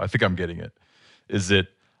perspective. I think I'm getting it. Is that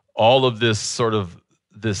all of this sort of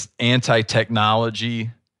this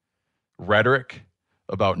anti-technology rhetoric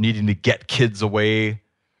about needing to get kids away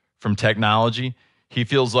from technology, he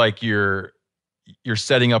feels like you're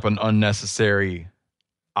setting up an unnecessary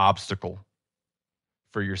obstacle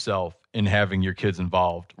for yourself in having your kids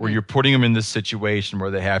involved, where you're putting them in this situation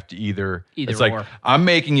where they have to either it's like, or. I'm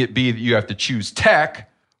making it be that you have to choose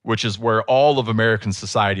tech, which is where all of American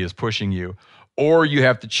society is pushing you, or you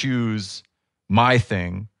have to choose my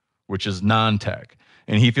thing, which is non-tech.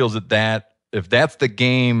 And he feels that if that's the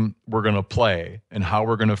game we're going to play and how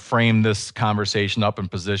we're going to frame this conversation up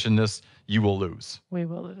and position this, you will lose. We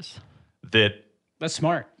will lose. That's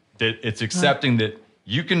smart. That it's accepting that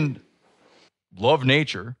you can love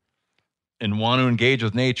nature and want to engage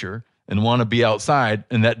with nature and want to be outside,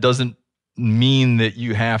 and that doesn't mean that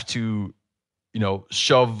you have to,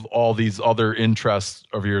 shove all these other interests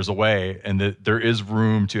of yours away, and that there is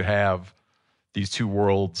room to have these two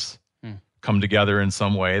worlds come together in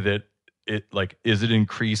some way. That is it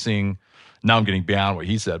increasing? Now I'm getting beyond what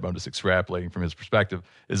he said, but I'm just extrapolating from his perspective.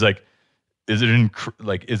 Is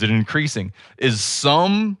it increasing? Is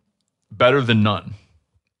some better than none?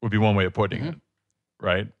 Would be one way of putting it,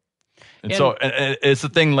 right? And so it's the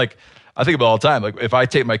thing. Like I think about all the time. Like if I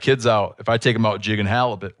take my kids out, if I take them out jigging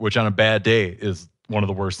halibut, which on a bad day is one of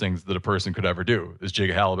the worst things that a person could ever do, is jig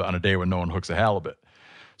a halibut on a day when no one hooks a halibut.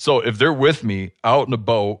 So if they're with me out in a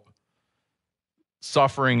boat,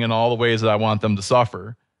 suffering in all the ways that I want them to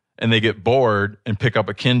suffer, and they get bored and pick up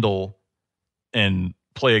a Kindle and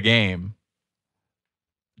play a game,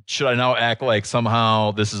 should I now act like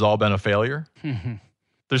somehow this has all been a failure?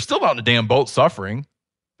 They're still out in a damn boat suffering.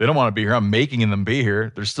 They don't want to be here. I'm making them be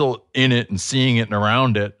here. They're still in it and seeing it and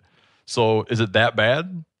around it. So is it that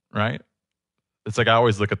bad? Right? It's like I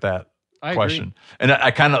always look at that question. Agree. And I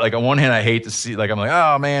kind of like on one hand, I hate to see, like, I'm like,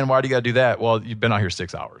 oh man, why do you got to do that? Well, you've been out here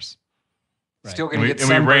 6 hours. Right. Still gonna get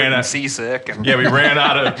sunburned and seasick. And yeah, we ran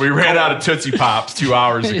out of Tootsie Pops 2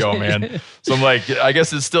 hours ago, man. So I'm like, I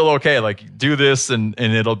guess it's still okay. Like, do this, and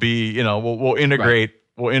it'll be, we'll integrate. Right.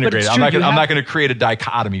 We'll integrate. I'm not going to create a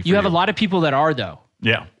dichotomy. You have a lot of people that are though.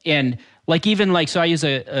 Yeah. And like even like, so I use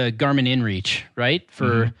a Garmin InReach, right,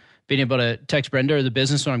 for being able to text Brenda or the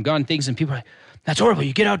business when I'm gone. Things, and people are like, that's horrible.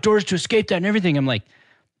 You get outdoors to escape that and everything. I'm like,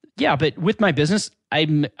 yeah, but with my business,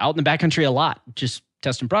 I'm out in the backcountry a lot, just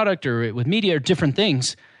testing product or with media or different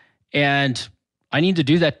things. And I need to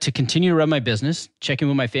do that to continue to run my business, check in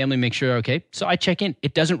with my family, make sure, okay. So I check in.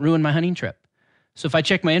 It doesn't ruin my hunting trip. So if I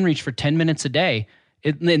check my InReach for 10 minutes a day,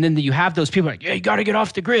 and then you have those people like, yeah, you got to get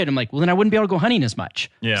off the grid. I'm like, well, then I wouldn't be able to go hunting as much.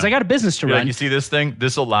 Yeah. Because I got a business to run. Like, you see this thing?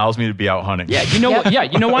 This allows me to be out hunting. Yeah. You know what? Yeah.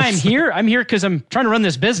 You know why I'm here? I'm here because I'm trying to run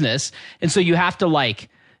this business. And so you have to like,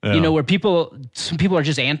 where some people are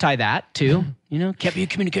just anti that too. Can't be a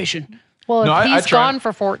communication. Well, if he's gone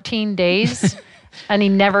for 14 days and he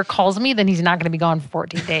never calls me, then he's not going to be gone for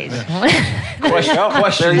 14 days.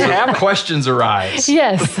 Questions arise.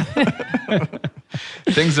 Yes.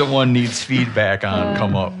 Things that one needs feedback on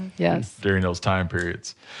come up during those time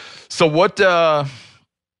periods. So what,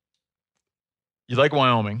 you like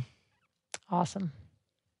Wyoming? Awesome.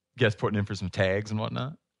 guys putting in for some tags and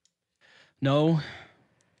whatnot? No.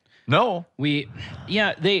 They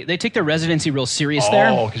They take their residency real serious there.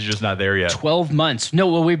 Oh, because you're just not there yet. 12 months. No,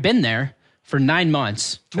 well, we've been there for 9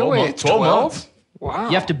 months. 12 months? Wow.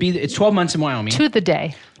 You have to be, it's 12 months in Wyoming. To the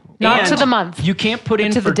day, not And to the month. You can't put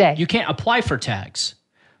in to the day. You can't apply for tags.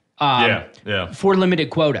 Yeah. For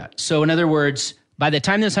limited quota. So in other words, by the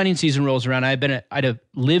time this hunting season rolls around, I'd have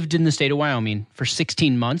lived in the state of Wyoming for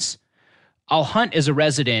 16 months. I'll hunt as a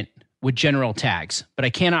resident with general tags, but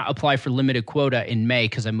I cannot apply for limited quota in May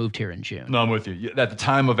because I moved here in June. No, I'm with you. At the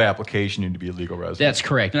time of application, you need to be a legal resident. That's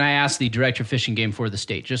correct. And I asked the director of Fish and Game for the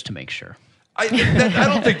state just to make sure. I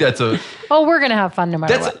don't think that's a... Oh, we're gonna have fun no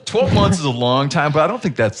matter what. 12 months is a long time, but I don't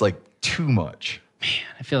think that's like too much.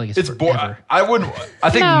 I feel like It's forever. I wouldn't... I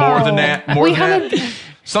think No. more than that. We hunted-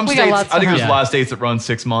 Some we got states... lots I think to there's hunt. a lot of states that run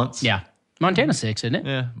 6 months. Yeah. Montana's 6, isn't it?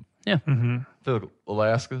 Yeah. Yeah. I feel like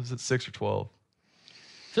Alaska, is it 6 or 12?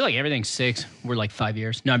 I feel like everything's 6. We're like 5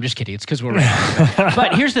 years. No, I'm just kidding. It's because we're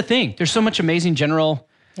But here's the thing. There's so much amazing general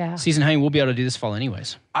season hunting. We'll be able to do this fall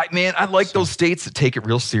anyways. I like those states that take it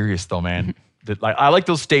real serious, though, man. I like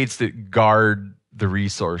those states that guard the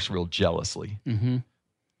resource real jealously. Mm-hmm.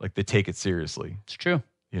 Like they take it seriously. It's true.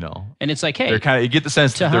 You know, and it's like, hey, they're kind of, you get the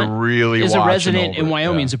sense that they're really as a resident in over it.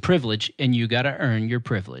 Wyoming is a privilege, and you got to earn your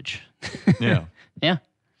privilege. Yeah. Yeah.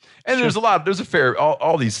 And there's all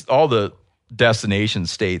the destination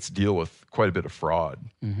states deal with quite a bit of fraud.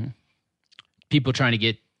 Mm-hmm. People trying to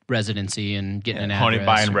get residency and getting an hunting,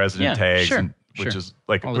 address. buying resident tags, sure, which sure.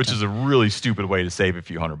 is a really stupid way to save a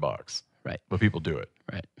few $100. Right. But people do it.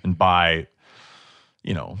 Right. And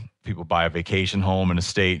people buy a vacation home in a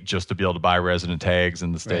state just to be able to buy resident tags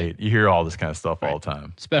in the state. Right. You hear all this kind of stuff all the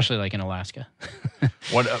time. Especially like in Alaska.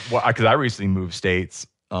 Because I recently moved states,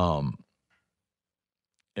 and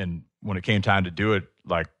when it came time to do it,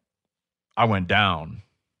 like I went down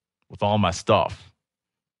with all my stuff.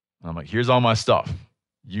 And I'm like, here's all my stuff.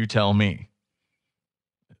 You tell me.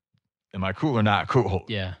 Am I cool or not cool?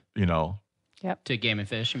 Yeah. You know? Yep. To game and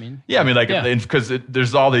fish, I mean. Yeah, I mean, because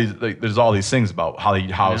there's all these things about how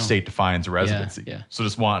a state defines residency. Yeah. So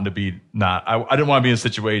just wanting to be I didn't want to be in a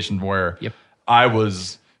situation where I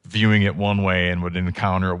was viewing it one way and would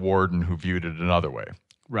encounter a warden who viewed it another way.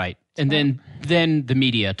 Right. And then the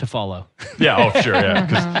media to follow. Yeah, sure, yeah.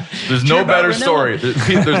 Because there's no better story.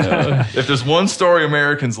 If there's one story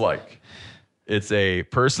Americans like, it's a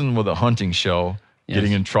person with a hunting show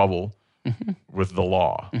getting in trouble with the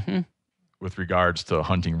law. With regards to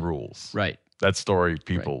hunting rules. Right. That story,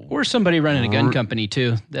 people... Right. Or somebody running a gun company,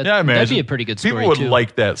 too. That'd be a pretty good story, people would too.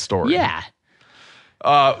 like that story. Yeah.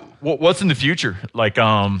 What's in the future? Like,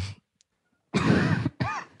 who's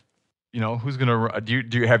going to... Do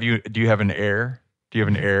you have an heir? Do you have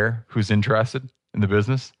an heir who's interested in the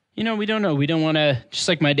business? We don't know. We don't want to... Just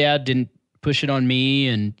like my dad didn't push it on me,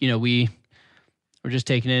 and, we're just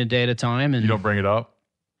taking it a day at a time. And you don't bring it up?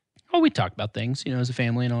 Oh, we talk about things, as a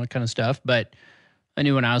family and all that kind of stuff. But I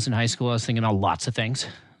knew when I was in high school, I was thinking about lots of things.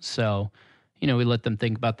 So, we let them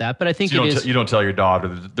think about that. But I think you don't tell your daughter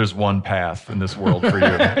that there's one path in this world for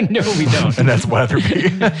you. No, we don't. And that's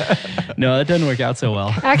Weatherby. No, that doesn't work out so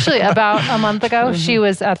well. Actually, about a month ago, she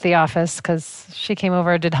was at the office because she came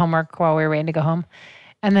over, did homework while we were waiting to go home.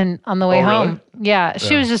 And then on the way home,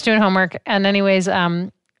 she was just doing homework. And anyways,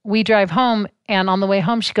 we drive home. And on the way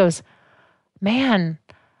home, she goes, man,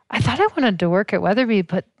 I thought I wanted to work at Weatherby,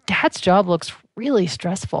 but Dad's job looks really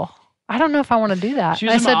stressful. I don't know if I want to do that. She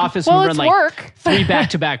was in my office and we run like 3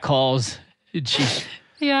 back-to-back calls. She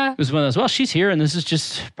was one of those, she's here and this is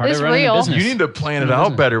just part of running the business. You need to plan it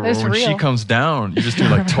out better when she comes down. You just do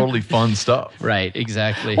like totally fun stuff. Right,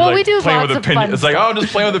 exactly. Well, like we do lots of fun It's like, I'm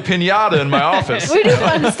just playing with a pinata in my office. We do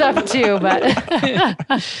fun stuff too, but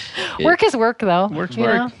work is work though. Work's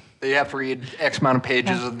work. They have to read X amount of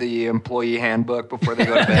pages of the employee handbook before they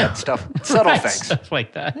go to bed. Subtle things. Stuff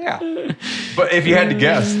like that. Yeah. But if you had to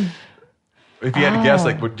guess,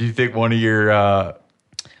 like, what do you think one of your...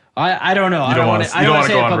 I don't know. You don't want to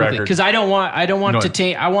go on record. Because I don't want to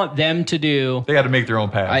take... I want them to do... They got to make their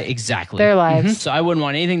own path. Exactly. Their lives. So I wouldn't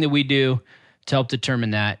want anything that we do to help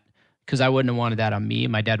determine that, because I wouldn't have wanted that on me.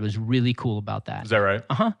 My dad was really cool about that. Is that right?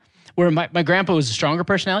 Uh-huh. Where my grandpa was a stronger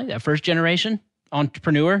personality, that first generation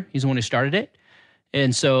entrepreneur. He's the one who started it.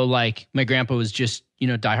 And so like my grandpa was just,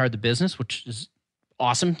 diehard the business, which is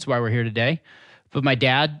awesome. That's why we're here today. But my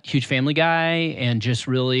dad, huge family guy, and just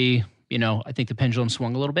really, I think the pendulum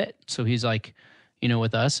swung a little bit. So he's like,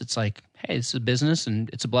 with us, it's like, hey, it's a business and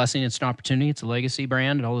it's a blessing. It's an opportunity. It's a legacy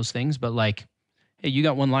brand and all those things. But like, hey, you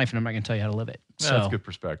got one life and I'm not going to tell you how to live it. Yeah, so that's good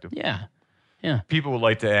perspective. Yeah. Yeah. People would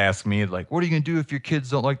like to ask me, like, what are you going to do if your kids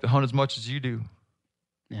don't like to hunt as much as you do?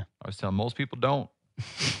 Yeah. I was telling most people don't.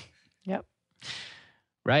 Yep.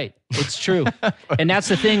 Right. It's true. And that's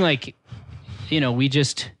the thing, like, we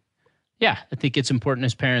just, I think it's important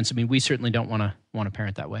as parents. I mean, we certainly don't want to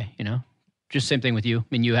parent that way, Just same thing with you. I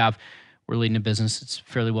mean, we're leading a business. It's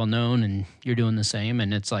fairly well known and you're doing the same.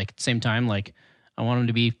 And it's like, at the same time, like, I want them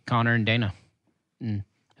to be Connor and Dana and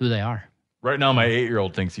who they are. Right now, my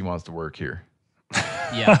 8-year-old thinks he wants to work here.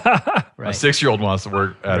 Yeah. Right. My 6-year-old wants to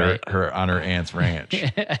work at her on her aunt's ranch.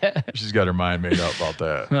 She's got her mind made up about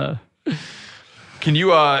that. Can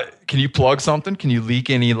you plug something? Can you leak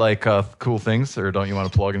any cool things, or don't you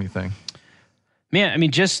want to plug anything? Man, I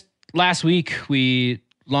mean, just last week we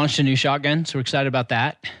launched a new shotgun, so we're excited about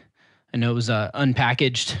that. I know it was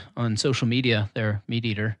unpackaged on social media. Their Meat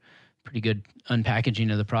Eater, pretty good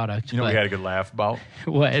unpackaging of the product. We had a good laugh about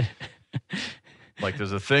what? Like,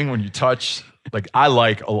 there's a thing when you touch, like, I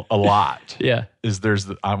like a lot. Yeah. Is there's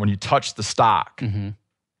when you touch the stock,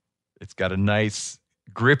 it's got a nice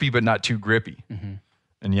grippy, but not too grippy.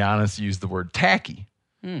 And Giannis used the word tacky.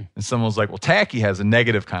 And someone was like, well, tacky has a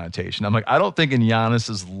negative connotation. I'm like, I don't think in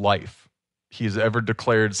Giannis's life he's ever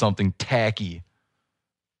declared something tacky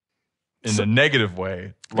in a negative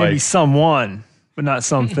way. Maybe someone, but not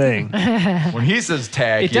something. When he says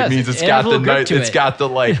tacky, it means it's got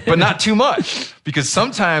the but not too much. Because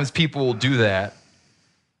sometimes people will do that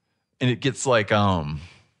and it gets like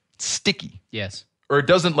sticky. Yes. Or it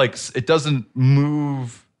doesn't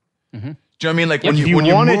move. Do you know what I mean? Like when if you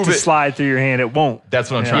want move it to slide through your hand, it won't. That's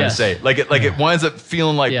what I'm trying to say. Like it winds up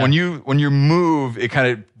feeling like when you move, it kind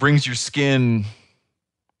of brings your skin.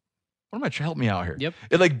 What am I trying? Help me out here. Yep.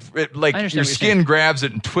 It your skin grabs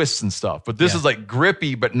it and twists and stuff. But this is like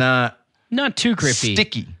grippy, but not too grippy.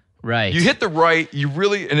 Sticky. Right. You hit the right. You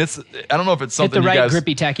really, and it's. I don't know if it's something hit the right you guys,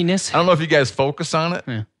 grippy tackiness. I don't know if you guys focus on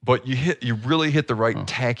it, but you really hit the right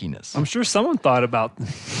tackiness. I'm sure someone thought about.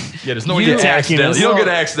 Yeah, there's no accidental. You don't get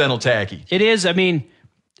accidental tacky. It is. I mean,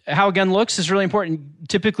 how a gun looks is really important.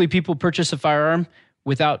 Typically, people purchase a firearm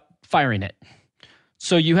without firing it.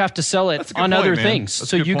 So you have to sell it on other things.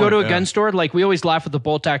 So you go to a gun store, like we always laugh with the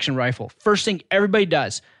bolt action rifle. First thing everybody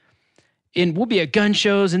does, and we'll be at gun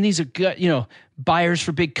shows, and these are buyers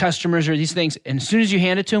for big customers or these things. And as soon as you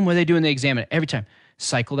hand it to them, what do they do when they examine it? Every time,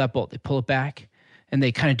 cycle that bolt. They pull it back, and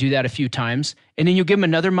they kind of do that a few times. And then you give them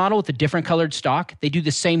another model with a different colored stock. They do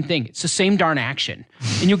the same thing. It's the same darn action.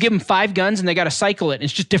 And you'll give them 5 guns, and they got to cycle it, and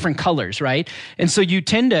it's just different colors, right? And so you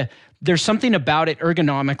tend to. There's something about it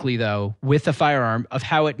ergonomically, though, with the firearm of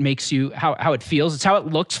how it makes you, how it feels. It's how it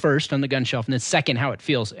looks first on the gun shelf, and then second, how it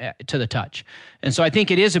feels to the touch. And so I think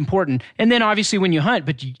it is important. And then obviously when you hunt,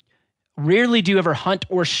 but you rarely do you ever hunt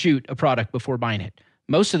or shoot a product before buying it.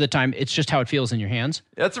 Most of the time, it's just how it feels in your hands.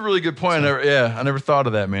 That's a really good point. I never thought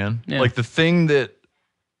of that, man. Yeah. Like the thing that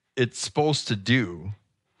it's supposed to do.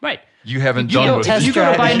 Right. You haven't done with it. You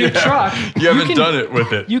go to buy a new truck. You haven't done it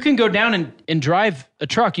with it. You can go down and drive a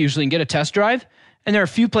truck usually and get a test drive. And there are a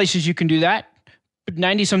few places you can do that. But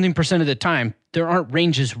 90-something% of the time, there aren't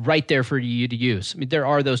ranges right there for you to use. I mean, there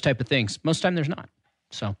are those type of things. Most of the time, there's not.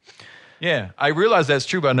 So, yeah, I realize that's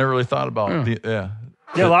true, but I never really thought about it. Yeah,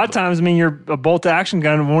 a lot of times, I mean, a bolt action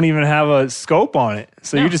gun won't even have a scope on it.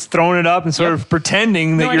 So you're just throwing it up and sort of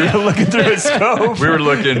pretending that you're looking through a scope.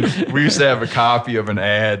 We used to have a copy of an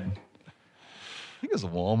ad. I think it was a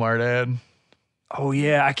Walmart ad. Oh,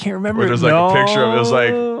 yeah. I can't remember. Where there's like a picture of it. It was like,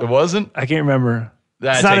 it wasn't? I can't remember.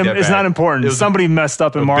 It's not important. It was somebody messed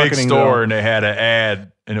up in marketing. Big store, and they had an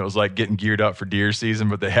ad, and it was like getting geared up for deer season,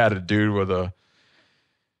 but they had a dude with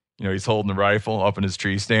he's holding the rifle up in his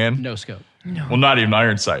tree stand. No scope. No. Well, not even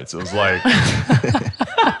iron sights. It was like.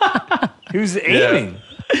 He was aiming.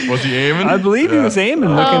 Yeah. Was he aiming? I believe he was aiming,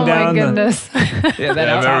 looking down. Oh, my goodness.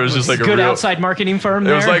 It was just like good outside marketing firm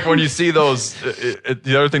there. It was like when you see those,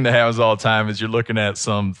 the other thing that happens all the time is you're looking at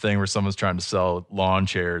something where someone's trying to sell lawn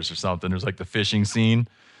chairs or something. There's like the fishing scene,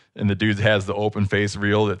 and the dude has the open face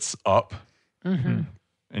reel that's up. Mm-hmm.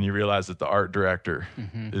 And you realize that the art director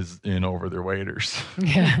is in over their waders.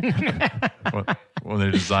 Yeah. when they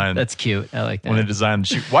design. That's cute. I like that. When they designed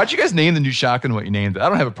the shoot. Why'd you guys name the new shotgun what you named it? I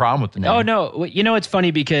don't have a problem with the name. Oh, no. It's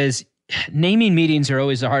funny because naming meetings are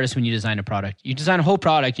always the hardest when you design a product. You design a whole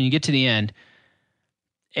product and you get to the end,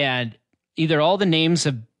 and either all the names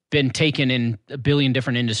have been taken in a billion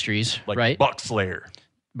different industries, like right? Buck Slayer.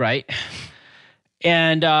 Right.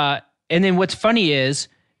 And then what's funny is,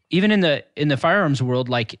 even in the firearms world,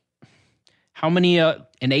 like how many an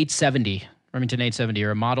 870, Remington 870,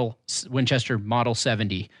 or a model Winchester Model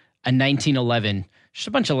 70, a 1911, just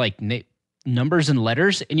a bunch of like numbers and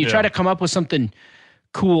letters, and you try to come up with something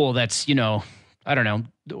cool that's I don't know,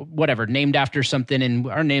 whatever, named after something, and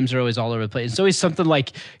our names are always all over the place. It's always something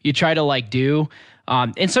like you try to like do.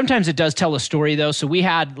 And sometimes it does tell a story though. So we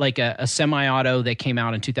had like a semi-auto that came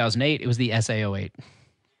out in 2008. It was the SA08.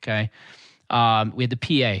 Okay. We had the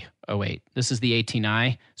PA08. This is the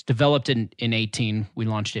 18i. It's developed in 18. We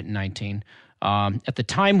launched it in 19. At the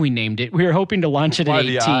time we named it, we were hoping to launch it Why at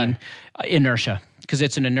the 18. Inertia, because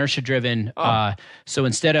it's an inertia-driven. So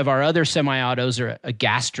instead of our other semi-autos are a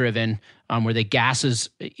gas-driven, where the gases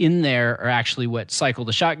in there are actually what cycle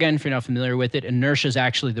the shotgun. If you're not familiar with it, inertia is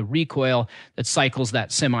actually the recoil that cycles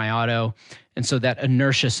that semi-auto. And so that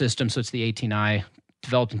inertia system, so it's the 18i,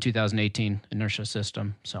 developed in 2018, inertia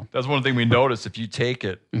system. So That's one thing we noticed. If you take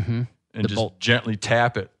it and just bolt. gently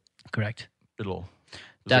tap it, correct. it'll.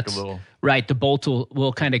 That's like a little right. The bolt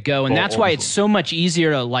will kind of go. And Bolt that's why almost it's so much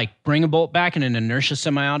easier to like bring a bolt back in an inertia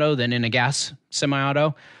semi-auto than in a gas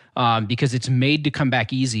semi-auto, because it's made to come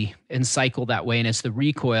back easy and cycle that way. And it's the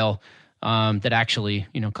recoil that actually,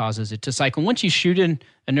 causes it to cycle. Once you shoot an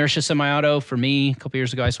inertia semi-auto, for me, a couple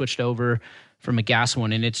years ago, I switched over from a gas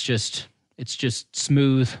one, and it's just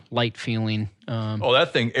smooth, light feeling. that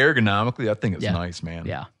thing ergonomically, that thing is nice, man.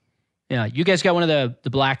 Yeah. Yeah. You guys got one of the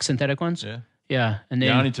black synthetic ones? Yeah. Yeah. And then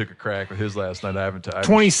Yanni took a crack with his last night. I haven't.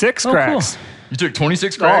 26 cracks. Cool. You took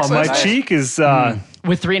 26 cracks. Oh, my last night? cheek is.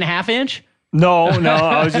 With 3.5 inch? No,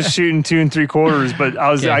 I was just shooting 2 3/4, but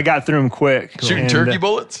I got through them quick. Shooting And, turkey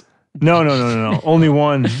bullets. No. Only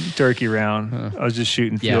one turkey round. I was just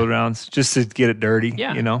shooting field rounds just to get it dirty.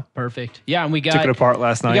 Yeah. Perfect. Yeah. And we got Took it apart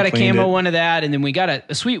last night. We got a cleaned camo it. one of that. And then we got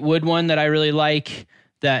a sweet wood one that I really like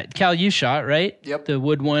that Cal, you shot, right? Yep. The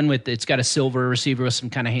wood one it's got a silver receiver with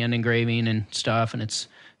some kind of hand engraving and stuff. And it's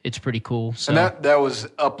pretty cool. So. And that was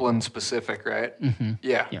upland specific, right? Mm-hmm.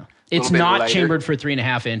 Yeah. Yeah. It's Little bit not lighter. chambered for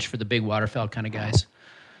 3.5 inch for the big waterfowl kind of guys.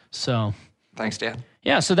 So Thanks, Dad.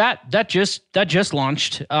 yeah, so that just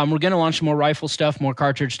launched. We're going to launch more rifle stuff, more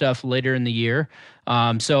cartridge stuff later in the year.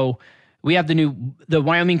 So we have the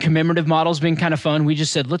Wyoming commemorative model's been kind of fun. We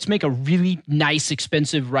just said, let's make a really nice,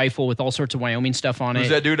 expensive rifle with all sorts of Wyoming stuff on Who's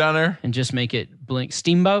it. that dude down there? And just make it blink.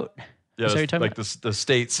 Steamboat? Yeah, Is that what you're it's talking like the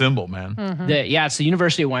state symbol, man. It's the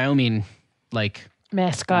University of Wyoming, like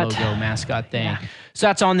Mascot. logo mascot thing. So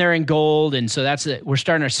that's on there in gold, and so that's it. We're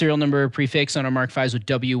starting our serial number prefix on our Mark Vs with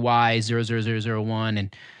WY00001,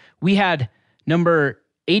 and we had number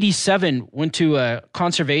 87 went to a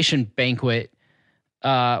conservation banquet,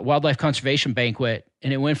 wildlife conservation banquet,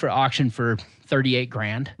 and it went for auction for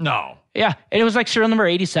 $38,000. No. Yeah, and it was like serial number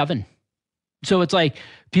 87. So it's like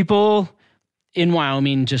people in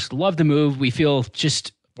Wyoming just love the move. We feel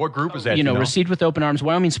just What group is that? received with open arms.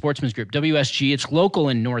 Wyoming Sportsman's Group, WSG. It's local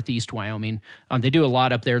in Northeast Wyoming. They do a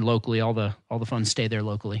lot up there locally. All the funds stay there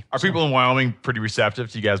locally. Are people in Wyoming pretty receptive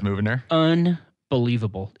to you guys moving there?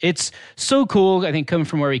 Unbelievable. It's so cool. I think coming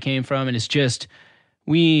from where we came from, and it's just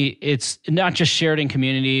it's not just Sheridan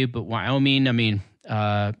community, but Wyoming. I mean,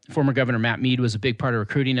 former Governor Matt Mead was a big part of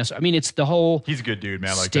recruiting us. I mean, it's the whole. He's a good dude,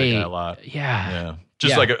 man. I like state. that guy a lot. Yeah.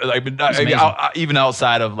 Just even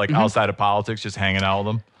outside of outside of politics, just hanging out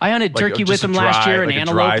with him. I hunted turkey with just a him last dry- year and like a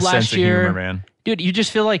antelope dry sense last of year. humor, man. Dude, you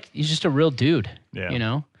just feel like he's just a real dude.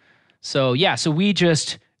 Yeah. So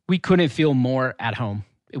we couldn't feel more at home.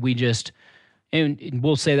 And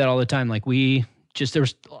we'll say that all the time. Like there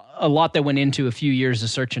was a lot that went into a few years of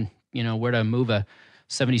searching, where to move a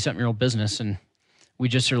 70-something-year-old business. And we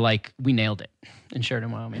just are like, we nailed it in Sheridan,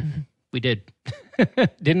 Wyoming. We did.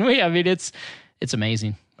 Didn't we? I mean, it's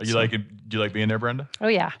amazing. Do you like being there, Brenda? Oh,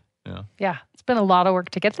 yeah. Yeah. Yeah. It's been a lot of work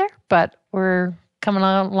to get there, but we're coming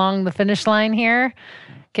along the finish line here,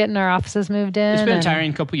 getting our offices moved in. It's been a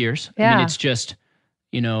tiring couple years. Yeah. I mean, it's just,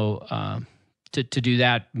 to do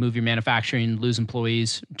that, move your manufacturing, lose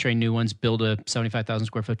employees, train new ones, build a 75,000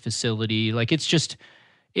 square foot facility. Like it's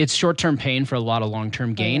short-term pain for a lot of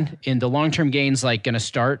long-term gain. And the long-term gain's like going to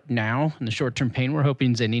start now, and the short-term pain we're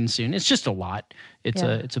hoping is ending soon. It's just a lot. It's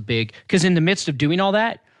a big, because in the midst of doing all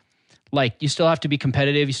that, like you still have to be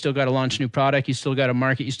competitive. You still got to launch new product. You still got to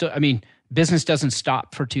market. Business doesn't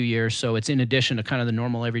stop for 2 years. So it's in addition to kind of the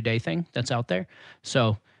normal everyday thing that's out there.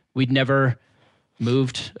 So we'd never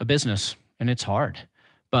moved a business, and it's hard,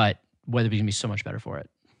 but Weatherby's going to be so much better for it.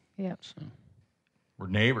 Yeah. So. We're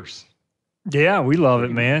neighbors. Yeah, we love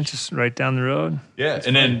it, man. Just right down the road. Yeah,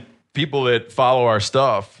 and then people that follow our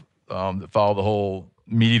stuff, that follow the whole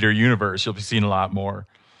Meat Eater universe, you'll be seeing a lot more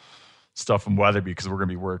stuff from Weatherby because we're going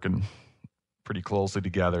to be working pretty closely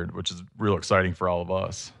together, which is real exciting for all of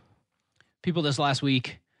us. People this last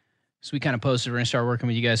week, so we kind of posted, we're going to start working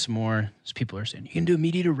with you guys some more. So people are saying, you can do a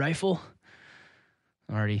Meat Eater rifle?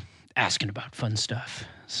 Already asking about fun stuff.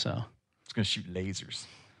 So It's going to shoot lasers.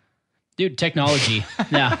 Dude, technology.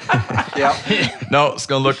 Yeah. No, it's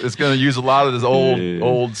gonna use a lot of this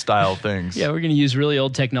old style things. Yeah, we're going to use really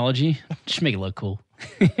old technology. Just make it look cool.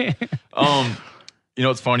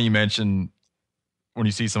 It's funny you mentioned when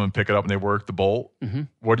you see someone pick it up and they work the bolt. Mm-hmm.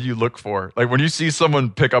 What do you look for? Like when you see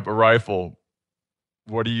someone pick up a rifle,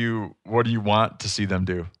 what do you want to see them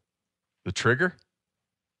do? The trigger?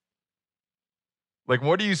 Like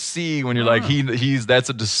what do you see when you're like that's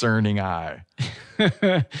a discerning eye?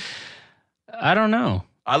 I don't know.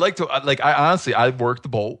 I honestly work the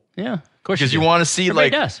bolt. Yeah, of course. Because you want to see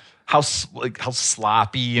Everybody does. how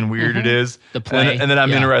sloppy and weird it is. The play. And then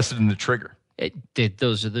I'm interested in the trigger.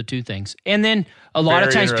 Those are the two things. And then a lot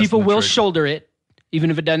of Very times people interesting will trigger. shoulder it,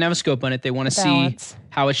 even if it doesn't have a scope on it. They want to see Balance.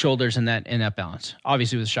 how it shoulders in that balance.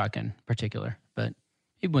 Obviously with shotgun in particular, but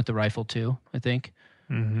even with the rifle too, I think.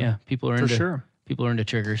 Yeah, people are into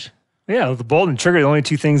triggers. Yeah, the bolt and trigger are the only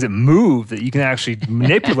two things that move that you can actually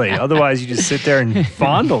manipulate. Otherwise, you just sit there and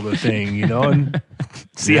fondle the thing, and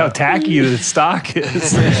see how tacky the stock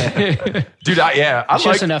is. Dude, I It's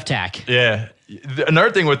just enough tack. Yeah.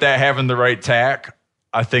 Another thing with that, having the right tack,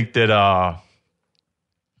 I think that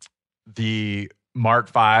the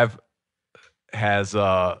Mark V has,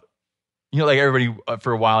 like everybody,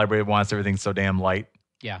 for a while, everybody wants everything so damn light.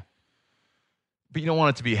 Yeah. But you don't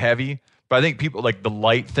want it to be heavy. But I think people, like the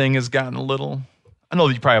light thing has gotten a little, I know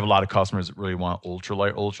that you probably have a lot of customers that really want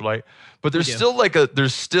ultralight. But there's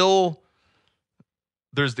still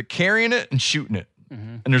there's the carrying it and shooting it.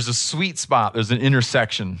 Mm-hmm. And there's a sweet spot. There's an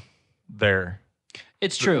intersection there.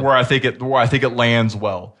 It's true. Where I think it lands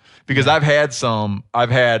well. Because I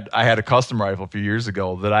had a custom rifle a few years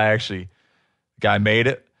ago that guy made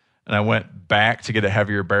it, and I went back to get a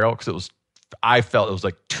heavier barrel because I felt it was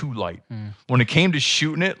like too light. When it came to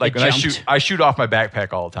shooting it, like I shoot off my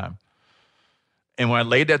backpack all the time. And when I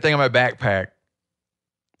laid that thing on my backpack,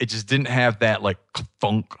 it just didn't have that like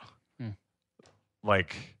thunk.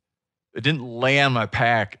 Like it didn't lay on my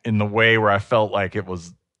pack in the way where I felt like it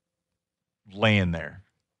was laying there.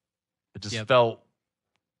 It just felt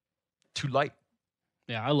too light.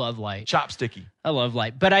 Yeah, I love light. Chopsticky. I love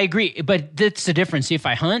light. But I agree. But that's the difference. See, if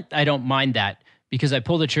I hunt, I don't mind that because I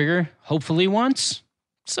pull the trigger hopefully once,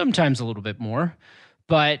 sometimes a little bit more,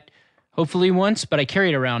 but hopefully once. But I carry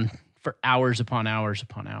it around for hours upon hours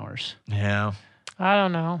upon hours. Yeah. I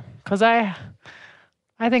don't know. Because I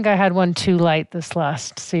think I had one too light this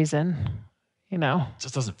last season. It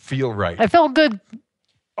just doesn't feel right. I felt good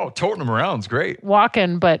Oh, toting them around is great.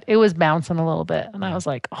 walking, but it was bouncing a little bit. And I was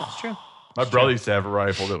like, oh. True. My brother used to have a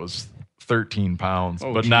rifle that was 13 pounds,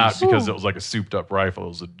 but not because it was like a souped up rifle. It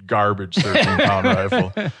was a garbage 13-pound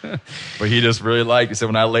rifle. But he just really liked it. He said,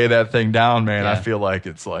 when I lay that thing down, man, I feel like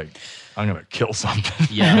it's like I'm going to kill something.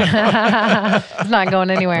 Yeah. It's not going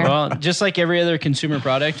anywhere. Well, just like every other consumer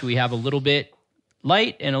product, we have a little bit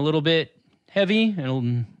light and a little bit heavy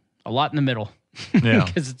and a lot in the middle. Yeah.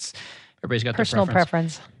 Because everybody's got Personal their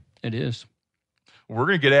preference. It is. We're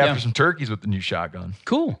going to get after some turkeys with the new shotgun.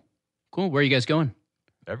 Cool. Where are you guys going?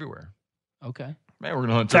 Everywhere. Okay. Man, we're going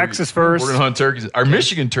to hunt Texas turkeys. first. We're going to hunt turkeys. Our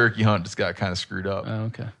Michigan turkey hunt just got kind of screwed up. Oh,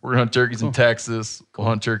 okay. We're going to hunt turkeys in Texas. We'll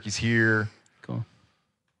hunt turkeys here. Cool.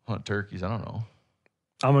 Hunt turkeys. I don't know.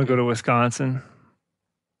 I'm going to go to Wisconsin.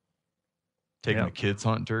 Taking the kids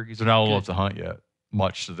hunting turkeys. They're not old enough to hunt yet,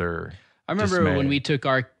 much to their I remember dismay. when we took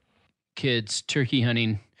our kids turkey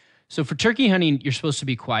hunting. So for turkey hunting, you're supposed to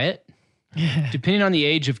be quiet. Depending on the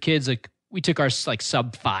age of kids, like we took ours like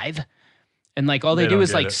sub 5. And like all they do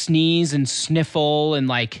is like sneeze and sniffle and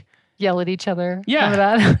like Yell at each other. Yeah. Remember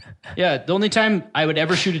that? Yeah. The only time I would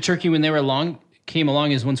ever shoot a turkey when they were came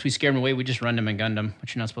along is once we scared them away, we just run them and gunned them,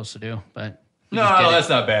 which you're not supposed to do. But No, that's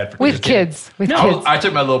not bad. For With kids. I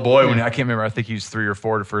took my little boy when I can't remember. I think he was 3 or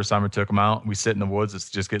 4 the first time I took him out. We sit in the woods. It's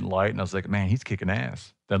just getting light, and I was like, "Man, he's kicking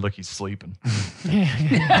ass." Then look, he's sleeping.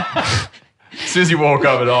 As soon as he woke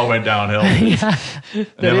up, it all went downhill. Yeah. And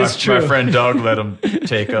then my friend Doug let him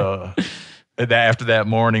take after that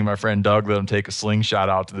morning, my friend Doug let him take a slingshot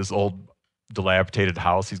out to this old dilapidated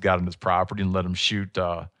house he's got on his property and let him shoot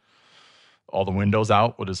all the windows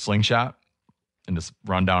out with his slingshot in this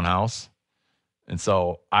rundown house. And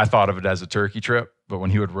so I thought of it as a turkey trip, but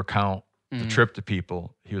when he would recount the trip to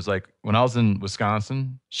people, he was like, when I was in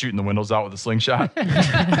Wisconsin shooting the windows out with a slingshot.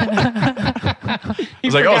 I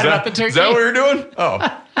was like, is that what you're doing? Oh,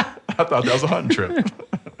 I thought that was a hunting trip.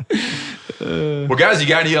 Well, guys, you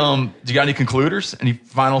got any concluders? Any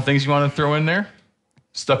final things you want to throw in there?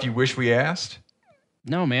 Stuff you wish we asked?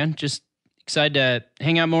 No, man. Just excited to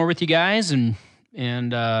hang out more with you guys and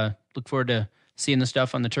look forward to seeing the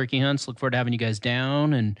stuff on the turkey hunts. Look forward to having you guys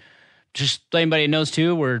down and just let anybody knows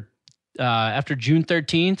too. We're after June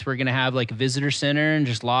 13th, we're going to have like a visitor center and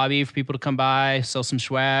just lobby for people to come by, sell some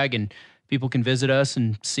swag, and people can visit us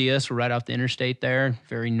and see us. We're right off the interstate there,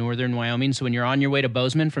 very northern Wyoming. So when you're on your way to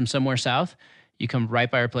Bozeman from somewhere south, you come right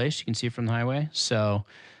by our place. You can see it from the highway. So,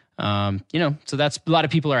 so that's a lot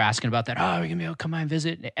of people are asking about that. Oh, are we going to be able to come by and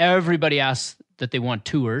visit? Everybody asks that they want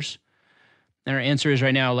tours. And our answer is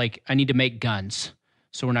right now, like, I need to make guns.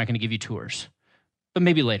 So we're not going to give you tours, but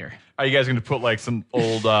maybe later. Are you guys going to put like some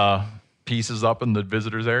old pieces up in the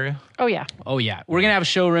visitors area? Oh, yeah. Oh, yeah. We're going to have a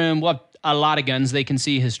showroom. We'll have a lot of guns they can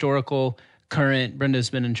see, historical, current. Brenda's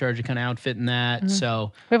been in charge of kind of outfitting that.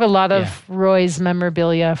 So we have a lot of Roy's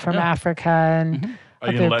memorabilia from Africa and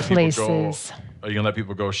other places. Are you going to let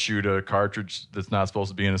people go shoot a cartridge that's not supposed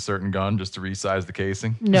to be in a certain gun just to resize the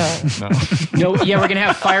casing? No. No. Yeah, we're going to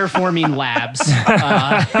have fire forming labs. You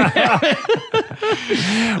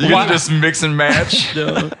can just mix and match?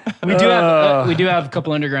 We do have a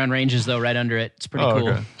couple underground ranges, though, right under it. It's pretty cool.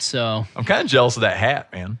 Okay. So I'm kind of jealous of that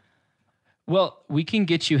hat, man. Well, we can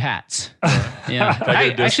get you hats. Yeah.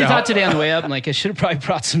 I actually thought today on the way up, like, I should have probably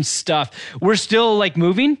brought some stuff. We're still, like,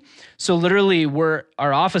 moving. So literally,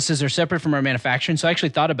 our offices are separate from our manufacturing. So I actually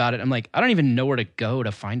thought about it. I'm like, I don't even know where to go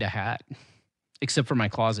to find a hat, except for my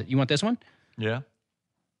closet. You want this one? Yeah.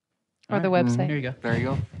 Or the website. There you go. There you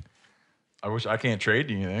go. I wish I can't trade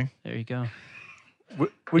you anything. There you go.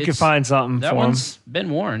 We could find something that for one's been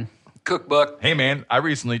worn. Cookbook. Hey, man, I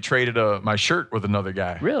recently traded my shirt with another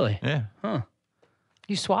guy. Really? Yeah. Huh.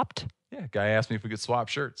 You swapped? Yeah, guy asked me if we could swap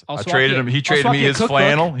shirts. I traded him. He traded me his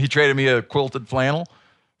flannel. He traded me a quilted flannel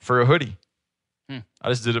for a hoodie. I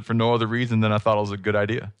just did it for no other reason than I thought it was a good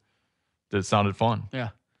idea. That it sounded fun. Yeah.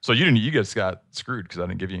 So you just got screwed because I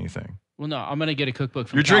didn't give you anything. Well, no, I'm gonna get a cookbook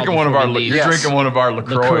from. You're drinking one of our. You're drinking one of our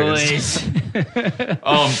LaCroix.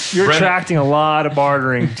 You're attracting a lot of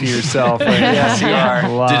bartering to yourself. Right? Yes, you are.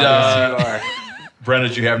 Yes, you are. Brenda,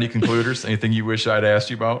 did you have any concluders? Anything you wish I'd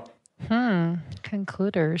asked you about?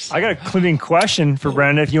 Concluders. I got a concluding question for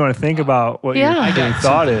Brenda if you want to think about what your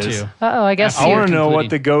thought is. I guess I want to know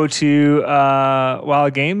what the go-to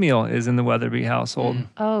wild game meal is in the Weatherby household.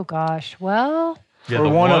 Oh, gosh. Well. Yeah, or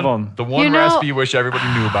one of them. The one recipe you wish everybody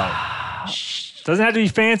knew about. Doesn't have to be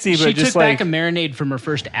fancy, but she just took back a marinade from her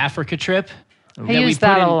first Africa trip. I use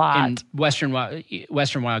that a lot. In Western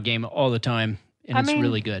wild game all the time, and it's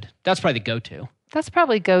really good. That's probably the go-to. That's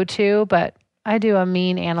probably go-to, but I do a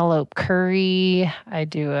mean antelope curry. I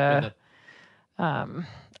do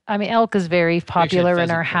elk is very popular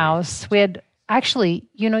in our house. We had actually,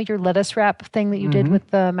 your lettuce wrap thing that you did with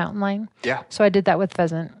the mountain lion. Yeah. So I did that with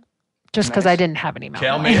pheasant. Just because I didn't have any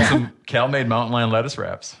mountain lion. Cal made mountain lion lettuce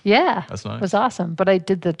wraps. Yeah. That's nice. It was awesome. But I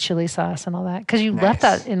did the chili sauce and all that because you left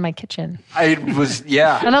that in my kitchen. I was,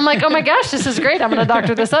 yeah. And I'm like, oh my gosh, this is great. I'm going to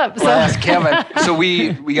doctor this up. So. Well, ask Kevin. So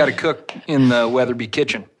we got to cook in the Weatherby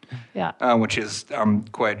kitchen. Yeah. Which is I'm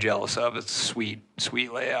quite jealous of. It's a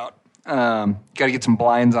sweet layout. Got to get some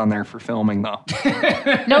blinds on there for filming though.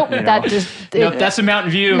 Nope, that's a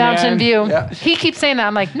Mountain View. Mountain View. Yeah. He keeps saying that.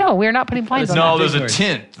 I'm like, no, we're not putting blinds on. No, there's a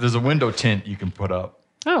tint. There's a window tint you can put up.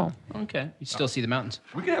 Oh, okay. You still see the mountains.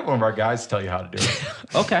 We can have one of our guys tell you how to do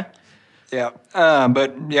it. Okay. Yeah,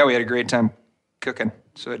 but yeah, we had a great time cooking.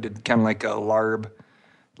 So I did kind of like a larb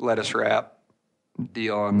lettuce wrap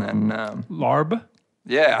deal, and then larb.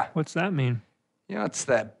 Yeah. What's that mean? It's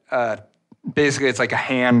that. Basically, it's like a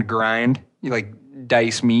hand grind. You like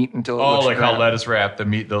dice meat until it looks like ground. how lettuce wrap, the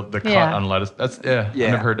meat, the cut on lettuce. That's I've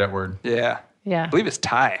never heard that word. Yeah. Yeah. I believe it's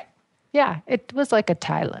Thai. Yeah, it was like a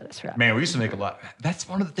Thai lettuce wrap. Man, we used to make a lot. That's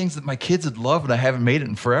one of the things that my kids would love, and I haven't made it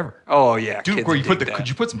in forever. Oh yeah, dude. Where could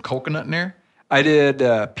you put some coconut in there? I did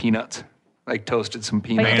peanuts, like toasted some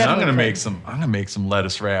peanuts. Man, I'm gonna make some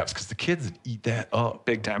lettuce wraps because the kids would eat that up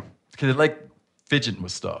big time. Because they like fidgeting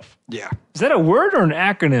with stuff. Yeah. Is that a word or an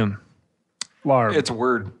acronym? Larb. It's a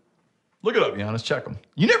word. Look it up, Giannis. Check them.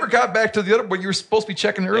 You never got back to the other, but you were supposed to be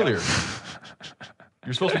checking earlier.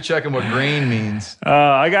 You're supposed to be checking what grain means.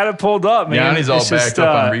 I got it pulled up, man. Yanni's all backed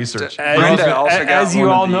up on research. As you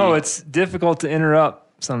all know, it's difficult to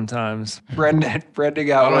interrupt sometimes. Brenda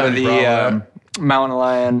got one of the mountain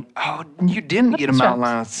lion. Oh, you didn't get a mountain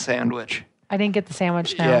lion sandwich. I didn't get the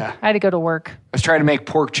sandwich now. Yeah. I had to go to work. I was trying to make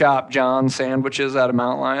pork chop John sandwiches out of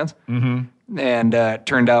mountain lions. Mm-hmm. And it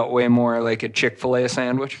turned out way more like a Chick-fil-A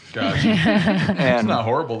sandwich. Gotcha. It's not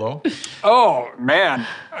horrible, though. Oh, man.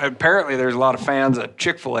 Apparently there's a lot of fans of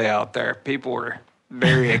Chick-fil-A out there. People were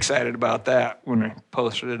very excited about that when I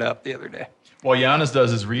posted it up the other day. While Giannis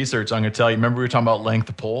does his research, I'm going to tell you, remember we were talking about length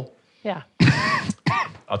of pull? Yeah.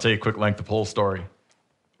 I'll tell you a quick length of pull story.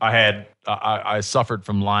 I suffered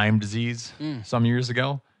from Lyme disease some years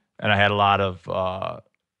ago, and I had a lot of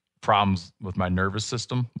problems with my nervous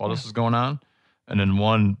system while this was going on. And then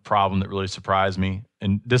one problem that really surprised me,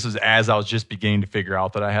 and this is as I was just beginning to figure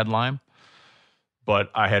out that I had Lyme, but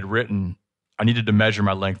I needed to measure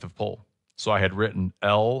my length of pull. So I had written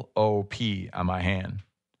LOP on my hand.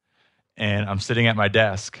 And I'm sitting at my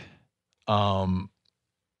desk. And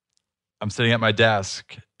all of a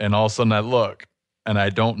sudden I look, and I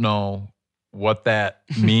don't know what that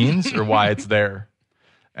means or why it's there.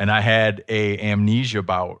 And I had a amnesia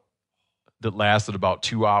bout that lasted about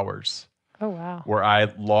 2 hours. Oh, wow. Where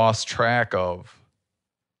I lost track of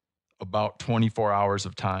about 24 hours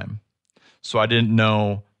of time. So I didn't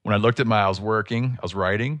know when I looked at I was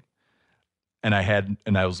writing, and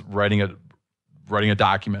I was writing a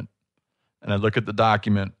document. And I look at the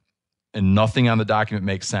document, and nothing on the document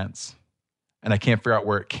makes sense. And I can't figure out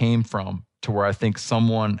where it came from to where I think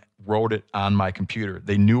someone wrote it on my computer.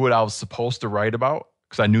 They knew what I was supposed to write about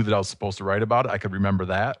because I knew that I was supposed to write about it. I could remember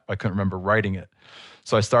that. I couldn't remember writing it.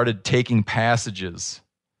 So I started taking passages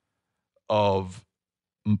of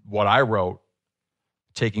what I wrote,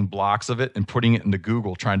 taking blocks of it and putting it into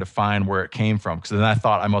Google, trying to find where it came from. Because then I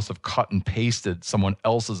thought I must have cut and pasted someone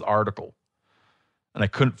else's article. And I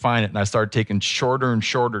couldn't find it. And I started taking shorter and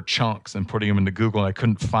shorter chunks and putting them into Google. And I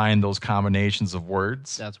couldn't find those combinations of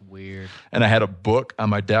words. That's weird. And I had a book on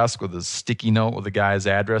my desk with a sticky note with a guy's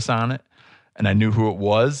address on it. And I knew who it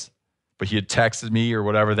was. But he had texted me or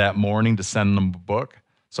whatever that morning to send him a book.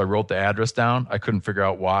 So I wrote the address down. I couldn't figure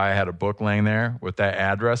out why I had a book laying there with that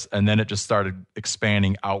address. And then it just started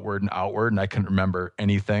expanding outward, and I couldn't remember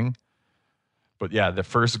anything. But yeah, the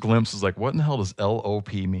first glimpse was like, what in the hell does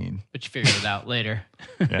LOP mean? But you figured it out later.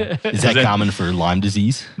 Yeah. Is that common for Lyme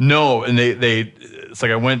disease? No, and it's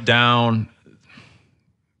like I went down.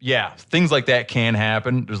 Yeah, things like that can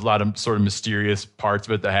happen. There's a lot of sort of mysterious parts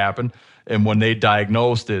of it that happen. And when they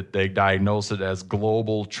diagnosed it as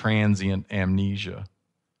global transient amnesia.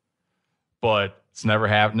 But it's never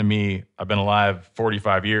happened to me. I've been alive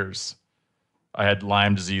 45 years. I had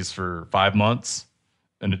Lyme disease for 5 months,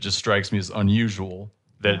 and it just strikes me as unusual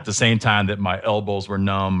that at the same time that my elbows were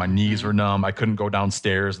numb, my knees were numb, I couldn't go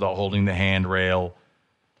downstairs without holding the handrail.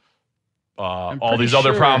 All these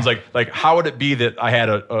other problems, like how would it be that I had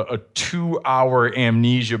a 2-hour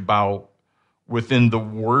amnesia bout within the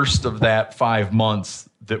worst of that 5 months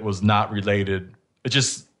that was not related? It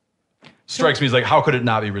just strikes me as like, how could it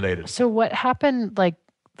not be related? So what happened, like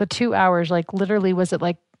the 2 hours, like literally, was it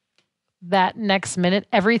like that next minute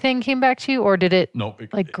everything came back to you, or did it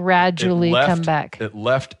gradually come back? It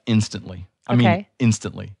left instantly. I mean,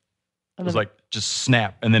 instantly. It was like just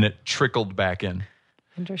snap, and then it trickled back in.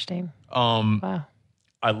 Interesting. Wow.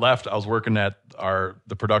 I left. I was working at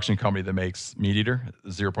the production company that makes Meat Eater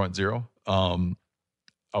 0.0.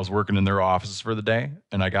 I was working in their offices for the day,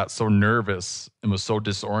 and I got so nervous and was so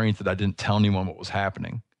disoriented I didn't tell anyone what was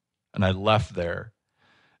happening. And I left there.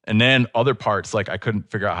 And then other parts, like I couldn't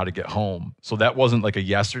figure out how to get home. So that wasn't like a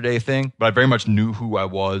yesterday thing, but I very much knew who I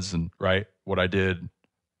was and what I did,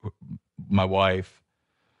 my wife.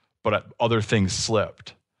 But other things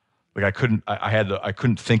slipped. Like I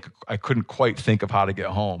couldn't quite think of how to get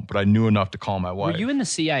home, but I knew enough to call my wife. Were you in the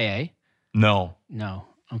CIA? No. No.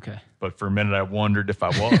 Okay. But for a minute, I wondered if I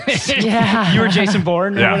was. Yeah. You were Jason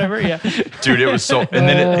Bourne or whatever? Yeah. Dude, it was so... And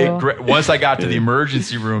then once I got to the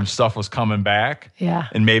emergency room, stuff was coming back. Yeah.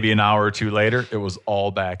 And maybe an hour or two later, it was all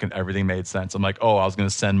back and everything made sense. I'm like, I was going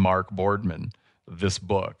to send Mark Boardman this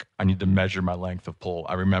book. I need to measure my length of pull.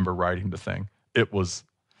 I remember writing the thing. It was...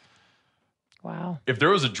 Wow. If there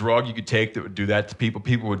was a drug you could take that would do that to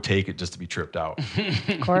people would take it just to be tripped out.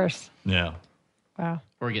 Of course. Yeah. Wow.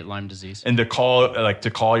 Or get Lyme disease. And to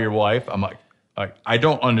call your wife, I'm like, I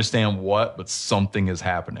don't understand what, but something is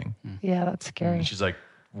happening. Yeah, that's scary. And she's like,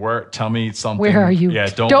 tell me something. Where are you? Yeah,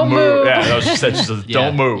 don't move. Yeah, she said, Yeah,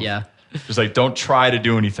 don't move. Yeah. She's like, don't try to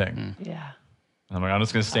do anything. Yeah. And I'm like, I'm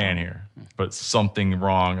just going to stand here. But something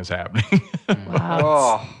wrong is happening.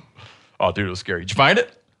 Wow. Oh, dude, it was scary. Did you find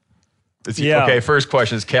it? Yeah. Okay, first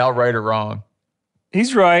question. Is Cal right or wrong?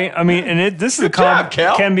 He's right. I mean, and this is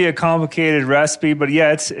can be a complicated recipe, but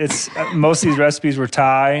yeah, it's most of these recipes were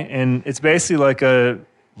Thai, and it's basically like a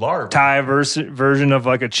Thai version of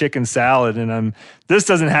like a chicken salad. And this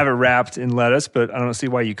doesn't have it wrapped in lettuce, but I don't see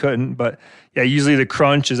why you couldn't. But yeah, usually the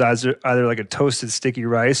crunch is either like a toasted sticky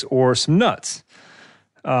rice or some nuts,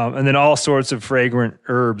 and then all sorts of fragrant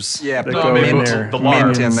herbs. Yeah, that go in there. The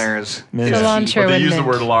mint in there is cilantro. But they use the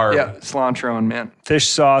word lard. Yeah, cilantro and mint. Fish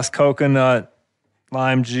sauce, coconut,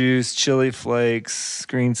 lime juice, chili flakes,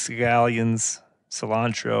 green scallions,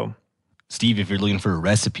 cilantro. Steve, if you're looking for a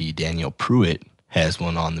recipe, Daniel Pruitt has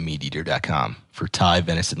one on themeateater.com for Thai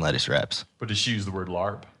venison lettuce wraps. But does she use the word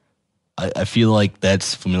larb? I feel like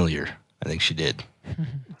that's familiar. I think she did.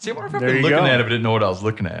 See, I wonder if I've There been you looking go. at it, but didn't know what I was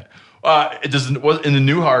looking at. In the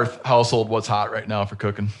Newhart household, what's hot right now for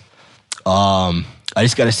cooking? I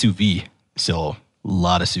just got a sous vide, so a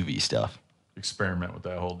lot of sous vide stuff. Experiment with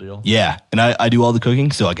that whole deal. Yeah, and I do all the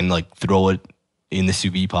cooking, so I can like throw it in the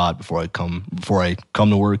sous vide pot before I come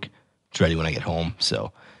to work. It's ready when I get home.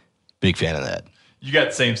 So big fan of that. You got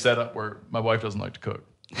the same setup where my wife doesn't like to cook.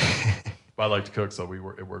 But I like to cook, so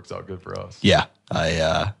it works out good for us. Yeah,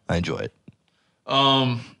 I enjoy it.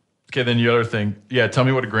 Okay, then the other thing. Yeah, tell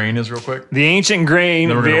me what a grain is real quick. The ancient grain,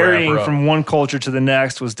 Then we're gonna wrap her varying up. from one culture to the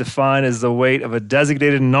next, was defined as the weight of a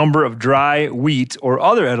designated number of dry wheat or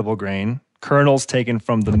other edible grain, kernels taken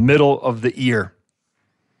from the middle of the ear.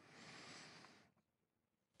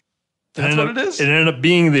 That's what it is? It ended up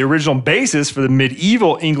being the original basis for the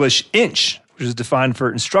medieval English inch, which is defined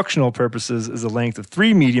for instructional purposes as a length of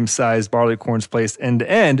 3 medium-sized barley corns placed end to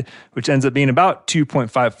end, which ends up being about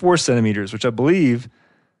 2.54 centimeters, which I believe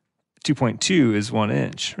 2.2 is 1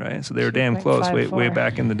 inch, right? So they were damn close way 2.54.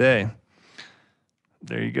 back in the day.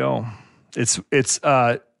 There you go. It's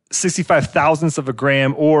 65 thousandths of a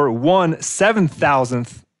gram or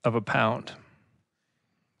 1/7,000th of a pound.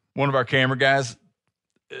 One of our camera guys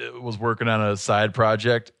was working on a side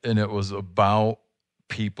project, and it was about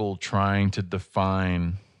people trying to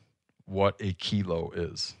define what a kilo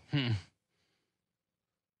is.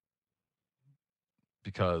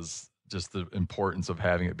 Because just the importance of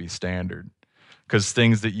having it be standard. Because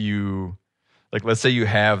things that you, like, let's say you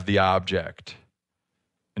have the object,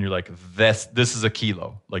 and you're like, this is a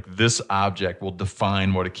kilo. Like, this object will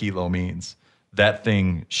define what a kilo means. That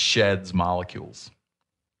thing sheds molecules.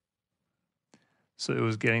 So it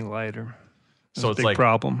was getting lighter. So it's a big like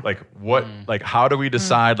problem. Like what? Like how do we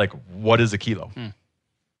decide? Like what is a kilo?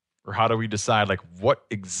 Or how do we decide? Like what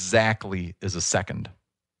exactly is a second?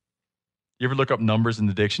 You ever look up numbers in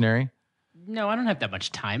the dictionary? No, I don't have that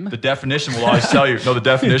much time. The definition will always tell you. No, the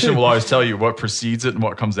definition will always tell you what precedes it and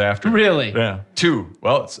what comes after it. Really? Yeah. 2.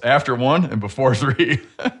 Well, it's after 1 and before 3.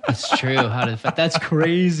 That's true. That's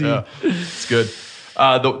crazy. Yeah, it's good.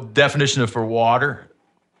 The definition for water.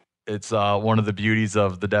 It's one of the beauties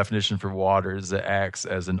of the definition for water is it acts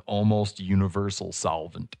as an almost universal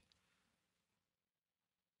solvent.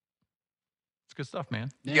 It's good stuff,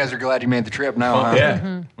 man. You guys are glad you made the trip now, huh?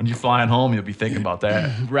 Yeah. When you're flying home, you'll be thinking about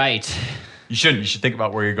that. Right. You shouldn't. You should think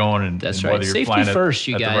about where you're going and, That's and right. whether you're Safety flying first,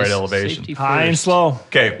 you at guys. the right elevation. Safety High and first. slow.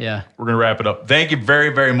 Okay. Yeah. We're going to wrap it up. Thank you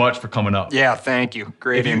very, very much for coming up. Yeah, thank you.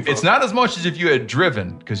 Great info. It's not as much as if you had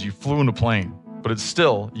driven because you flew in a plane, but it's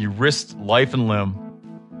still, you risked life and limb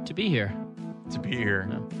To be here. to be here.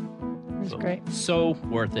 It was great. So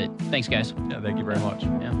worth it. Thanks, guys. Yeah, thank you very much.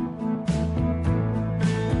 Yeah.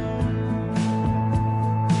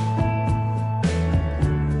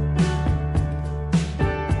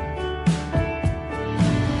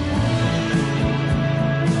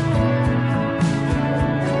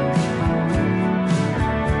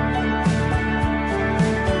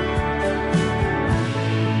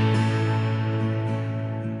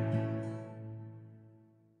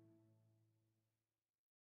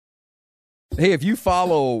 Hey, if you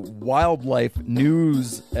follow wildlife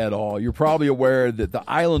news at all, you're probably aware that the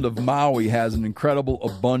island of Maui has an incredible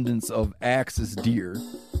abundance of axis deer,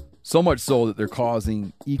 so much so that they're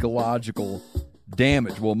causing ecological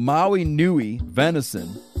damage. Well, Maui Nui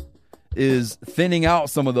venison is thinning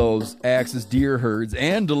out some of those axis deer herds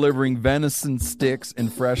and delivering venison sticks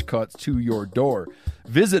and fresh cuts to your door.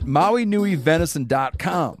 Visit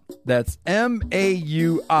MauiNuiVenison.com. That's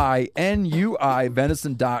MAUINUI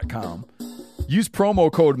venison.com. Use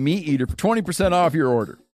promo code MeatEater for 20% off your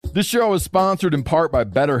order. This show is sponsored in part by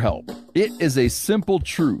BetterHelp. It is a simple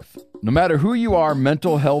truth. No matter who you are,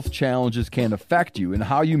 mental health challenges can affect you, and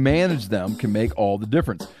how you manage them can make all the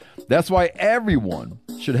difference. That's why everyone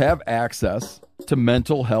should have access to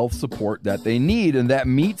mental health support that they need, and that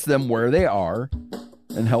meets them where they are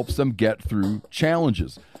and helps them get through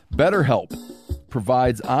challenges. BetterHelp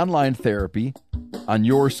provides online therapy on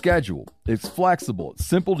your schedule. It's flexible, it's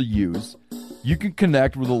simple to use. You can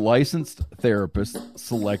connect with a licensed therapist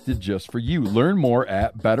selected just for you. Learn more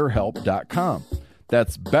at betterhelp.com.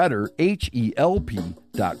 That's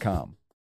betterhelp.com.